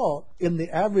gestalt in the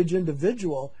average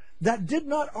individual that did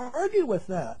not argue with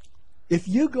that. If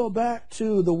you go back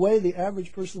to the way the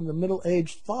average person in the Middle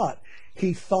Age thought,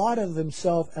 he thought of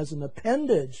himself as an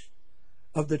appendage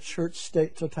of the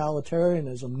church-state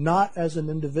totalitarianism, not as an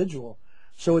individual.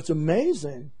 So it's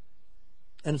amazing,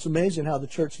 and it's amazing how the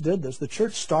church did this. The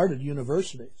church started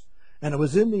universities, and it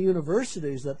was in the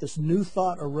universities that this new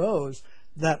thought arose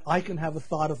that I can have a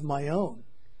thought of my own.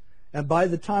 And by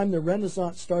the time the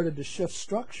Renaissance started to shift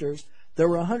structures, there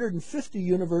were 150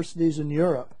 universities in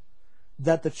Europe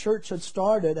that the church had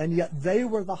started, and yet they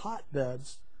were the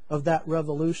hotbeds of that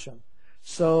revolution.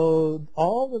 So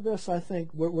all of this, I think,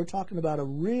 we're talking about a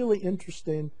really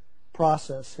interesting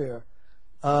process here.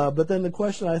 But then the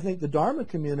question I think the Dharma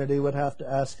community would have to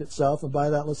ask itself, and by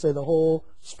that let's say the whole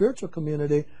spiritual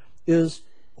community, is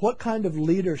what kind of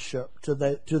leadership do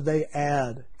they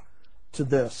add to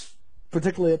this,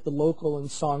 particularly at the local and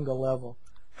Sangha level?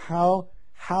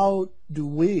 How do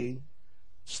we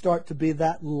start to be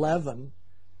that leaven,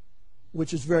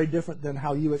 which is very different than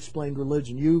how you explained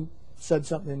religion? You said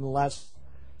something in the last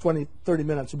 20, 30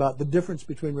 minutes about the difference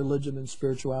between religion and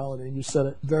spirituality, and you said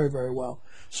it very, very well.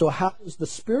 So how does the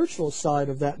spiritual side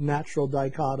of that natural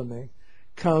dichotomy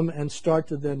come and start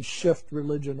to then shift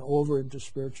religion over into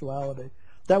spirituality?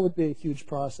 That would be a huge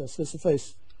process. Face to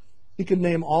face, you can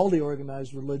name all the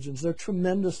organized religions. They're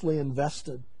tremendously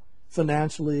invested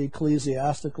financially,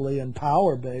 ecclesiastically, and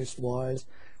power-based wise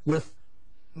with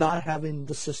not having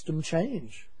the system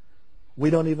change. We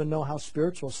don't even know how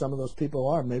spiritual some of those people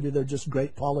are. Maybe they're just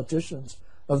great politicians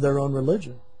of their own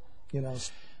religion, you know.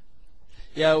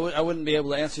 Yeah, I wouldn't be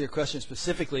able to answer your question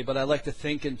specifically, but I like to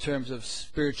think in terms of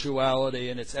spirituality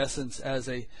and its essence as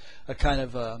a kind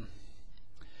of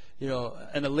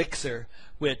an elixir,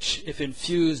 which, if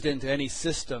infused into any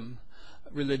system,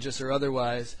 religious or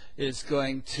otherwise, is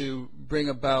going to bring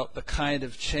about the kind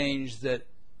of change that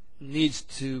needs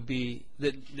to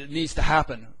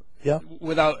happen. Yeah.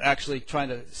 Without actually trying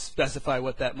to specify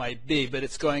what that might be, but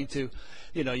it's going to,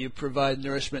 you provide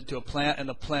nourishment to a plant, and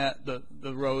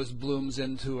the rose blooms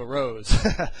into a rose,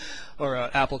 or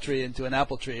an apple tree into an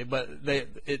apple tree. But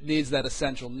it needs that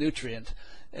essential nutrient,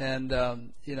 and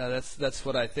that's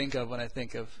what I think of when I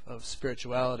think of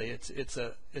spirituality. It's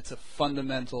a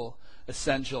fundamental,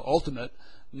 essential, ultimate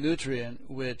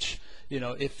nutrient, which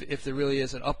if there really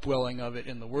is an upwelling of it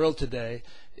in the world today,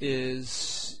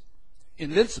 is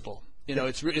invincible.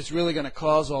 It's really going to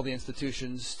cause all the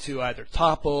institutions to either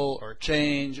topple or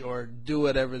change or do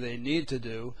whatever they need to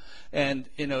do. And,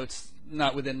 it's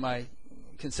not within my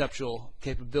conceptual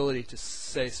capability to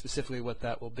say specifically what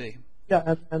that will be.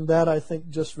 Yeah, and that, I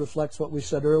think, just reflects what we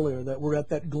said earlier, that we're at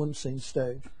that glimpsing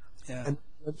stage. Yeah. And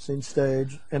glimpsing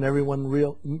stage, and everyone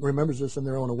remembers this in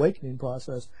their own awakening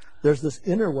process. There's this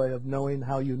inner way of knowing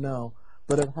how you know,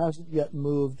 but it hasn't yet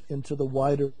moved into the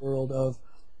wider world of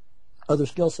other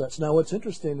skill sets. Now, what's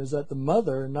interesting is that the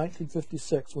mother, in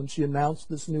 1956, when she announced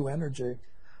this new energy,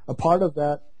 a part of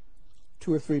that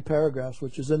 2 or 3 paragraphs,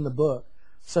 which is in the book,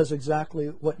 says exactly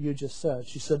what you just said.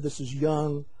 She said, this is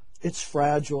young, it's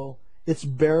fragile, it's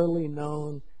barely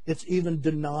known, it's even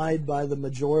denied by the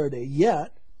majority,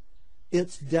 yet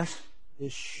its destiny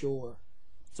is sure.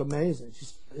 It's amazing.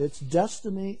 Its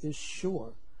destiny is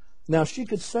sure. Now, she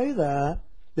could say that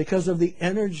because of the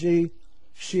energy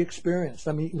she experienced.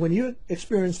 I mean, when you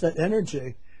experience that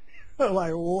energy, you're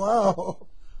like, whoa,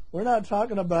 we're not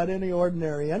talking about any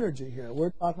ordinary energy here.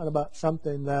 We're talking about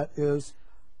something that is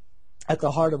at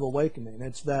the heart of awakening.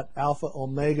 It's that alpha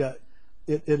omega.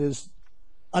 It is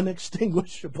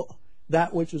unextinguishable,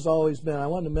 that which has always been. I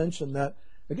want to mention that,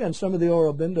 again, some of the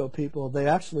Aurobindo people, they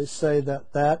actually say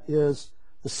that that is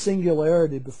the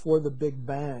singularity before the Big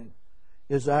Bang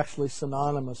is actually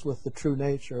synonymous with the true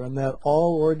nature, and that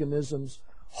all organisms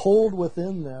hold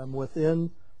within them,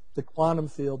 within the quantum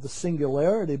field, the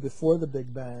singularity before the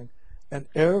Big Bang, and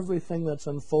everything that's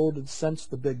unfolded since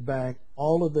the Big Bang,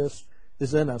 all of this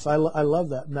is in us. I love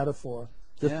that metaphor.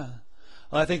 Yeah.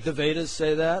 Well, I think the Vedas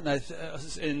say that,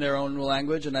 and in their own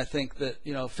language, and I think that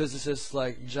physicists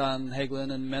like John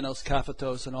Hagelin and Menos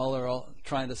Kafatos and all are all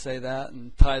trying to say that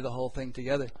and tie the whole thing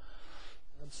together.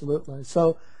 Absolutely.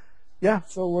 So, yeah.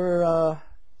 So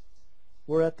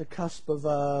we're at the cusp of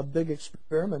a big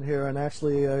experiment here, and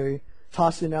actually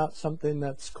tossing out something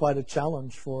that's quite a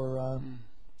challenge for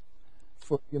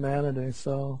humanity.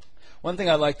 So, one thing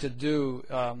I like to do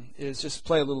is just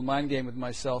play a little mind game with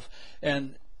myself,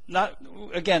 and not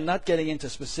getting into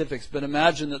specifics, but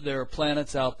imagine that there are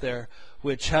planets out there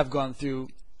which have gone through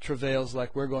travails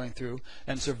like we're going through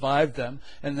and survived them,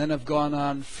 and then have gone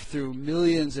on through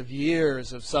millions of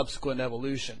years of subsequent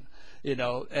evolution,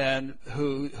 and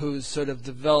whose sort of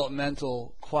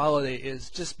developmental quality is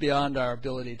just beyond our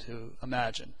ability to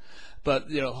imagine. But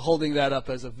holding that up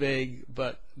as a vague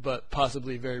but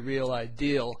possibly very real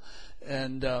ideal,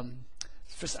 and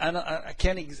I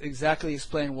can't exactly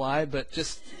explain why, but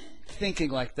just thinking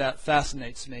like that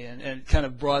fascinates me and kind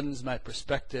of broadens my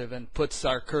perspective and puts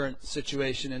our current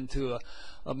situation into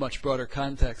a much broader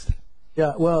context.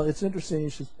 Yeah, well, it's interesting you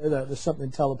should say that. There's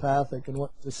something telepathic in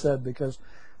what you said, because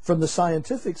from the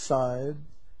scientific side,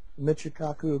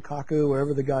 Michikaku Kaku,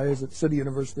 wherever the guy is at City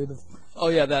University. Oh,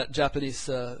 yeah, that Japanese.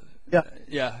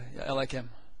 Yeah, I like him.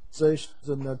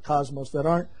 In the cosmos that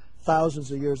aren't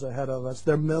thousands of years ahead of us.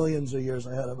 They're millions of years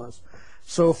ahead of us.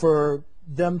 So for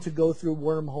them to go through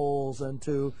wormholes and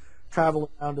to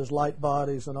travel around as light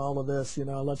bodies and all of this,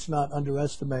 let's not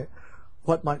underestimate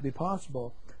what might be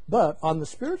possible. But on the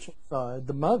spiritual side,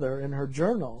 the mother in her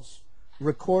journals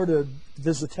recorded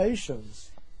visitations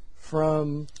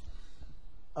from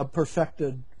a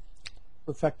perfected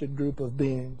group of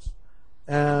beings.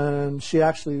 And she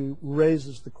actually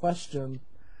raises the question,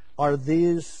 are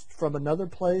these from another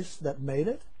place that made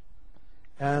it?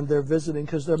 And they're visiting,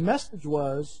 because their message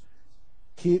was,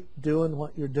 keep doing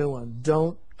what you're doing.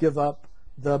 Don't give up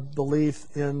the belief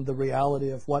in the reality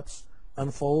of what's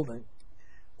unfolding.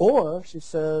 Or, she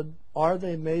said, are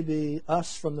they maybe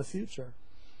us from the future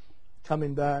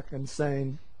coming back and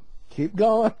saying, keep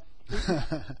going?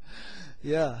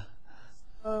 Yeah.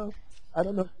 I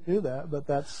don't know if you do that, but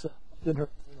that's in her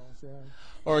journals, yeah.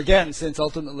 Or again, since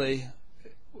ultimately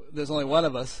there's only one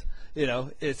of us,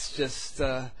 it's just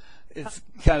it's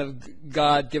kind of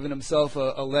God giving himself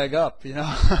a leg up,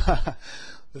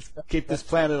 Let's keep this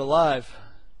planet alive.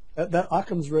 That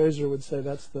Occam's razor would say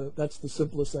that's the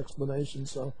simplest explanation,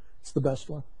 so it's the best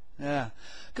one. Yeah.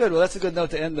 Good. Well, that's a good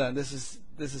note to end on. This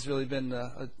has really been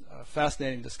a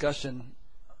fascinating discussion.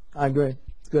 I agree.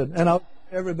 It's good. And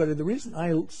everybody, the reason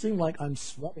I seem like I'm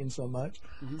sweating so much,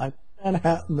 I'm in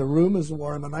Manhattan, the room is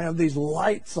warm, and I have these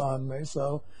lights on me,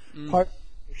 so part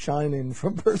shining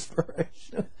from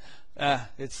perspiration.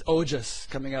 It's ojas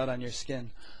coming out on your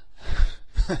skin.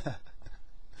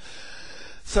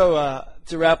 So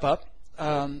to wrap up,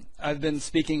 I've been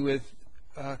speaking with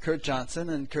Kurt Johnson,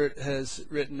 and Kurt has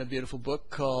written a beautiful book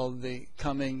called The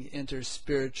Coming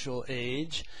Interspiritual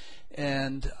Age,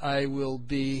 and there will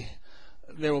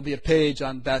be a page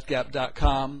on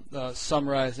batgap.com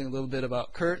summarizing a little bit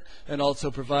about Kurt and also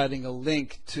providing a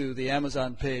link to the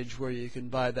Amazon page where you can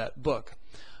buy that book.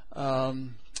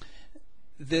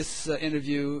 This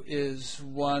interview is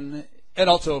one, and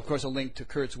also, of course, a link to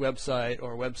Kurt's website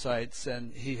or websites,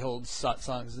 and he holds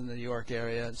satsangs in the New York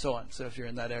area and so on. So if you're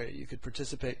in that area, you could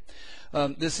participate.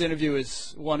 This interview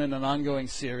is one in an ongoing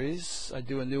series. I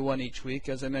do a new one each week.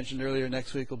 As I mentioned earlier,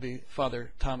 next week will be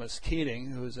Father Thomas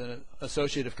Keating, who is an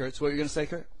associate of Kurt's. What were you going to say,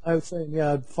 Kurt? I was saying,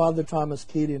 yeah, Father Thomas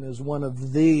Keating is one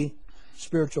of the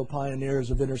spiritual pioneers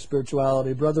of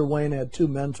interspirituality. Brother Wayne had two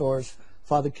mentors.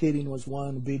 Father Keating was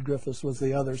one, Bede Griffiths was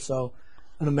the other. So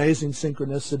an amazing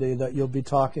synchronicity that you'll be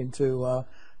talking to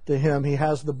him. He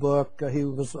has the book.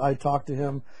 I talked to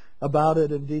him about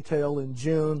it in detail in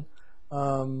June.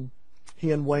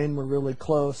 He and Wayne were really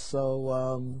close,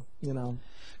 so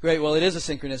Great. Well, it is a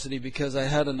synchronicity because I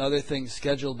had another thing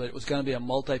scheduled, but it was going to be a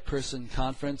multi-person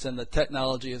conference, and the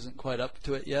technology isn't quite up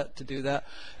to it yet to do that.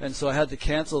 And so I had to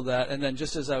cancel that. And then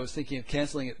just as I was thinking of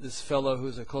canceling it, this fellow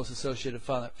who's a close associate of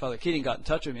Father Keating got in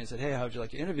touch with me and said, hey, how would you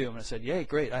like to interview him? And I said, yay,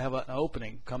 great. I have an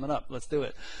opening coming up. Let's do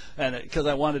it. And because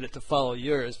I wanted it to follow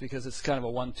yours because it's kind of a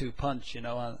 1-2 punch,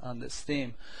 on this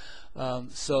theme.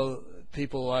 So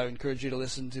people, I encourage you to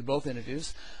listen to both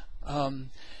interviews. I'm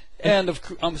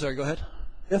sorry, go ahead.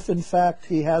 If, in fact,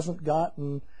 he hasn't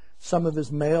gotten some of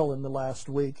his mail in the last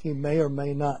week, he may or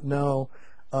may not know.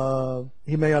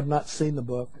 He may have not seen the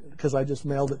book because I just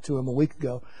mailed it to him a week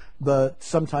ago. But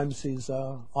sometimes he's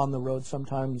on the road,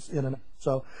 sometimes in and out.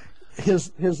 So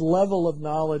his level of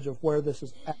knowledge of where this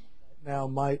is at right now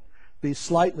might be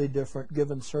slightly different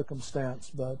given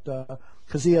circumstance. But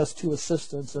because he has two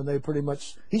assistants, and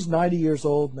he's 90 years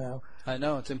old now. I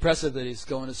know. It's impressive that he's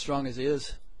going as strong as he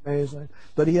is. Amazing.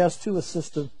 But he has two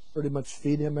assistants pretty much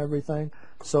feed him everything.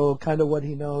 So kind of what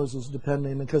he knows is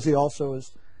depending, because he also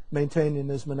is maintaining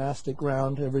his monastic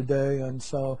round every day. And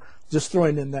so just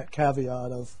throwing in that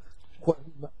caveat of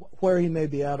where he may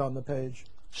be at on the page.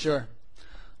 Sure.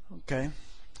 Okay.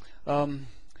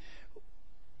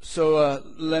 So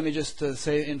let me just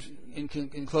say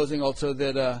in closing also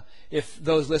that if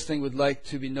those listening would like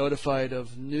to be notified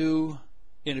of new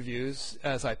interviews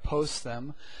as I post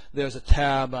them, there's a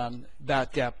tab on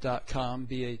batgap.com,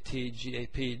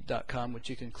 batgap.com, which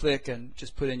you can click and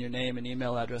just put in your name and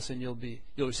email address, and you'll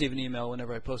receive an email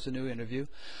whenever I post a new interview.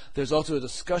 There's also a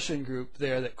discussion group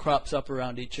there that crops up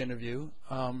around each interview,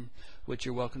 which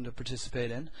you're welcome to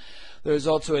participate in. There's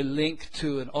also a link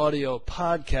to an audio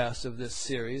podcast of this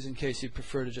series in case you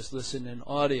prefer to just listen in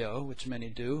audio, which many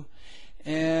do.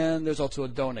 And there's also a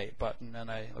donate button, and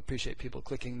I appreciate people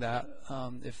clicking that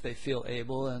if they feel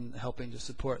able and helping to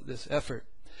support this effort.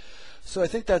 So I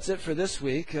think that's it for this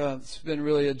week. It's been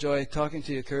really a joy talking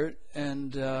to you, Kurt,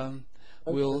 and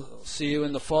we'll see you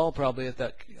in the fall probably at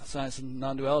that Science and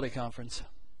Non-Duality Conference.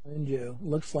 And you.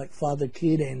 Looks like Father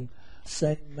Keating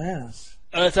saying Mass.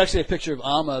 It's actually a picture of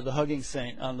Amma, the hugging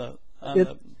saint, on the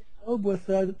with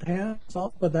the hands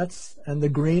off, and the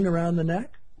green around the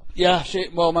neck. Yeah,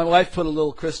 my wife put a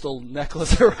little crystal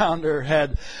necklace around her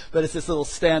head, but it's this little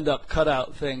stand-up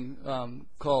cutout thing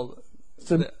called...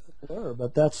 It's a blur,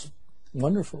 but that's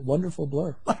wonderful, wonderful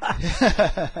blur.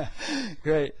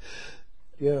 Great.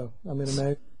 Yeah, I mean,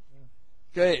 amazing.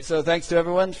 Great, so thanks to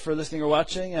everyone for listening or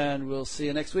watching, and we'll see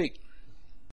you next week.